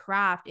 it's a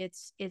craft,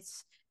 it's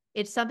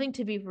something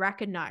to be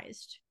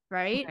recognized,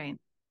 right? Right.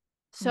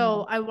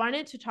 So I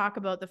wanted to talk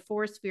about the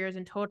four spheres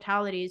in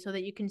totality so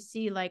that you can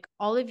see like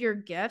all of your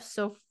gifts.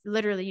 So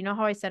literally, you know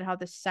how I said how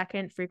the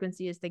second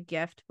frequency is the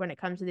gift when it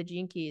comes to the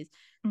gene keys.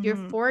 Your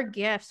Mm-hmm. four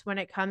gifts when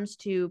it comes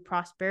to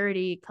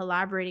prosperity,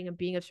 collaborating, and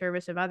being of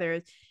service of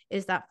others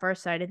is that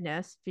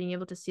farsightedness, being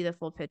able to see the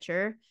full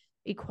picture,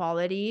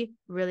 equality,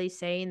 really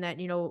saying that,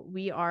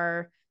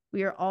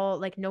 we are all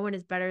like, no one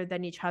is better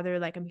than each other.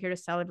 Like, I'm here to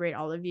celebrate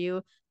all of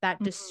you. That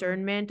Mm-hmm.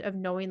 discernment of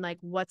knowing like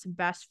what's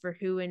best for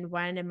who and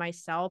when and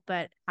myself,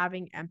 but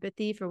having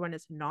empathy for when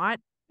it's not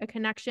a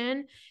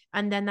connection.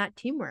 And then that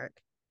teamwork,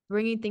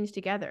 bringing things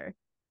together.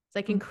 It's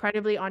like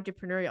incredibly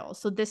entrepreneurial.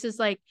 So this is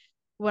like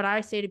what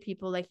I say to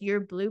people, like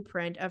your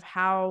blueprint of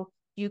how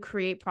you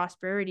create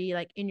prosperity,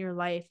 like in your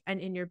life and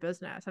in your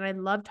business. And I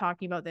love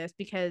talking about this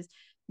because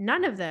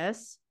none of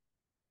this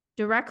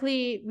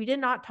directly, we did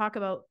not talk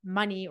about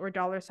money or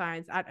dollar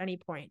signs at any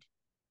point.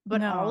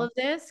 But all No. of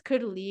this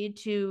could lead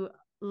to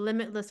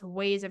limitless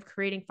ways of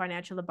creating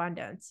financial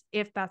abundance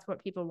if that's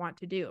what people want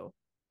to do.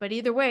 But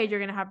either way, you're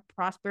going to have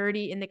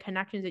prosperity in the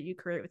connections that you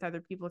create with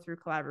other people through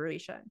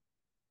collaboration.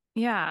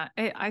 Yeah,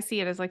 I see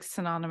it as like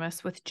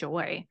synonymous with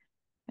joy.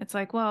 It's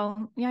like,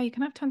 well, yeah, you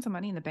can have tons of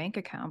money in the bank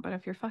account, but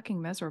if you're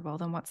fucking miserable,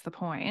 then what's the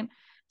point?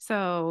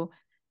 So,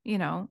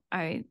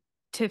 I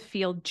to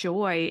feel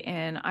joy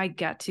in I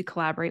get to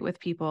collaborate with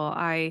people.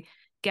 I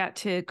get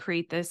to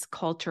create this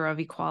culture of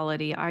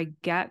equality. I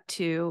get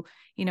to,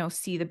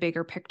 see the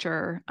bigger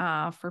picture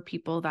for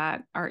people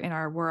that are in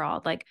our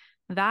world. Like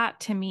that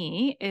to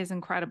me is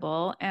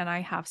incredible. And I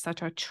have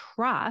such a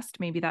trust.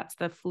 Maybe that's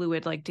the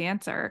fluid like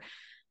dancer,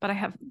 but I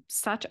have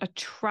such a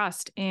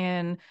trust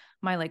in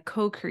my like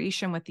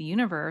co-creation with the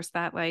universe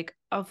that like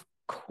of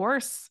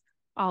course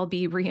I'll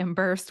be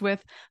reimbursed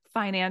with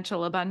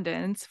financial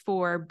abundance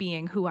for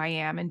being who I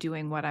am and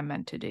doing what I'm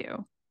meant to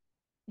do.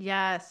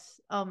 Yes.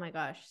 Oh my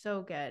gosh.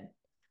 So good.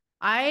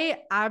 I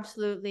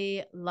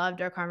absolutely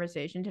loved our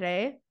conversation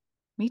today.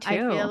 Me I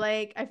feel too.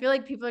 like I feel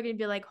like people are gonna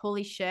be like,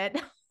 holy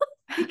shit.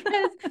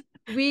 Because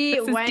we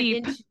This is went deep.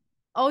 into,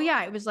 oh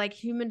yeah, it was like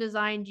human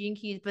design gene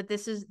keys, but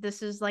this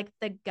is like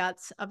the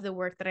guts of the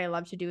work that I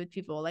love to do with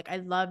people. Like I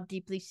love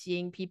deeply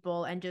seeing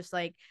people and just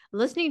like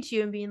listening to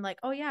you and being like,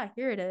 oh yeah,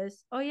 here it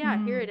is, oh yeah,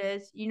 here it Mm,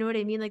 is, you know what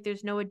I mean? Like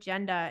there's no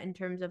agenda in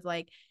terms of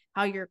like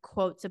how your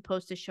quote's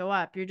supposed to show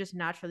up. You're just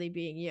naturally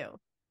being you.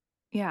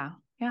 yeah.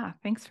 Yeah.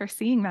 Thanks for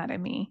seeing that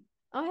in me.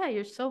 Oh, yeah,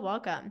 you're so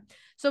welcome.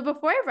 So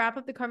before I wrap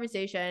up the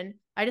conversation,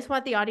 I just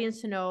want the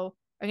audience to know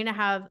I'm going to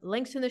have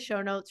links in the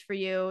show notes for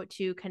you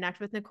to connect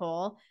with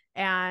Nicole.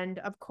 And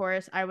of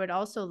course, I would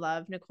also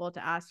love, Nicole,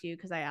 to ask you,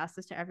 because I ask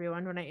this to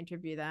everyone when I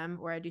interview them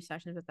or I do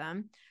sessions with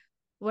them.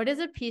 What is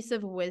a piece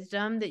of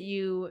wisdom that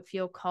you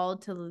feel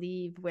called to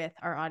leave with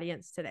our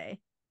audience today?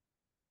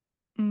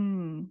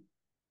 Mm.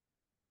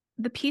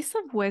 The piece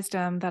of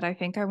wisdom that I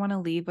think I want to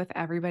leave with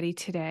everybody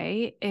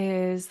today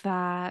is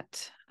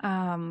that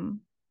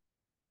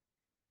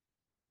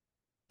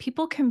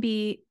people can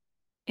be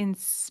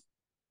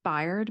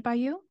inspired by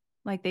you.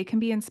 Like they can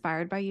be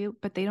inspired by you,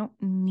 but they don't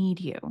need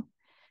you.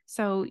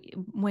 So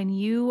when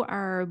you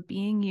are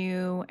being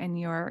you and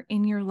you're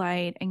in your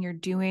light and you're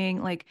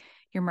doing like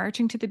you're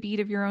marching to the beat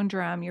of your own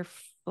drum, you're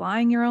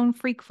flying your own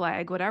freak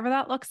flag, whatever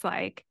that looks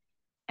like,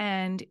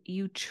 and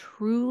you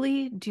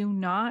truly do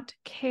not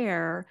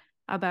care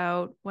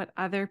about what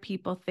other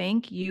people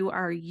think, you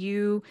are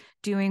you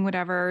doing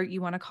whatever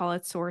you want to call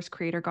it, source,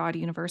 creator, God,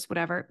 universe,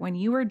 whatever. When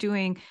you are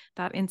doing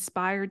that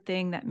inspired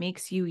thing that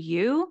makes you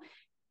you,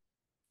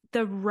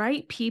 the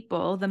right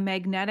people, the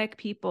magnetic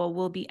people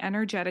will be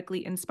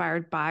energetically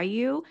inspired by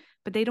you,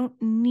 but they don't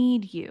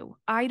need you.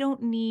 I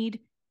don't need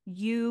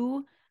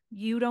you.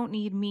 You don't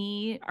need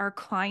me. Our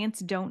clients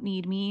don't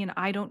need me. And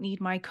I don't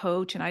need my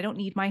coach. And I don't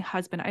need my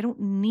husband. I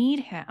don't need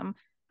him.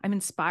 I'm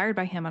inspired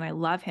by him and I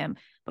love him,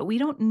 but we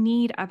don't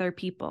need other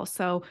people.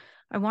 So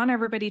I want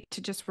everybody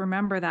to just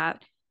remember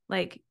that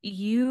like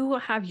you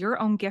have your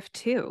own gift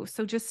too.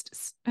 So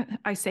just,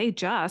 I say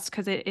just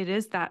because it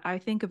is that I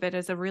think of it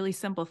as a really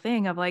simple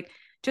thing of like,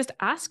 just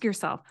ask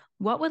yourself,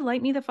 what would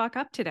light me the fuck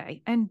up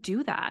today? And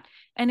do that.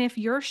 And if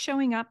you're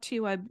showing up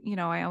to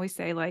I always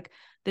say like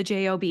the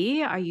JOB,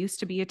 I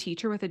used to be a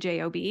teacher with a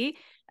JOB,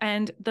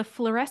 and the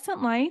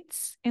fluorescent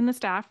lights in the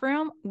staff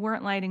room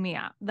weren't lighting me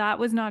up. That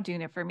was not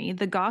doing it for me.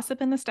 The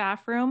gossip in the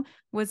staff room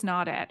was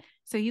not it.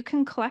 So you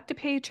can collect a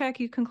paycheck,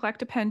 you can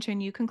collect a pension,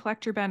 you can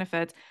collect your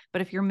benefits,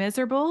 but if you're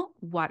miserable,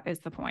 what is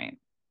the point?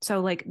 So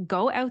like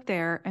go out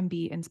there and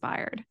be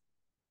inspired.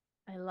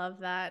 I love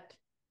that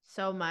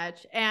so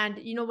much. And,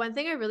 one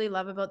thing I really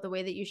love about the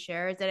way that you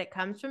share is that it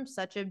comes from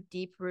such a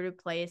deep rooted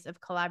place of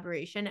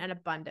collaboration and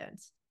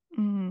abundance.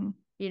 Mm.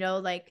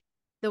 Like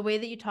the way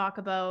that you talk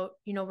about,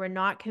 we're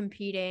not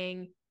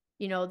competing,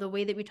 the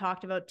way that we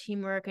talked about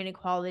teamwork and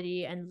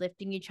equality and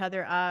lifting each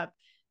other up.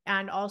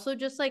 And also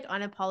just like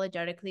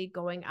unapologetically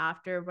going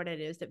after what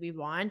it is that we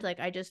want. Like,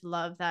 I just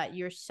love that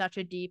you're such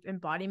a deep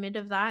embodiment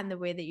of that in the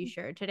way that you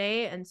shared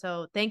today. And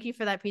so thank you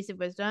for that piece of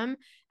wisdom.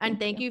 And Thank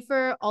thank you. you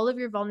for all of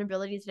your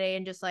vulnerability today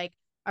and just like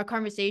our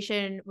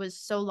conversation was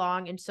so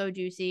long and so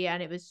juicy,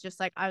 and it was just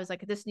like I was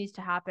like, this needs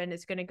to happen,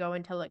 it's going to go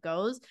until it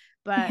goes.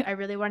 But Yeah. I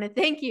really want to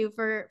thank you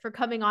for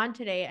coming on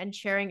today and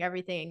sharing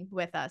everything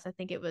with us. I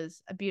think it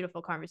was a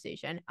beautiful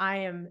conversation. I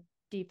am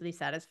deeply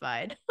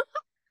satisfied.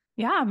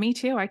 Yeah, me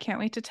too. I can't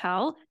wait to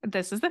tell.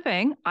 This is the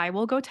thing. I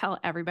will go tell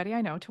everybody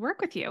I know to work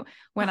with you.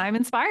 When I'm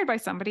inspired by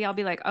somebody, I'll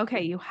be like,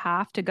 okay, you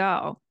have to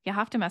go. You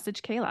have to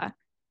message Kayla.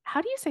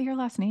 How do you say your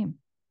last name?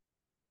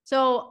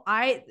 So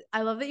I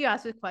love that you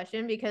asked this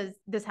question because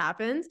this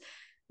happens.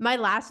 My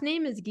last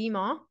name is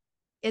Guimont.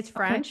 It's Okay.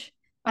 French.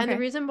 And the Okay.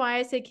 reason why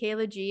I say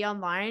Kayla G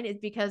online is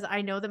because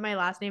I know that my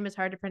last name is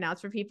hard to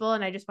pronounce for people,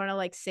 and I just want to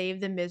like save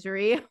the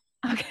misery.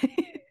 Okay.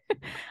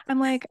 I'm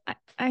like,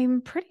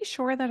 I'm pretty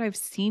sure that I've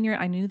seen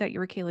I knew that you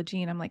were Kayla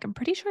Jean. I'm like, I'm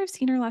pretty sure I've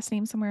seen your last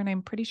name somewhere and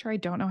I'm pretty sure I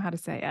don't know how to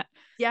say it.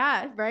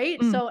 Yeah, right.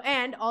 Mm. So,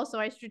 and also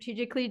I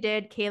strategically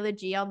did Kayla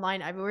G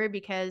online everywhere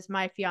because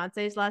my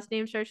fiance's last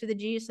name starts with a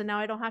G. So now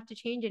I don't have to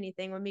change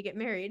anything when we get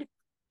married.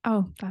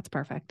 Oh, that's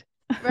perfect.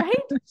 Right?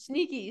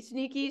 Sneaky,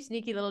 sneaky,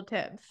 sneaky little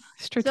tip. So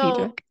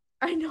Strategic.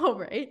 I know,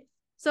 right?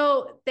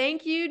 So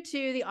thank you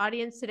to the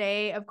audience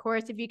today. Of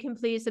course, if you can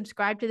please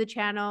subscribe to the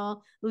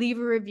channel, leave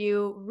a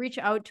review, reach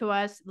out to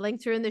us.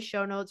 Links are in the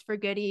show notes for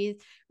goodies.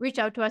 Reach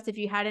out to us if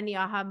you had any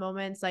aha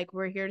moments. Like,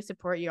 we're here to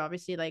support you.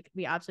 Obviously, like,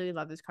 we absolutely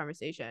love this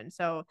conversation.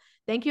 So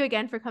thank you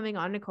again for coming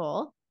on,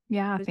 Nicole.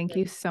 Yeah, It was thank great.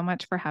 you so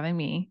much for having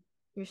me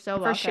You're so and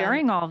for welcome.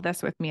 sharing all of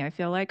this with me. I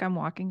feel like I'm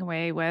walking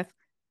away with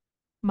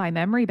my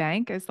memory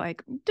bank is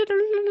like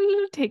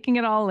taking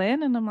it all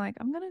in and I'm like,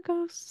 I'm gonna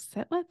go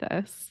sit with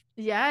this.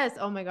 Yes.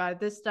 Oh my God.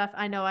 This stuff,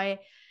 I know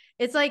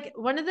it's like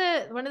one of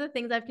the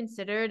things I've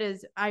considered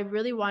is I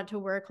really want to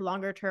work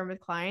longer term with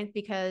clients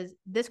because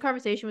this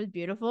conversation was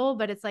beautiful,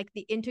 but it's like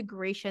the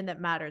integration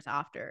that matters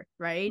after,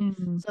 right?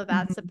 Mhm, So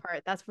that's the mhm.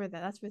 part, that's where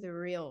the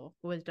real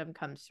wisdom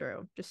comes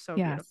through. Just so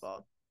Yes.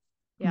 beautiful.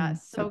 Yeah,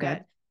 So so good.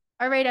 good.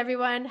 All right,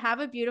 everyone. Have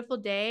a beautiful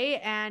day,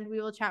 and we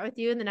will chat with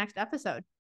you in the next episode.